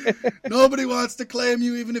 Nobody wants to claim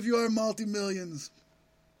you, even if you are multi-millions.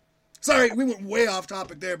 Sorry, we went way off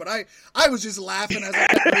topic there, but I was just laughing as I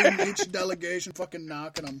kept reading each delegation, fucking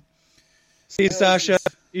knocking them. See, Sasha,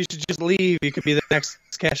 you should just leave. You could be the next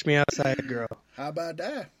Cash Me Outside girl. How about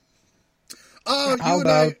that? Oh,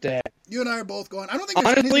 that? You and I are both going. I don't think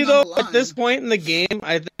there's Honestly, anything though, on the line. at this point in the game,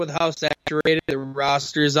 I think with how saturated the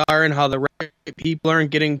rosters are and how the right people aren't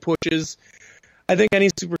getting pushes, I think any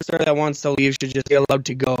superstar that wants to leave should just be allowed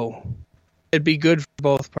to go. It'd be good for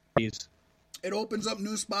both parties. It opens up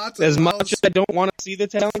new spots. As much as I don't want to see the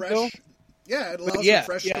talent go. Yeah, it allows for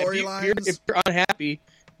fresh storylines. If you're unhappy,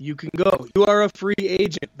 you can go. You are a free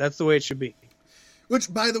agent. That's the way it should be.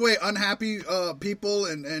 Which, by the way, unhappy people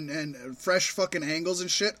and fresh fucking angles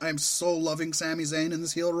and shit. I'm so loving Sami Zayn in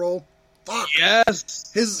this heel role. Fuck.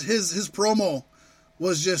 Yes. His promo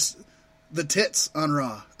was just the tits on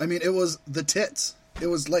Raw. I mean, it was the tits. It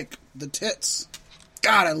was like the tits.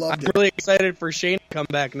 God, I loved it. I'm really excited for Shane to come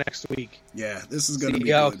back next week. Yeah, this is going to be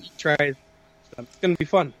good. It's going to be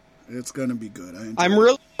fun. It's going to be good. I'm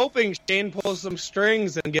really hoping Shane pulls some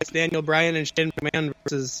strings and gets Daniel Bryan and Shane McMahon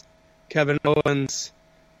versus Kevin Owens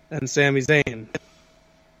and Sami Zayn.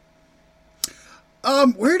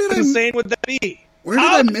 Where did How insane would that be? Where did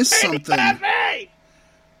I miss something?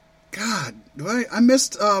 God, I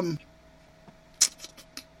missed, I'm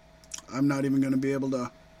not even going to be able to...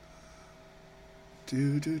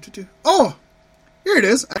 Oh, here it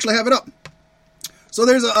is. Actually, I have it up. So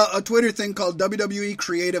there's a Twitter thing called WWE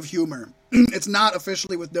Creative Humor. It's not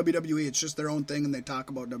officially with WWE. It's just their own thing, and they talk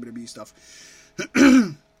about WWE stuff.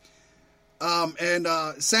 And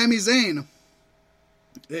Sami Zayn,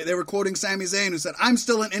 they were quoting Sami Zayn, who said, "I'm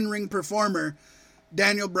still an in-ring performer.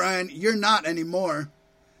 Daniel Bryan, you're not anymore.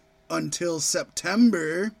 Until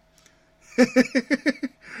September."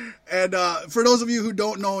 And for those of you who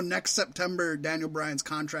don't know, next September, Daniel Bryan's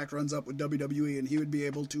contract runs up with WWE, and he would be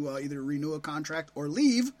able to either renew a contract or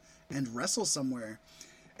leave and wrestle somewhere.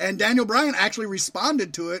 And Daniel Bryan actually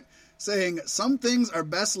responded to it, saying, "Some things are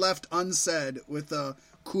best left unsaid," with a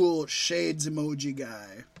cool shades emoji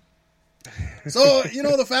guy. So, you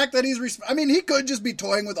know, the fact that he could just be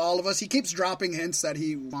toying with all of us. He keeps dropping hints that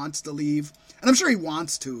he wants to leave, and I'm sure he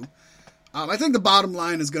wants to. I think the bottom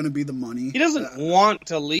line is going to be the money. He doesn't want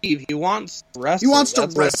to leave. He wants to wrestle. He wants to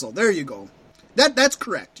wrestle. There you go. That's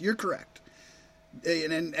correct. You're correct.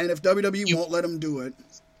 And if WWE won't let him do it.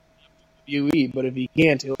 WWE, but if he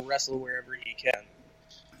can't, he'll wrestle wherever he can.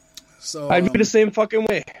 So I'd be the same fucking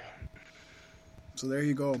way. So there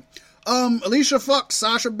you go. Alicia Fox,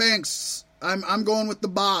 Sasha Banks. I'm going with the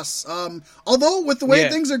boss. Although with the way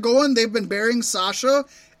things are going, they've been burying Sasha,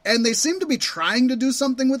 and they seem to be trying to do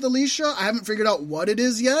something with Alicia. I haven't figured out what it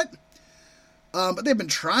is yet. But they've been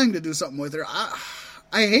trying to do something with her.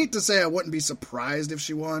 I hate to say I wouldn't be surprised if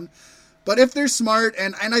she won. But if they're smart,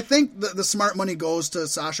 and I think the smart money goes to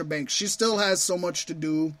Sasha Banks. She still has so much to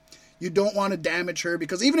do. You don't want to damage her,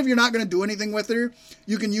 because even if you're not going to do anything with her,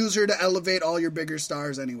 you can use her to elevate all your bigger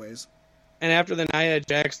stars anyways. And after the Nia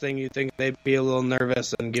Jax thing, you'd think they'd be a little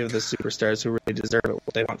nervous and give the superstars who really deserve it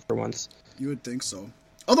what they want for once. You would think so.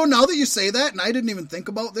 Although now that you say that, and I didn't even think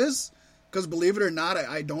about this, because believe it or not,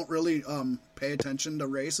 I don't really pay attention to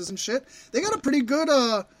races and shit. They got a pretty good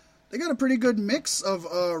mix of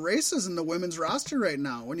races in the women's roster right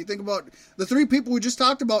now. When you think about the three people we just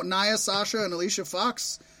talked about, Nia, Sasha, and Alicia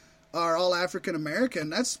Fox, are all African American.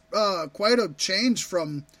 That's quite a change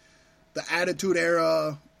from the Attitude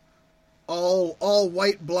Era, all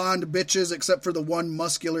white blonde bitches except for the one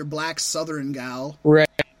muscular black Southern gal. Right.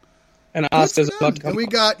 And Asuka's about to come. And we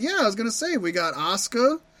got, I was gonna say, we got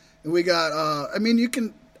Asuka, and we got you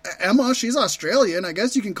can Emma. She's Australian. I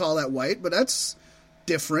guess you can call that white, but that's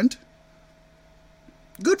different.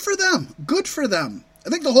 Good for them. Good for them. I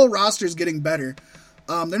think the whole roster is getting better.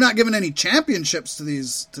 They're not giving any championships to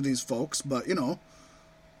these folks, but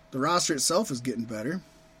the roster itself is getting better.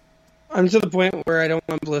 I'm to the point where I don't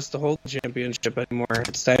want Bliss to hold the championship anymore.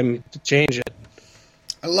 It's time to change it.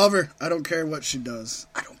 I love her. I don't care what she does.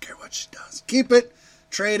 Keep it,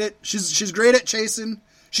 trade it. She's great at chasing.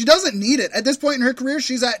 She doesn't need it at this point in her career.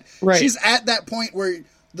 She's at that point where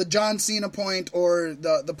the John Cena point, or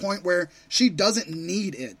the point where she doesn't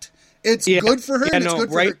need it. It's good for her, and it's good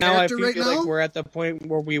for her character right now. Like we're at the point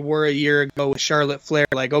where we were a year ago with Charlotte Flair.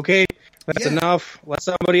 Like, okay, that's enough. Let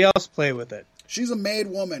somebody else play with it. She's a made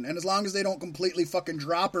woman, and as long as they don't completely fucking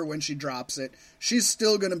drop her when she drops it, she's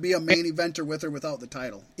still going to be a main eventer with or without the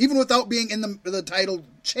title. Even without being in the title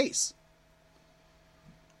chase.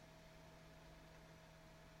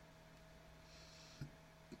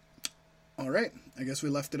 All right. I guess we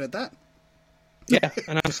left it at that. Yeah,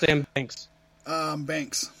 and I'm staying Banks.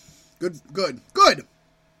 Banks. Good.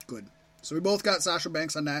 So we both got Sasha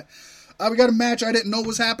Banks on that. We got a match I didn't know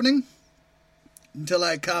was happening until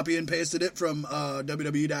I copy and pasted it from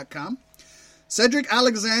WWE.com. Cedric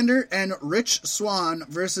Alexander and Rich Swann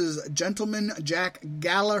versus Gentleman Jack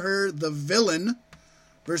Gallagher, the villain,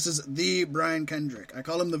 versus the Brian Kendrick. I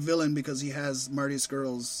call him the villain because he has Marty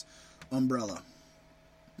Scurll's umbrella.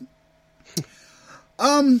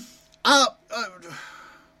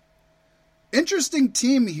 Interesting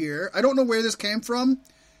team here. I don't know where this came from.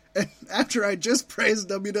 And after I just praised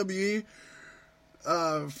WWE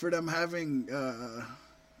for them having a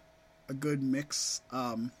good mix,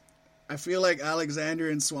 I feel like Alexander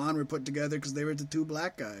and Swan were put together because they were the two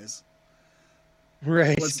black guys.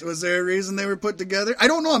 Right. Was there a reason they were put together? I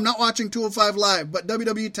don't know. I'm not watching 205 Live, but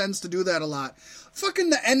WWE tends to do that a lot. Fucking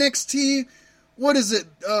the NXT, what is it?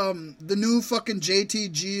 The new fucking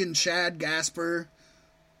JTG and Shad Gasper.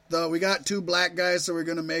 We got two black guys, so we're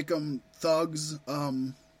gonna make them thugs.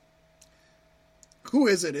 Who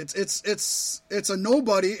is it? It's a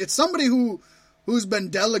nobody. It's somebody who's been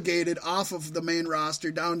delegated off of the main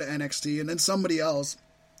roster down to NXT, and then somebody else.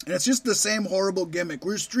 And it's just the same horrible gimmick.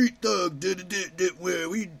 We're street thug, where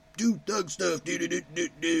we do thug stuff,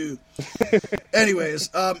 Anyways,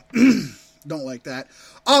 don't like that.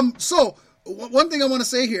 So one thing I want to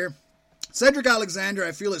say here. Cedric Alexander,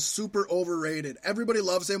 I feel, is super overrated. Everybody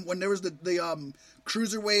loves him. When there was the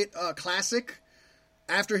Cruiserweight Classic,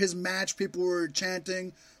 after his match, people were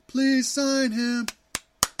chanting, "Please sign him.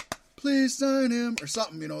 Please sign him," or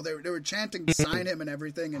something, They were chanting, "Sign him," and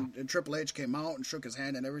everything, and Triple H came out and shook his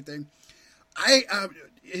hand and everything.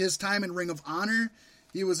 His time in Ring of Honor,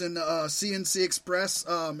 he was in CNC Express.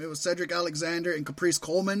 It was Cedric Alexander and Caprice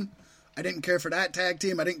Coleman. I didn't care for that tag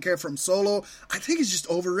team. I didn't care for him solo. I think he's just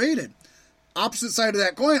overrated. Opposite side of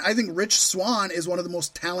that coin, I think Rich Swann is one of the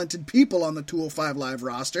most talented people on the 205 Live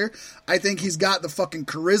roster. I think he's got the fucking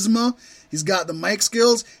charisma, he's got the mic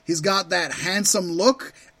skills, he's got that handsome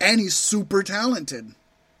look, and he's super talented.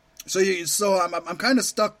 So I'm kind of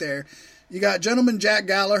stuck there. You got Gentleman Jack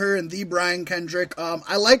Gallagher and the Brian Kendrick.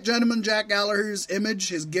 I like Gentleman Jack Gallagher's image,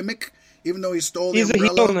 his gimmick, even though he stole the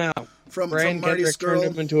umbrella a heel now. From Brian Marty Kendrick Scurll.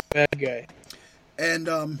 turned him into a bad guy. And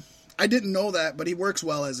I didn't know that, but he works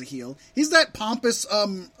well as a heel. He's that pompous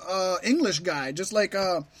English guy, just like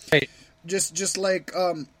right. just like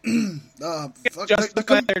they're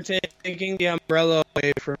taking the umbrella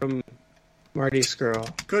away from Marty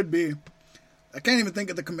Scurll. Could be. I can't even think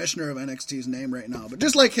of the commissioner of NXT's name right now, but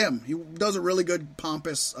just like him, he does a really good,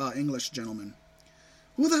 pompous English gentleman.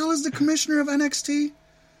 Who the hell is the commissioner of NXT?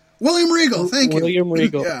 William Regal, thank you. William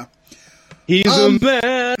Regal. Yeah. He's a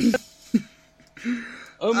man.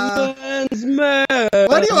 A man's man.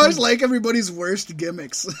 Why do you always like everybody's worst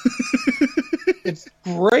gimmicks? It's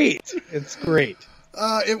great. It's great.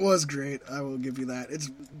 It was great. I will give you that.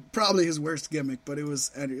 It's probably his worst gimmick, but it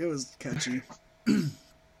was catchy.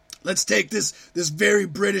 Let's take this very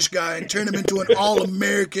British guy and turn him into an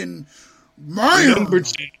all-American man.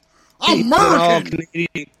 Lumberjack. American.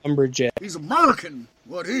 All-Canadian lumberjack. He's American.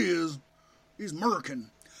 What he is, he's American.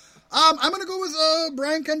 I'm going to go with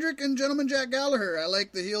Brian Kendrick and Gentleman Jack Gallagher. I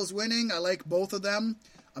like the heels winning. I like both of them.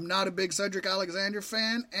 I'm not a big Cedric Alexander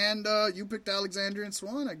fan, and you picked Alexander and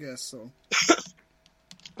Swan, I guess. So.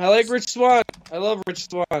 I like Rich Swann. I love Rich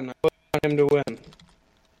Swann. I want him to win.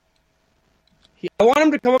 I want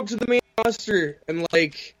him to come up to the main roster and,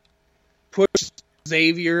 like, push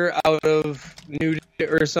Xavier out of New Day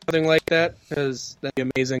or something like that, because that'd be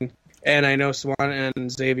amazing. And I know Swan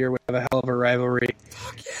and Xavier would have a hell of a rivalry.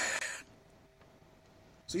 Fuck yeah.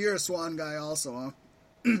 So you're a Swan guy also,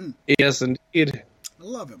 huh? Yes, indeed. I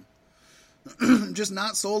love him. I'm just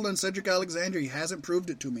not sold on Cedric Alexander. He hasn't proved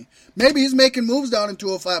it to me. Maybe he's making moves down in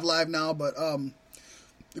 205 Live now, but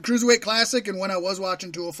the Cruiserweight Classic and when I was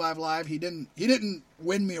watching 205 Live, he didn't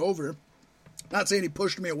win me over. Not saying he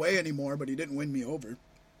pushed me away anymore, but he didn't win me over.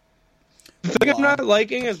 The thing I'm not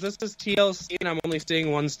liking is this is TLC and I'm only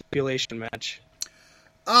seeing one stipulation match.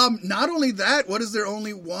 Not only that, what is there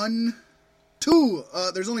only two?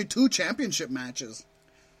 There's only 2 championship matches.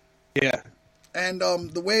 Yeah. And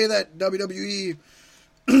the way that WWE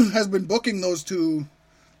has been booking those 2,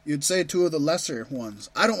 you'd say 2 of the lesser ones.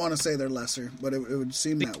 I don't want to say they're lesser, but it would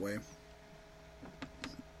seem that way.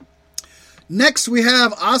 Next, we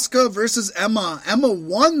have Asuka versus Emma. Emma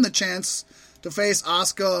won the chance to face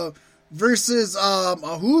Asuka versus a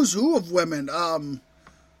who's who of women.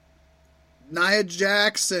 Nia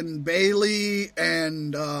Jax and Bayley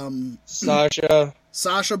and Sasha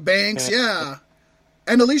Banks, yeah.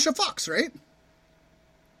 And Alicia Fox, right?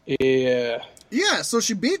 Yeah. Yeah, so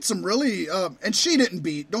she beat some really... and she didn't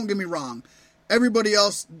beat, don't get me wrong. Everybody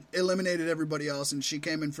else eliminated everybody else, and she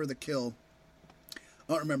came in for the kill.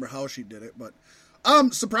 I don't remember how she did it, but...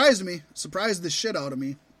 surprised me. Surprised the shit out of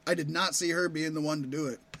me. I did not see her being the one to do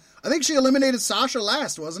it. I think she eliminated Sasha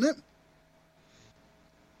last, wasn't it?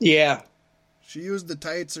 Yeah. She used the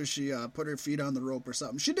tights or she put her feet on the rope or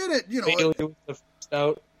something. She did it, you know. Bayley was the first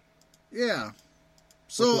out. Yeah.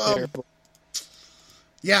 So,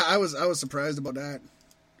 yeah, I was surprised about that.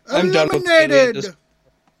 I'm done with Bayley.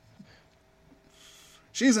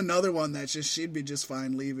 She's another one that she'd be just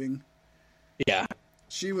fine leaving. Yeah.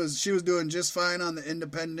 She was doing just fine on the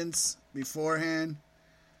independents beforehand.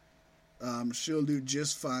 She'll do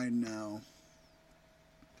just fine now.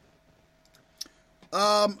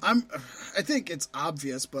 I think it's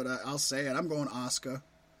obvious, but I'll say it. I'm going Asuka.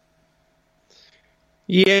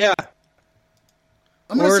 Yeah.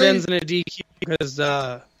 Or it ends in a DQ because,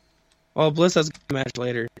 Bliss has a match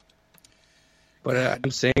later. But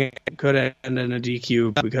I'm saying it could end in a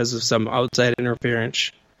DQ because of some outside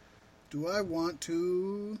interference. Do I want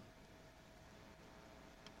to...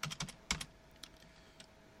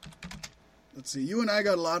 Let's see. You and I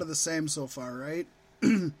got a lot of the same so far, right?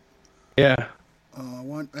 Yeah.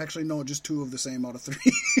 Actually, no, just 2 of the same out of 3.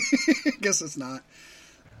 Guess it's not.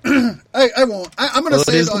 I won't. I'm going to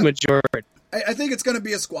say... It is the majority. I think it's going to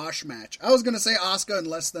be a squash match. I was going to say Asuka in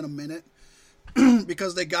less than a minute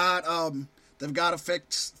because they've got to fit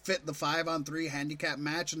the 5-on-3 handicap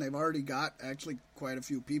match, and they've already got actually quite a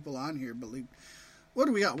few people on here. What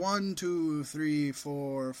do we got? 1, 2, 3,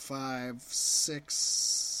 4, 5, 6,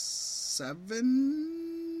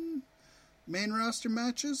 7 main roster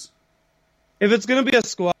matches. If it's going to be a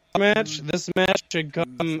squash match, this match should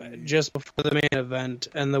come just before the main event,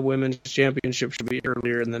 and the women's championship should be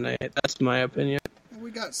earlier in the night. That's my opinion.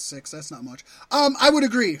 We got 6. That's not much. I would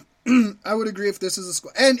agree. I would agree if this is a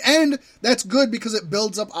squash, and that's good because it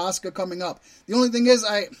builds up Asuka coming up. The only thing is,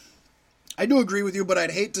 I do agree with you, but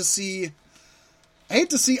I'd hate to see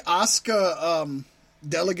Asuka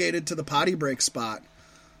delegated to the potty break spot.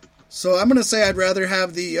 So I'm going to say I'd rather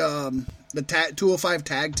have the 205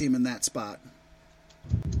 tag team in that spot.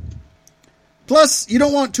 Plus, you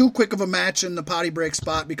don't want too quick of a match in the potty break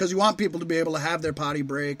spot because you want people to be able to have their potty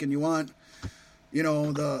break, and you want, you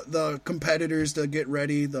know, the competitors to get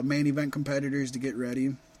ready, the main event competitors to get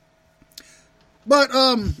ready. But,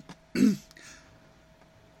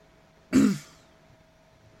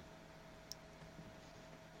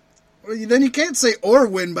 then you can't say or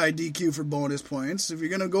win by DQ for bonus points. If you're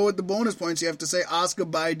going to go with the bonus points, you have to say Asuka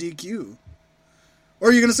by DQ.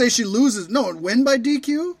 Or you're going to say she loses. No, win by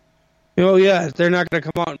DQ? Oh, yeah. They're not going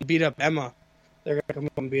to come out and beat up Emma. They're going to come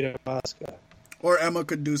out and beat up Asuka. Or Emma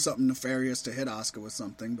could do something nefarious to hit Asuka with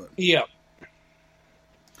something. But yeah.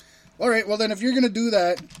 All right, well then if you're going to do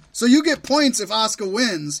that, so you get points if Asuka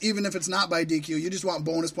wins, even if it's not by DQ. You just want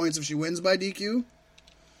bonus points if she wins by DQ?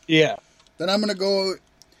 Yeah. Then I'm going to go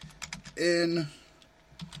in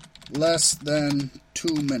less than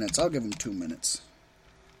 2 minutes. I'll give him 2 minutes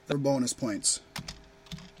for bonus points.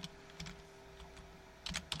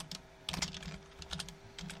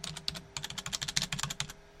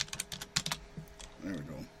 There we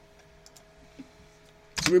go.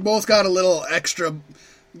 So we both got a little extra...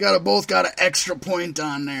 both got an extra point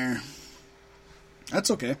on there. That's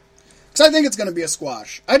okay. Because I think it's going to be a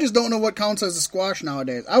squash. I just don't know what counts as a squash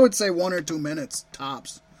nowadays. I would say 1 or 2 minutes,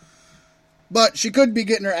 tops. But she could be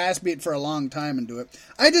getting her ass beat for a long time and do it.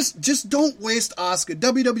 I just don't waste Asuka.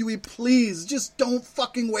 WWE, please, just don't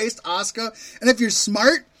fucking waste Asuka. And if you're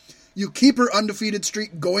smart, you keep her undefeated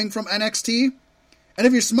streak going from NXT. And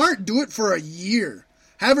if you're smart, do it for a year.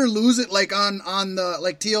 Have her lose it like on the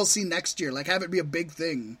like TLC next year. Like have it be a big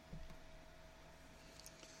thing.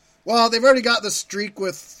 Well, they've already got the streak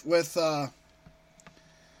with Nia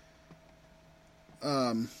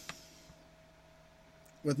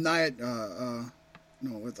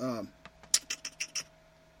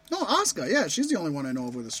Asuka. Yeah, she's the only one I know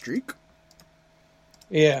of with a streak.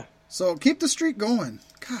 Yeah. So keep the streak going.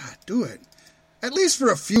 God, do it. At least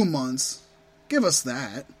for a few months. Give us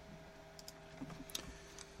that.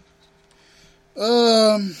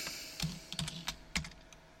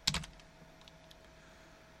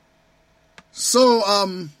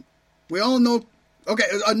 So, we all know... Okay,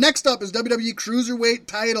 next up is WWE Cruiserweight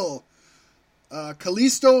title.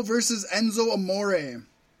 Kalisto versus Enzo Amore.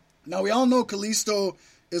 Now, we all know Kalisto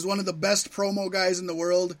is one of the best promo guys in the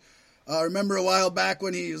world. Remember a while back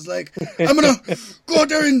when he was like, I'm gonna go out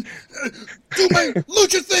there and do my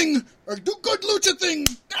lucha thing, or do good lucha thing.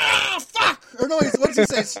 Ah, fuck! Or no, what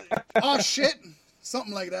does he say? Oh, shit.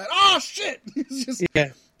 Something like that. Oh, shit! He's just, yeah.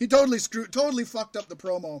 He totally fucked up the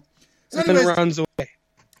promo. So and then runs away.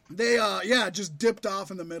 They, just dipped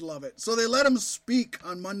off in the middle of it. So they let him speak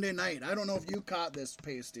on Monday night. I don't know if you caught this,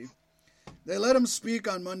 Pasty. They let him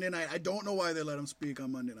speak on Monday night. I don't know why they let him speak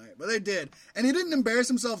on Monday night, but they did. And he didn't embarrass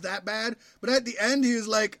himself that bad, but at the end he was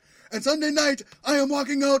like, and Sunday night, I am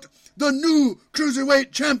walking out the new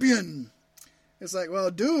Cruiserweight champion. It's like, well,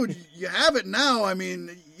 dude, you have it now. I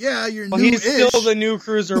mean, yeah, you're new-ish. He's still the new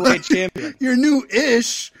Cruiserweight champion. You're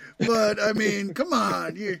new-ish, but, I mean, come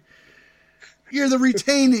on. You're the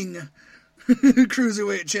retaining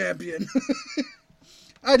Cruiserweight champion.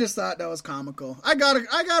 I just thought that was comical. I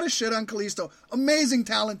gotta shit on Kalisto. Amazing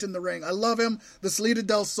talent in the ring. I love him. The Salida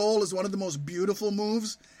del Sol is one of the most beautiful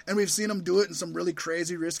moves, and we've seen him do it in some really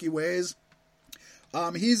crazy, risky ways.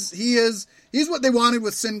 He's what they wanted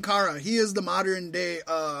with Sin Cara. He is the modern day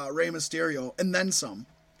Rey Mysterio, and then some.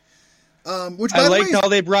 Which I liked how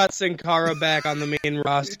they brought Sin Cara back on the main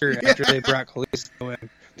roster after they brought Kalisto in.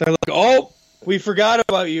 They're like, oh, we forgot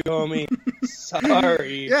about you, homie.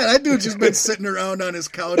 Sorry. Yeah, that dude's just been sitting around on his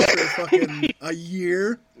couch for fucking a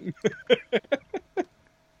year.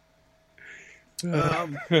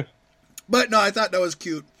 But no, I thought that was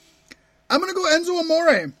cute. I'm going to go Enzo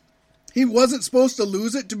Amore. He wasn't supposed to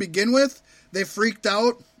lose it to begin with. They freaked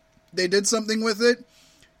out. They did something with it.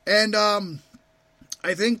 And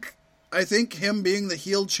I think him being the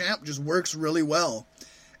heel champ just works really well.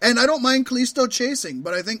 And I don't mind Kalisto chasing,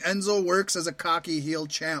 but I think Enzo works as a cocky heel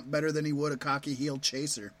champ better than he would a cocky heel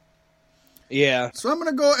chaser. Yeah. So I'm going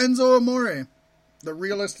to go Enzo Amore, the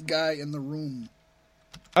realest guy in the room.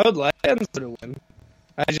 I would like Enzo to win.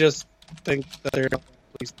 I just think that they're at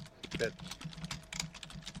least keep it.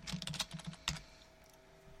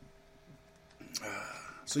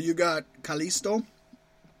 So you got Kalisto.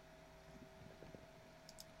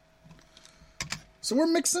 So we're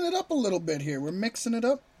mixing it up a little bit here. We're mixing it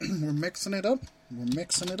up. We're mixing it up. We're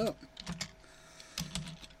mixing it up.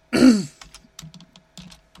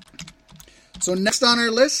 So next on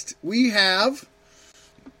our list, we have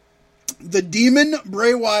the Demon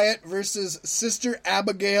Bray Wyatt versus Sister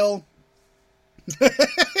Abigail. The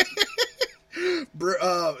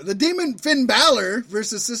Demon Finn Balor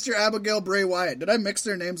versus Sister Abigail Bray Wyatt. Did I mix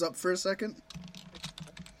their names up for a second?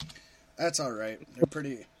 That's all right. They're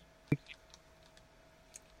pretty...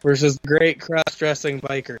 Versus the great cross-dressing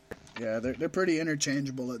biker. Yeah, they're pretty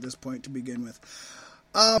interchangeable at this point to begin with.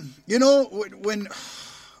 You know, when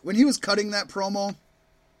he was cutting that promo,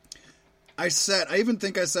 I even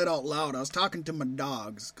think I said out loud, I was talking to my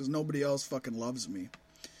dogs, because nobody else fucking loves me.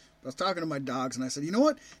 I was talking to my dogs, and I said, you know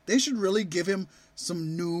what? They should really give him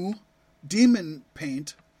some new demon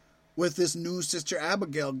paint with this new Sister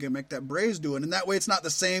Abigail gimmick that Bray's doing, and that way it's not the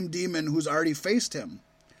same demon who's already faced him.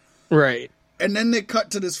 Right. And then they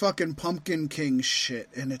cut to this fucking Pumpkin King shit,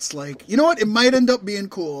 and it's like, you know what? It might end up being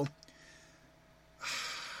cool.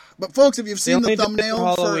 But folks, if you've seen the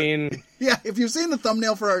thumbnail for Halloween, if you've seen the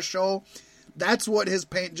thumbnail for our show, that's what his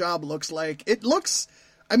paint job looks like. It looks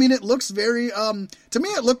very, to me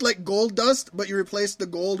it looked like gold dust, but you replaced the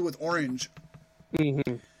gold with orange.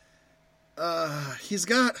 Mm-hmm. He's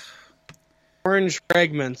got orange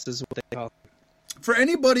fragments is what they call them. For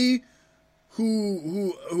anybody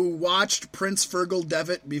who watched Prince Fergal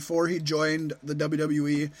Devitt before he joined the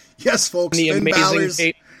WWE, yes, folks, the Finn Balor's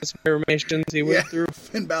hate transformations he went through.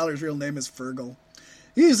 Finn Balor's real name is Fergal.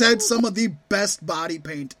 He's had some of the best body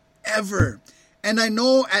paint ever. And I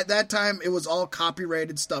know at that time it was all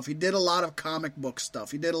copyrighted stuff. He did a lot of comic book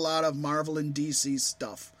stuff. He did a lot of Marvel and DC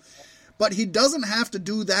stuff. But he doesn't have to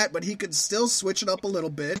do that, but he could still switch it up a little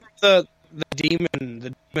bit. The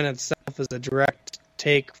demon itself is a direct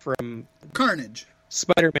take from Carnage.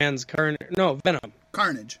 Spider-Man's Venom.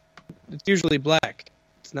 Carnage. It's usually black.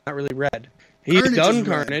 It's not really red. He's done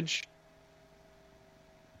Carnage.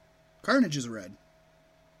 Carnage is red.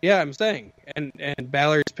 Yeah, I'm saying. And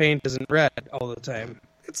Balor's paint isn't red all the time.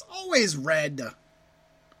 It's always red.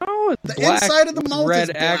 Oh, it's the black inside of the mouth red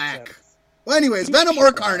is black. accents. Well, anyways, Venom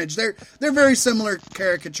or Carnage, they're very similar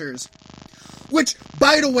caricatures. Which,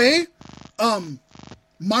 by the way,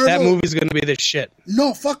 Marvel. That movie's gonna be the shit.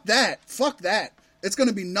 No, fuck that. Fuck that. It's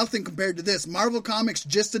gonna be nothing compared to this. Marvel Comics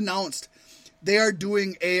just announced they are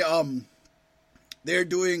doing a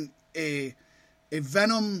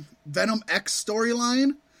Venom X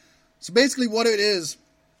storyline. So basically, what it is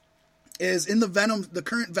in the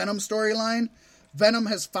current Venom storyline, Venom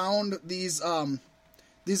has found these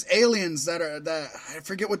aliens that I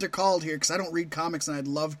forget what they're called here because I don't read comics and I'd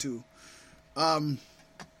love to.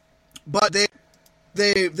 But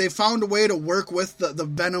they found a way to work with the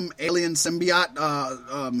Venom alien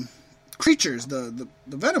symbiote creatures, the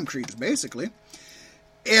Venom creatures basically.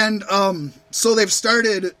 And so they've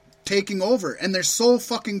started taking over, and they're so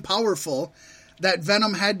fucking powerful that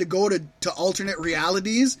Venom had to go to alternate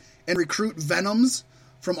realities and recruit Venoms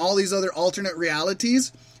from all these other alternate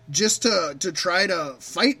realities just to try to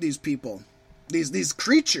fight these people, these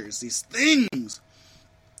creatures, these things.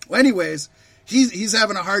 Well, anyways, he's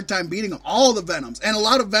having a hard time beating them. All the Venoms, and a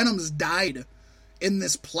lot of Venoms died in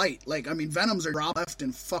this plight. Like, I mean, Venoms are dropped left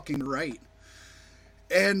and fucking right.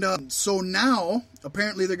 And so now,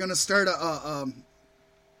 apparently, they're going to start a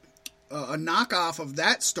knockoff of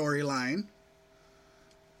that storyline.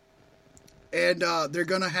 And they're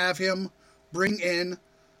going to have him bring in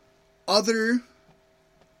other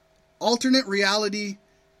alternate reality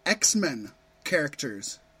X-Men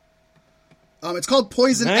characters. It's called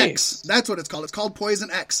Poison X. That's what it's called. It's called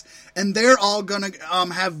Poison X. And they're all going to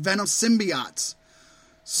have Venom symbiotes.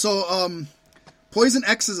 So, Poison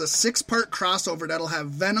X is a 6-part crossover that'll have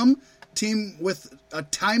Venom team with a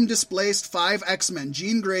time-displaced 5 X-Men,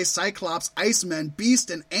 Jean Grey, Cyclops, Iceman,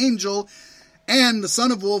 Beast, and Angel, and the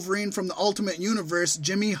son of Wolverine from the Ultimate Universe,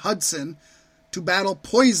 Jimmy Hudson, to battle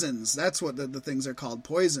Poisons. That's what the things are called,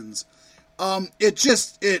 Poisons.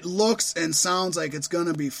 It looks and sounds like it's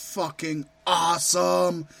gonna be fucking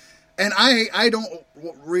awesome. And I don't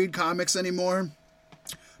read comics anymore,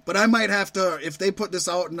 but I might have to, if they put this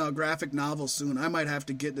out in a graphic novel soon, I might have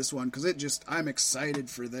to get this one, because I'm excited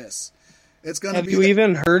for this. It's gonna Have you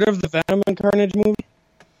even heard of the Venom and Carnage movie?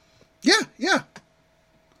 Yeah.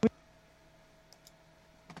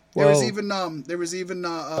 There was even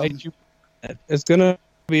it's gonna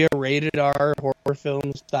be a rated R horror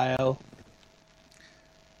film style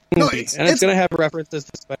movie, and it's gonna have references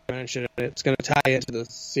to Spider-Man and shit. It's gonna tie into the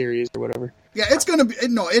series or whatever. Yeah,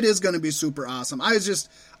 it is gonna be super awesome.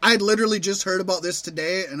 I'd literally just heard about this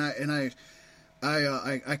today, and I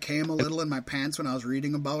came a little in my pants when I was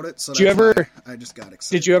reading about it. So I just got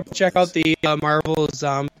excited. Did you ever check out the Marvel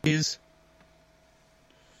Zombies?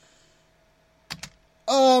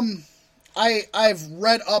 I've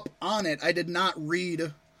read up on it. I did not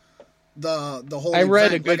read the whole. I read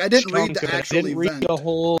event. a good. I didn't read the actual event. I didn't read the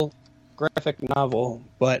whole graphic novel,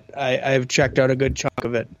 but I've checked out a good chunk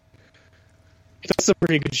of it. That's some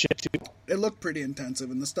pretty good shit too. It looked pretty intensive,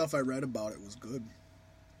 and the stuff I read about it was good.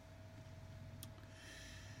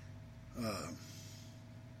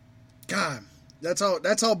 God, That's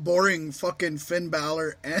how boring fucking Finn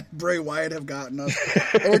Balor and Bray Wyatt have gotten us.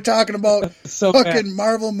 We're talking about So fucking bad.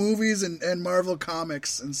 Marvel movies and Marvel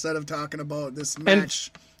comics instead of talking about this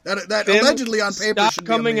match that Finn, allegedly on paper stop should be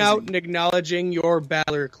coming amazing. out and acknowledging your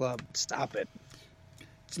Balor Club. Stop it.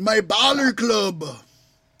 It's my Balor Club.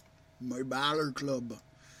 My Balor Club.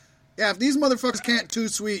 Yeah, if these motherfuckers can't Too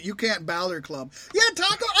Sweet, you can't Balor Club. Yeah,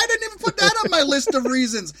 Taco, I didn't even put that on my list of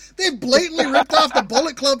reasons. They blatantly ripped off the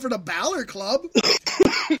Bullet Club for the Balor Club.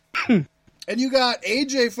 And you got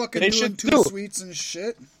AJ fucking They doing should Too too. Sweets and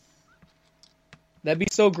shit. That'd be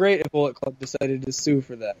so great if Bullet Club decided to sue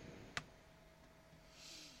for that.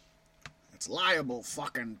 It's liable,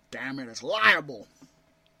 fucking damn it, it's liable.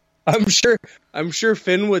 I'm sure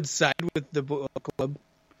Finn would side with the Bullet Club.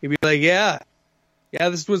 He'd be like, yeah,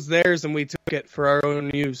 this was theirs and we took it for our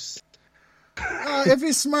own use. If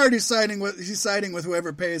he's smart, he's siding with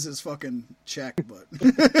whoever pays his fucking check. But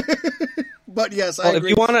but yes, I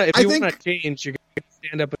agree. If you think- wanna change, you're gonna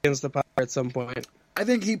stand up against the power at some point. I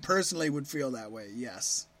think he personally would feel that way.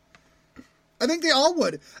 Yes, I think they all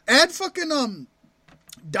would. Add fucking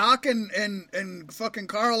Doc and fucking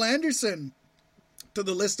Carl Anderson to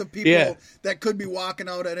the list of people that could be walking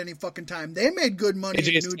out at any fucking time. They made good money AJ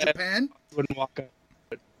in New Styles Japan. wouldn't walk out,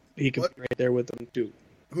 but he could What? be right there with them too.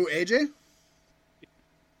 Who, AJ?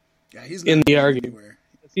 Yeah, he's In not the going argument. anywhere.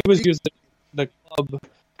 He was using the club,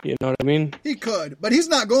 you know what I mean? He could, but he's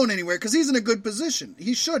not going anywhere because he's in a good position.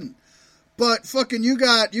 He shouldn't. But fucking you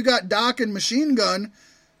got Doc and Machine Gun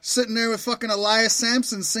sitting there with fucking Elias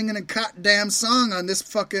Sampson singing a goddamn song on this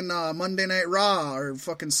fucking Monday Night Raw or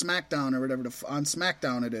fucking SmackDown or whatever on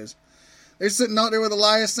SmackDown it is. They're sitting out there with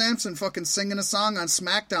Elias Sampson fucking singing a song on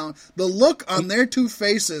SmackDown. The look on their two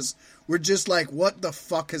faces were just like, what the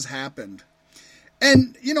fuck has happened?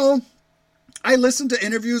 And, you know, I listen to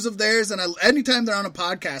interviews of theirs, and anytime they're on a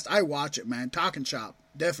podcast, I watch it, man. Talking Shop.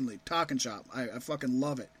 Definitely. Talking Shop. I fucking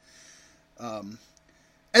love it.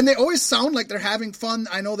 And they always sound like they're having fun.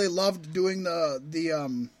 I know they loved doing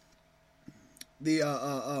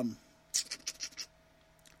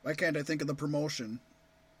why can't I think of the promotion?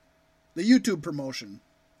 The YouTube promotion.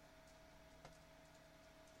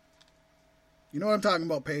 You know what I'm talking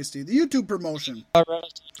about, Pasty. The YouTube promotion.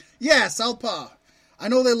 Yeah, Southpaw. I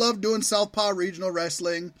know they love doing Southpaw Regional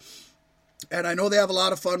Wrestling, and I know they have a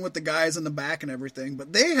lot of fun with the guys in the back and everything,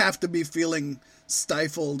 but they have to be feeling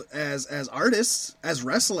stifled as artists, as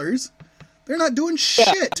wrestlers. They're not doing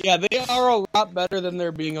shit. Yeah, they are a lot better than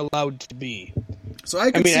they're being allowed to be. So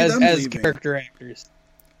I can see them as leaving. character actors.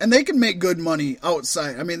 And they can make good money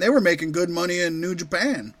outside. I mean, they were making good money in New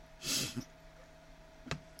Japan.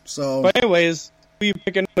 So, But anyways, who are you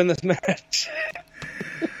picking to win this match?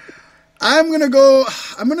 I'm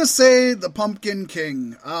gonna say the Pumpkin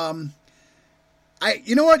King.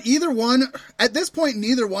 You know what? Either one, at this point,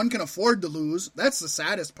 neither one can afford to lose. That's the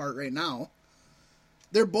saddest part right now.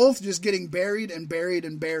 They're both just getting buried and buried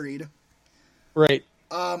and buried. Right.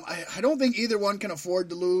 I don't think either one can afford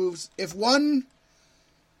to lose. If one,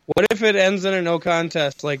 What if it ends in a no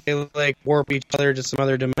contest, like they warp each other to some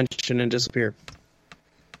other dimension and disappear?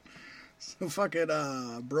 fucking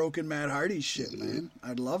broken Matt Hardy shit, man,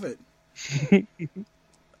 I'd love it.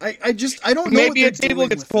 I don't know. Maybe what a they're table doing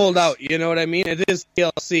gets with pulled this. out, you know what I mean? It is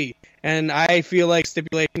TLC, and I feel like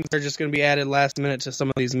stipulations are just going to be added last minute to some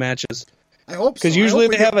of these matches. I hope so. Because I usually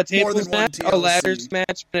hope we they have a get more tables than one match, a TLC. ladders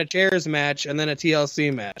match, and a chairs match, and then a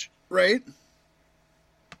TLC match. Right?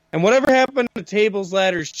 And whatever happened to tables,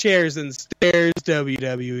 ladders, chairs, and stairs,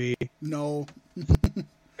 WWE? No.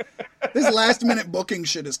 This last minute booking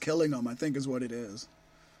shit is killing them, I think is what it is.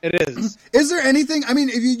 It is. Is there anything, I mean,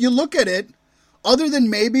 if you look at it, other than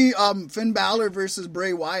maybe Finn Balor versus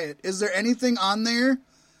Bray Wyatt, is there anything on there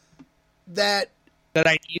that, That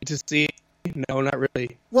I need to see? No, not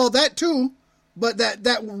really. well, that too, but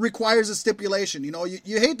that requires a stipulation. You know,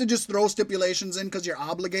 you hate to just throw stipulations in because you're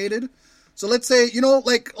obligated. So let's say, you know,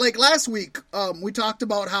 like last week, we talked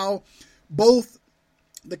about how both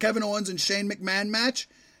the Kevin Owens and Shane McMahon match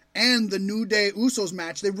and the New Day Usos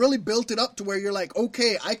match, they really built it up to where you're like,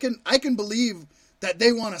 okay, I can believe that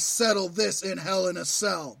they want to settle this in Hell in a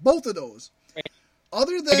Cell. Both of those. Right.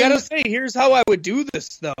 Other than I gotta say, here's how I would do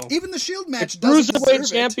this, though. even the Shield match doesn't Cruiserweight deserve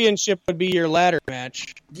Championship would be your ladder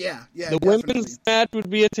match. it. Yeah, The definitely. women's match would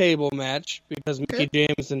be a table match because Mickey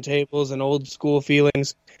James and tables and old school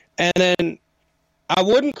feelings. And then I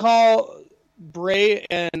wouldn't call Bray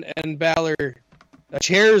and Balor a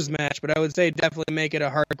chairs match, but I would say definitely make it a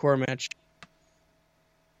hardcore match.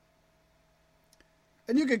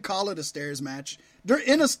 And you could call it a stairs match.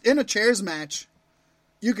 In a chairs match,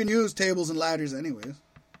 you can use tables and ladders anyways.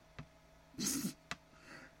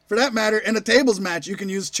 For that matter, in a tables match, you can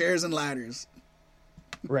use chairs and ladders.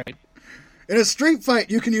 Right. In a street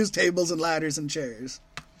fight, you can use tables and ladders and chairs.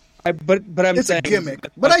 But I'm It's saying a gimmick.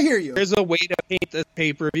 But I hear you. There's a way to paint this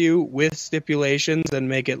pay-per-view with stipulations and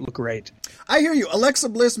make it look right. I hear you. Alexa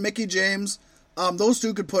Bliss, Mickie James, those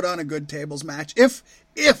two could put on a good tables match. If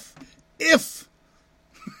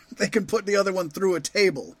they can put the other one through a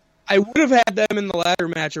table. I would have had them in the ladder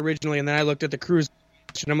match originally, and then I looked at the cruise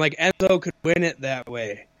match, and I'm like, Enzo could win it that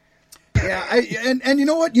way. Yeah, and you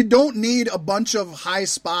know what? You don't need a bunch of high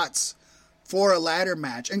spots for a ladder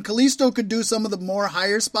match. And Kalisto could do some of the more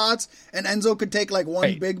higher spots, and Enzo could take like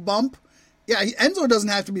one big bump. Yeah, Enzo doesn't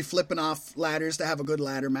have to be flipping off ladders to have a good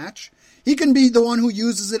ladder match. He can be the one who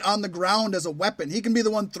uses it on the ground as a weapon. He can be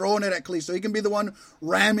the one throwing it at Kalisto. He can be the one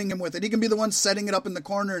ramming him with it. He can be the one setting it up in the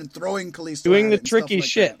corner and throwing Kalisto doing at the it and tricky stuff like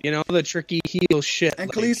shit, that. You know, the tricky heel shit.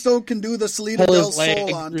 And like, Kalisto can do the Salida pull del his Sol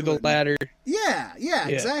leg onto through the it. ladder. Yeah,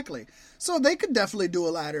 exactly. So they could definitely do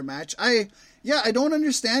a ladder match. I don't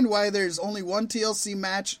understand why there's only one TLC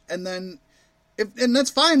match, and then and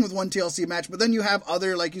that's fine with one TLC match, but then you have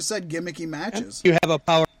other, like you said, gimmicky matches. You have a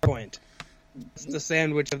PowerPoint. It's the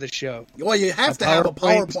sandwich of the show. Well, you have to have a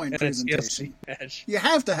PowerPoint and presentation. a TLC match. You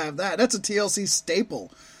have to have that. That's a TLC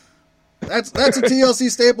staple. That's a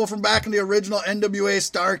TLC staple from back in the original NWA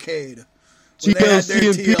Starrcade when they had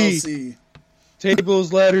their TLC.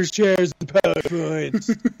 Tables, ladders, chairs, and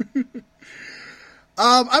PowerPoints.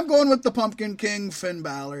 I'm going with the Pumpkin King, Finn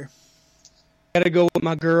Balor. Gotta go with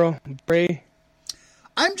my girl, Bray.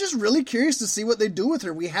 I'm just really curious to see what they do with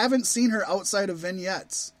her. We haven't seen her outside of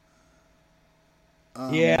vignettes.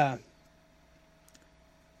 Yeah.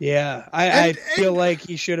 I feel like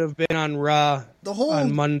he should have been on Raw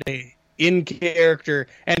on Monday in character,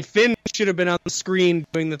 and Finn should have been on the screen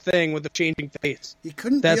doing the thing with the changing face. He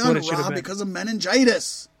couldn't be on Raw because of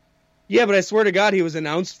meningitis. Yeah, but I swear to God, he was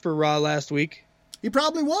announced for Raw last week. He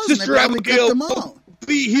probably was. Sister and they probably Abigail kept him out.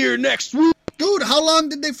 Be here next week. Dude, how long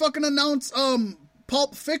did they fucking announce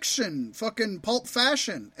Pulp Fiction, fucking Pulp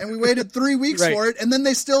Fashion? And we waited 3 weeks for it, and then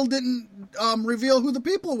they still didn't reveal who the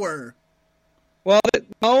people were. Well,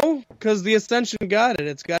 no, because the Ascension got it.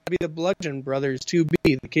 It's got to be the Bludgeon Brothers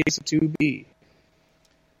 2B, the case of 2B.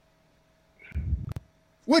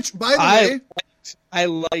 Which, by the way... I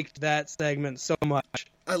liked that segment so much.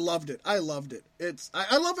 I loved it. I love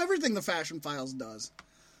everything the Fashion Files does.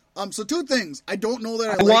 So two things. I don't know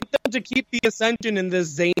that I want them to keep the Ascension in this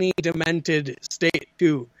zany, demented state,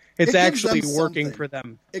 too. It's actually working for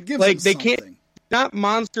them. It gives them something. They can't... Not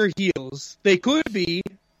monster heels. They could be...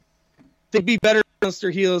 They'd be better monster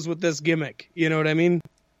heels with this gimmick. You know what I mean?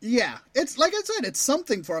 Yeah. It's like I said, it's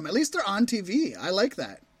something for them. At least they're on TV. I like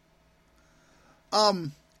that.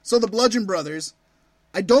 So the Bludgeon Brothers,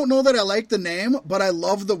 I don't know that I like the name, but I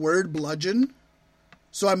love the word bludgeon.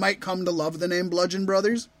 So I might come to love the name Bludgeon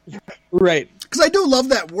Brothers. Right. Because I do love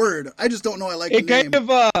that word. I just don't know I like the name. It kind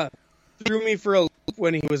of threw me for a loop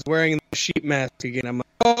when he was wearing the sheep mask again. I'm like,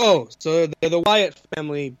 oh, so they're the Wyatt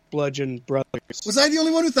family Bludgeon Brothers. Was I the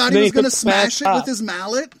only one who thought he was going to smash it with his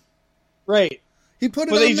mallet? Right. He put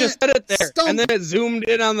it on they just said it there, stump. And then it zoomed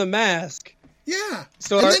in on the mask. Yeah.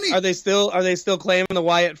 So are they still claiming the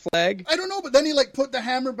Wyatt flag? I don't know, but then he put the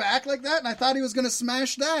hammer back like that, and I thought he was going to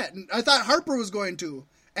smash that, and I thought Harper was going to,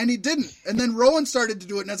 and he didn't. And then Rowan started to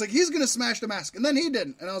do it, and I was like, he's going to smash the mask, and then he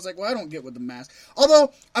didn't. And I was like, well, I don't get with the mask.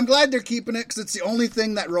 Although I'm glad they're keeping it because it's the only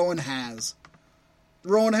thing that Rowan has.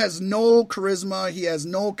 Rowan has no charisma. He has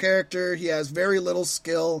no character. He has very little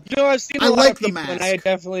skill. You know, I've seen a lot of people, and I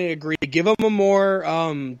definitely agree. Give him a more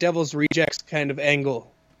Devil's Rejects kind of angle.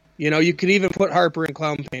 You know, you could even put Harper in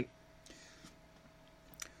clown paint.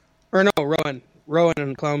 Or no, Rowan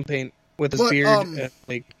in clown paint with his beard. Have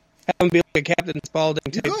him be like a Captain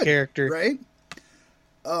Spaulding type character. Right?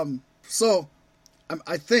 So,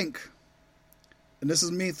 I think, and this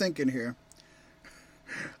is me thinking here,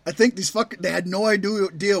 I think they had no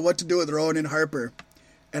idea what to do with Rowan and Harper.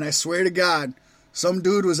 And I swear to God, some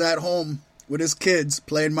dude was at home with his kids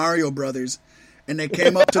playing Mario Brothers, and they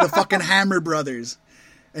came up to the fucking Hammer Brothers.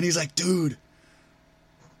 And he's like, dude,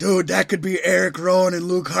 that could be Eric Rowan and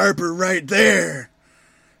Luke Harper right there.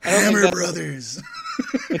 Hammer Brothers.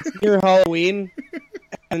 It's near Halloween,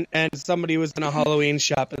 and somebody was in a Halloween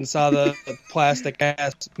shop and saw the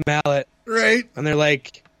plastic-ass mallet. Right. And they're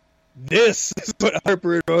like, this is what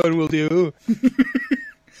Harper and Rowan will do.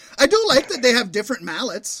 I do like that they have different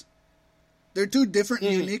mallets. They're two different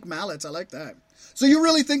unique mallets. I like that. So you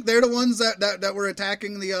really think they're the ones that were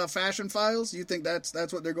attacking the Fashion Files? You think that's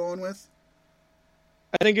what they're going with?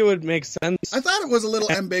 I think it would make sense. I thought it was a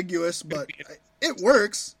little ambiguous, but it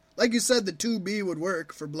works. Like you said, the 2B would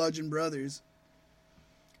work for Bludgeon Brothers.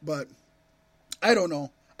 But I don't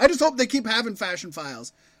know. I just hope they keep having Fashion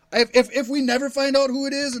Files. If we never find out who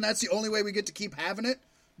it is, and that's the only way we get to keep having it,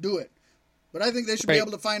 do it. But I think they should be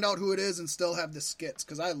able to find out who it is and still have the skits,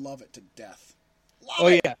 because I love it to death.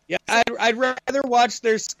 Yeah. I'd rather watch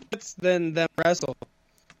their skits than them wrestle.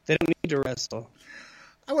 They don't need to wrestle.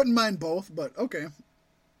 I wouldn't mind both, but okay.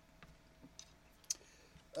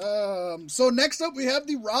 So next up we have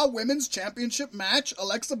the Raw Women's Championship match,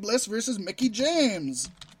 Alexa Bliss versus Mickie James.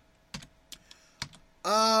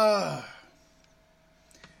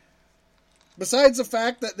 Besides the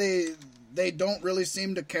fact that they don't really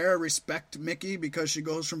seem to care or respect Mickie because she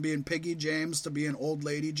goes from being Piggy James to being Old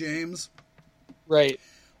Lady James. Right.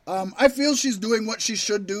 I feel she's doing what she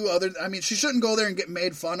should do. She shouldn't go there and get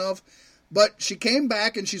made fun of, but she came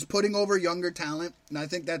back and she's putting over younger talent, and I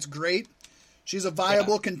think that's great. She's a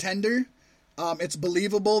viable contender. It's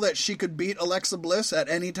believable that she could beat Alexa Bliss at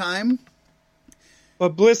any time.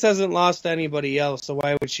 But Bliss hasn't lost to anybody else, so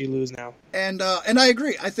why would she lose now? And I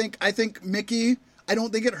agree. I think Mickie. I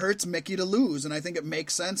don't think it hurts Mickie to lose, and I think it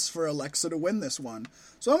makes sense for Alexa to win this one.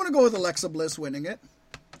 So I'm going to go with Alexa Bliss winning it.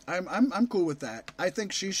 I'm cool with that. I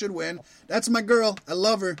think she should win. That's my girl. I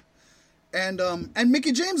love her. And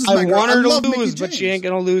Mickie James is my girl. I want her to lose, but she ain't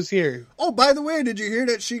going to lose here. Oh, by the way, did you hear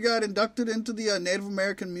that she got inducted into the Native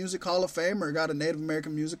American Music Hall of Fame, or got a Native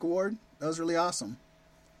American Music Award? That was really awesome.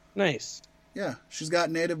 Nice. Yeah, she's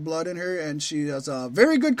got native blood in her, and she is a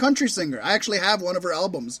very good country singer. I actually have one of her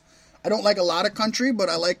albums. I don't like a lot of country, but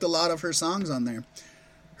I liked a lot of her songs on there.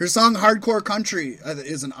 Her song, Hardcore Country,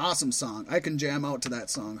 is an awesome song. I can jam out to that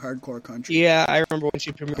song, Hardcore Country. Yeah, I remember when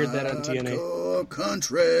she premiered that on TNA. Hardcore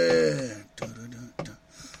Country.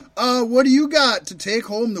 What do you got to take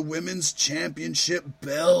home the Women's Championship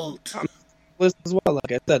belt? Bliss as well,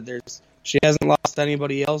 like I said, she hasn't lost to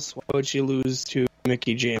anybody else. Why would she lose to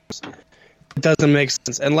Mickie James? It doesn't make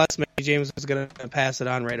sense, unless Mickie James is going to pass it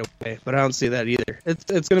on right away. But I don't see that either.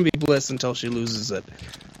 It's going to be Bliss until she loses it.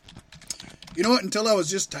 You know what? Until I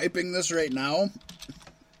was just typing this right now,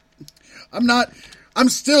 I'm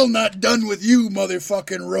still not done with you,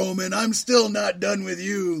 motherfucking Roman. I'm still not done with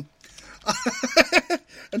you.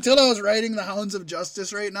 Until I was writing the Hounds of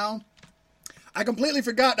Justice right now, I completely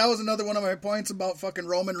forgot that was another one of my points about fucking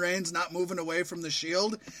Roman Reigns not moving away from the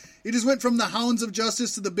Shield. He just went from the Hounds of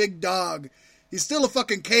Justice to the Big Dog. He's still a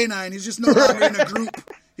fucking canine. He's just no longer in a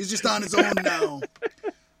group. He's just on his own now.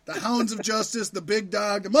 The Hounds of Justice, the Big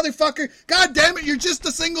Dog, the motherfucker. God damn it, you're just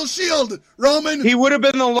a single Shield, Roman. He would have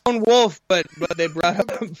been the lone wolf, but they brought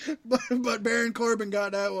up. but Baron Corbin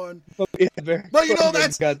got that one. But you know,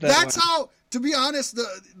 that's how, to be honest,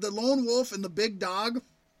 the lone wolf and the Big Dog,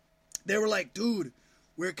 they were like, dude,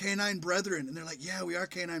 we're canine brethren. And they're like, yeah, we are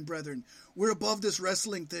canine brethren. We're above this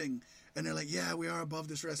wrestling thing. And they're like, yeah, we are above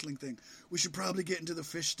this wrestling thing. We should probably get into the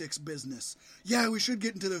fish sticks business. Yeah, we should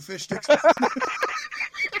get into the fish sticks business.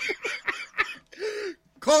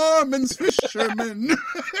 Carmen's Fisherman.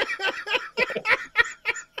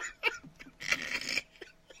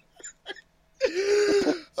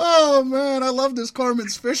 Oh, man, I love this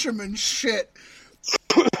Carmen's Fisherman shit.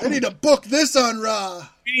 I need to book this on Raw.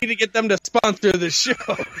 We need to get them to sponsor the show.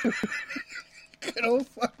 Good old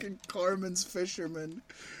fucking Carmen's Fisherman.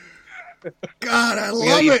 God, I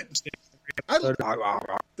love it.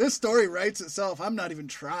 This story writes itself. I'm not even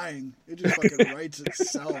trying. It just fucking writes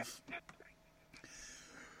itself.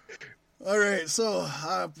 All right, so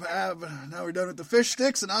now we're done with the fish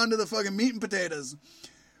sticks and on to the fucking meat and potatoes.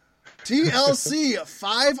 TLC, a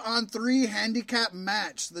 5-on-3 handicap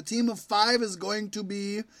match. The team of 5 is going to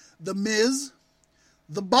be The Miz,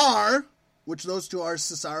 The Bar, which those two are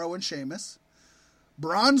Cesaro and Sheamus,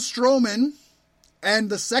 Braun Strowman, and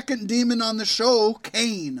the second demon on the show,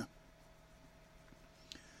 Kane.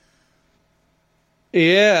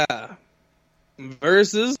 Yeah.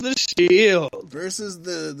 Versus the Shield. Versus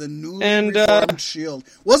the newly reformed Shield.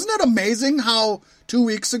 Wasn't it amazing how 2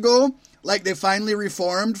 weeks ago, like, they finally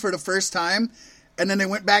reformed for the first time, and then they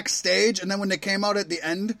went backstage, and then when they came out at the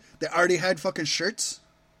end, they already had fucking shirts?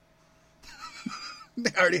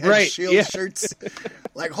 They already had Shield shirts.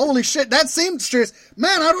 Like, holy shit, that seamstress.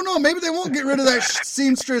 Man, I don't know. Maybe they won't get rid of that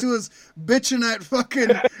seamstress who was bitching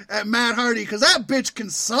at Matt Hardy, because that bitch can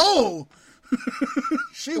sew.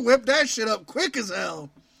 She whipped that shit up quick as hell.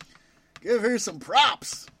 Give her some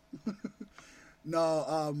props.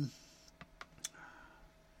 No,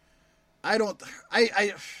 I don't.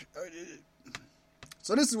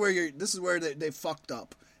 So this is where they fucked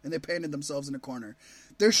up and they painted themselves in a corner.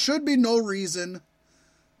 There should be no reason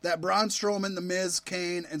that Braun Strowman, The Miz,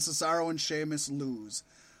 Kane, and Cesaro and Sheamus lose.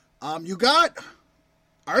 You got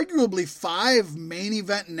arguably 5 main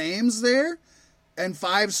event names there, and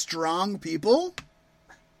 5 strong people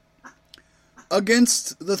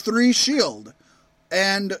against the 3 Shield.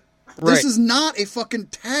 And this is not a fucking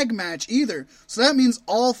tag match either. So that means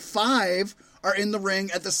all 5 are in the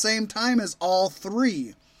ring at the same time as all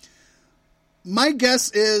 3. My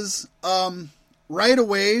guess is right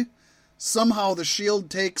away, somehow the Shield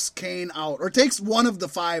takes Kane out, or takes one of the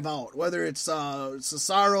 5 out, whether it's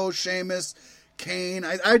Cesaro, Sheamus, Kane.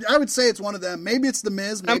 I would say it's one of them. Maybe it's The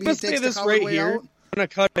Miz. Maybe he takes the Coward way out. I'm going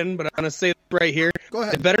to cut in, but I'm going to say this right here. Go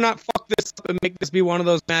ahead. They better not fuck this up and make this be one of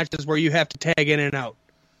those matches where you have to tag in and out.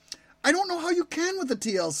 I don't know how you can with the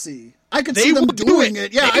TLC. I could see them doing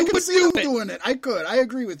it. Yeah, I could see them doing it. I could. I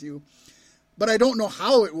agree with you. But I don't know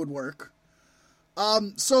how it would work.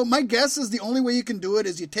 So my guess is the only way you can do it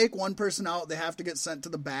is you take one person out, they have to get sent to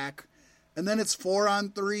the back, and then it's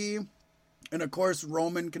 4-on-3, and of course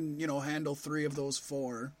Roman can, handle 3 of those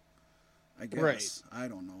 4, I guess. Right. I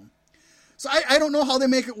don't know. So I don't know how they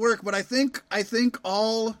make it work, but I think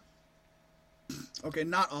all, okay,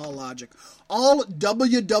 not all logic, all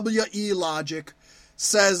WWE logic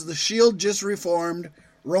says the Shield just reformed,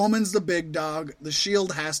 Roman's the big dog, the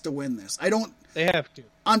Shield has to win this. They have to.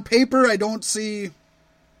 On paper, I don't see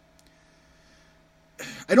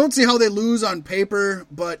how they lose on paper,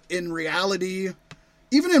 but in reality,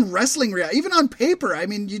 even in wrestling, even on paper, I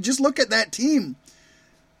mean, you just look at that team.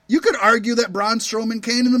 You could argue that Braun Strowman,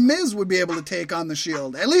 Kane, and The Miz would be able to take on the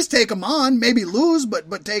Shield. At least take them on. Maybe lose,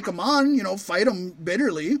 but take them on, fight them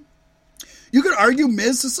bitterly. You could argue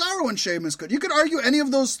Miz, Cesaro, and Sheamus could. You could argue any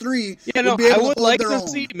of those 3 would be able to hold their own. I would like to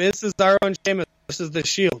see Miz, Cesaro, and Sheamus versus the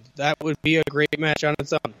Shield. That would be a great match on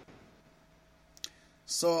its own.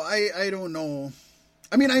 So I don't know.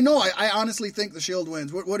 I mean, I honestly think the Shield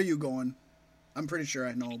wins. What are you going? I'm pretty sure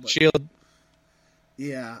I know. But Shield.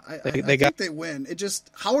 Yeah, I think they win. It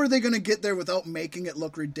just, how are they going to get there without making it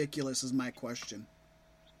look ridiculous is my question.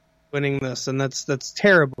 Winning this, and that's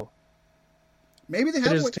terrible. Maybe they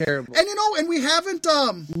have. It is terrible. And and we haven't.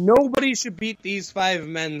 Nobody should beat these 5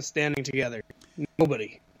 men standing together.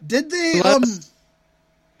 Nobody. Did they?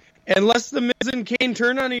 Unless the Miz and Kane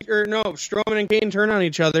turn on Strowman and Kane turn on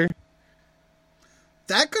each other.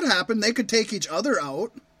 That could happen. They could take each other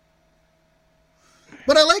out.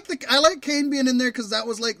 But I like Kane being in there because that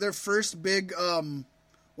was like their first big one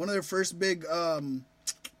of their first big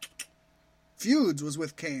feuds was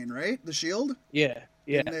with Kane, right? The Shield. Yeah.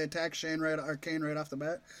 And they attacked Kane right off the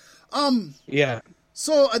bat. Yeah.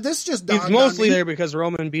 So this just dawned he's mostly on me. there because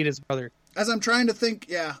Roman beat his brother. As I'm trying to think,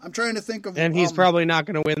 of. And he's probably not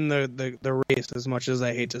going to win the race, as much as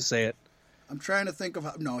I hate to say it. I'm trying to think of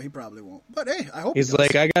how. No, he probably won't. But hey, I hope he's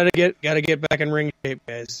like, I gotta get back in ring shape,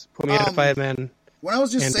 guys. Put me at a 5-man. When I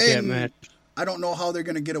was just saying, I don't know how they're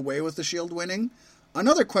going to get away with the Shield winning.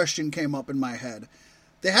 Another question came up in my head.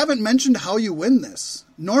 They haven't mentioned how you win this.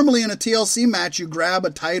 Normally in a TLC match, you grab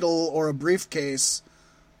a title or a briefcase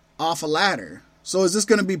off a ladder. So is this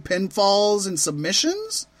going to be pinfalls and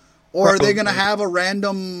submissions? Or are they going to have a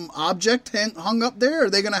random object hung up there? Are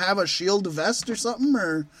they going to have a Shield vest or something?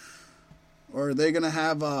 Or are they going to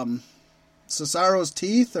have Cesaro's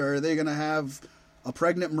teeth? Or are they going to have a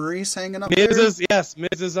pregnant Maurice hanging up there?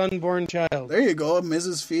 Mrs. Unborn Child. There you go,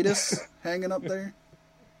 Mrs. Fetus hanging up there.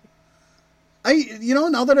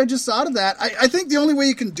 Now that I just thought of that, I think the only way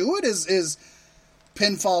you can do it is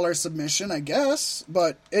pinfall or submission, I guess.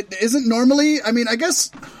 But it isn't normally. I mean, I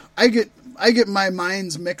guess I get my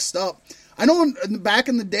minds mixed up. I know back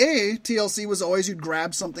in the day, TLC was always you'd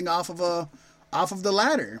grab something off of the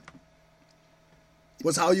ladder.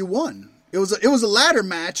 Was how you won. It was a ladder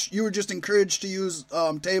match. You were just encouraged to use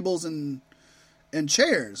tables and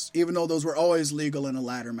chairs, even though those were always legal in a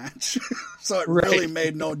ladder match. So it really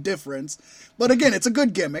made no difference. But again, it's a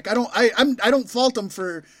good gimmick. I don't fault them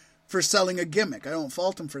for selling a gimmick. I don't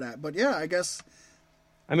fault them for that. But yeah, I guess.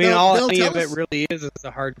 I mean, any of it really is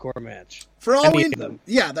a hardcore match. For all we know,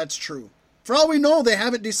 yeah, that's true. For all we know, they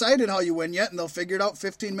haven't decided how you win yet, and they'll figure it out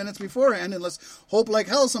 15 minutes beforehand. And let's hope like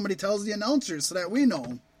hell somebody tells the announcers so that we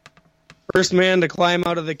know. First man to climb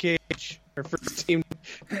out of the cage. Or first team.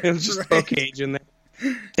 It was just a cage in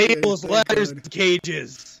there. Tables, ladders, and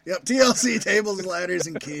cages. Yep, TLC tables, ladders,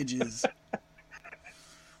 and cages.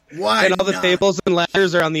 Why And all the tables and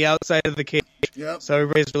ladders are on the outside of the cage. Yep. So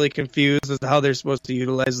everybody's really confused as to how they're supposed to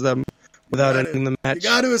utilize them without ending the match. You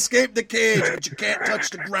got to escape the cage, but you can't touch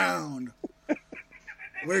the ground.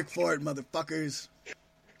 Work for it, motherfuckers.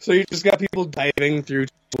 So you just got people diving through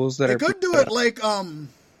tables that They could do it like,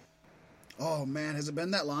 oh man, has it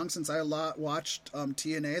been that long since I watched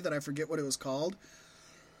TNA that I forget what it was called?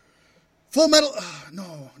 Full Metal...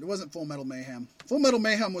 no, it wasn't Full Metal Mayhem. Full Metal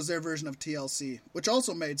Mayhem was their version of TLC, which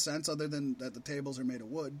also made sense, other than that the tables are made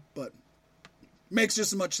of wood, but makes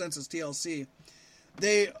just as much sense as TLC.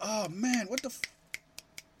 They... oh, man, what the...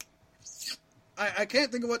 I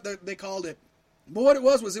can't think of what they called it. But what it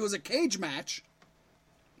was a cage match.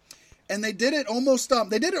 And they did it almost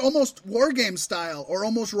War Game style, or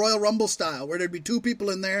almost Royal Rumble style, where there'd be two people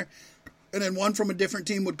in there, and then one from a different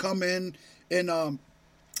team would come in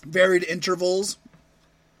varied intervals.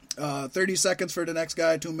 30 seconds for the next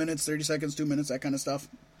guy, 2 minutes, 30 seconds, 2 minutes, that kind of stuff.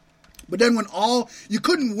 But then you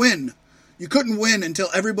couldn't win. You couldn't win until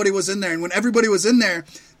everybody was in there. And when everybody was in there,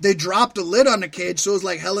 they dropped a lid on the cage, so it was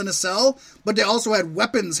like Hell in a Cell, but they also had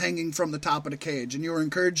weapons hanging from the top of the cage, and you were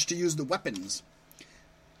encouraged to use the weapons.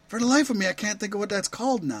 For the life of me, I can't think of what that's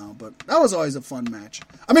called now, but that was always a fun match.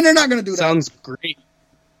 I mean, they're not going to do that. Sounds great.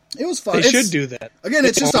 It was fun. They should do that. Again,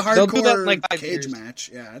 it's just a hardcore like cage match.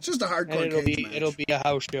 Yeah, it's just a hardcore cage match. It'll be a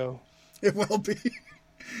house show. It will be.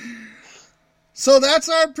 So that's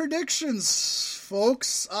our predictions,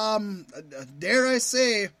 folks. Dare I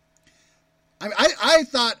say,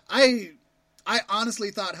 I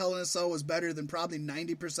honestly thought Hell in a Cell was better than probably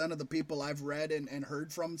 90% of the people I've read and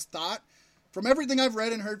heard from thought. From everything I've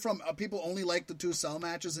read and heard from, people only like the two cell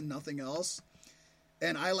matches and nothing else.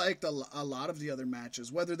 And I liked a lot of the other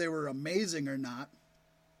matches, whether they were amazing or not.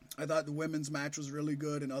 I thought the women's match was really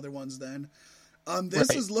good and other ones then.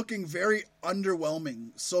 This is looking very underwhelming.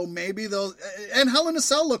 So maybe they'll... And Hell in a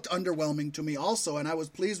Cell looked underwhelming to me also, and I was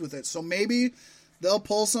pleased with it. So maybe they'll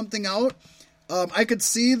pull something out. I could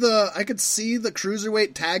see the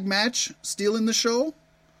Cruiserweight tag match stealing the show.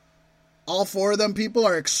 All four of them people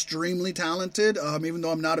are extremely talented. Even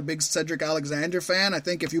though I'm not a big Cedric Alexander fan, I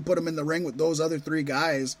think if you put him in the ring with those other three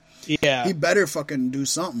guys, he better fucking do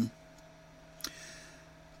something.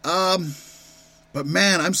 But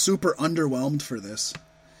man, I'm super underwhelmed for this.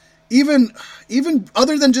 Even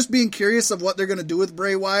other than just being curious of what they're going to do with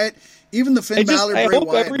Bray Wyatt, even the Finn Balor Bray Wyatt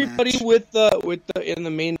match. I hope everybody in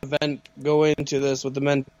the main event go into this with the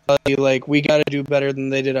mentality like we got to do better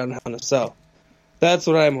than they did on Hell in a Cell. That's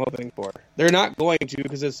what I'm hoping for. They're not going to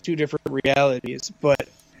because it's two different realities, but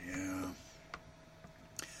yeah,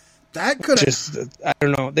 that could just I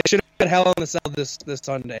don't know. They should have had Hell in a Cell this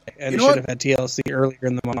Sunday, and they should have had TLC earlier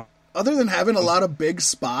in the month. Other than having a lot of big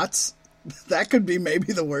spots, that could be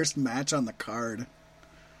maybe the worst match on the card.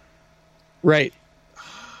 Right.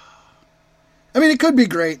 I mean, it could be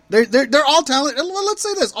great. They're all talented. Well, let's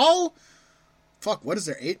say this: what is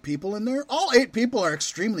there? 8 people in there. All 8 people are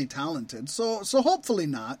extremely talented. So hopefully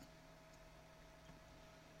not.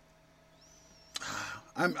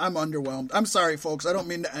 I'm underwhelmed. I'm sorry, folks. I don't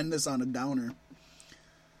mean to end this on a downer.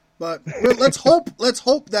 But let's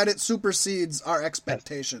hope that it supersedes our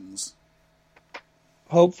expectations.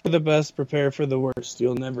 Hope for the best, prepare for the worst.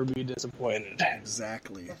 You'll never be disappointed.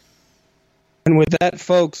 Exactly. And with that,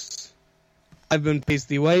 folks, I've been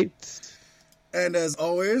Pasty White. And as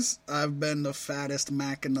always, I've been the fattest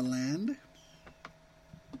Mac in the land.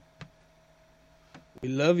 We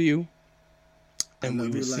love you. And we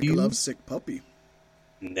will see you like a lovesick puppy.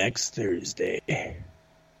 Next Thursday.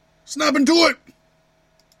 Snap into it!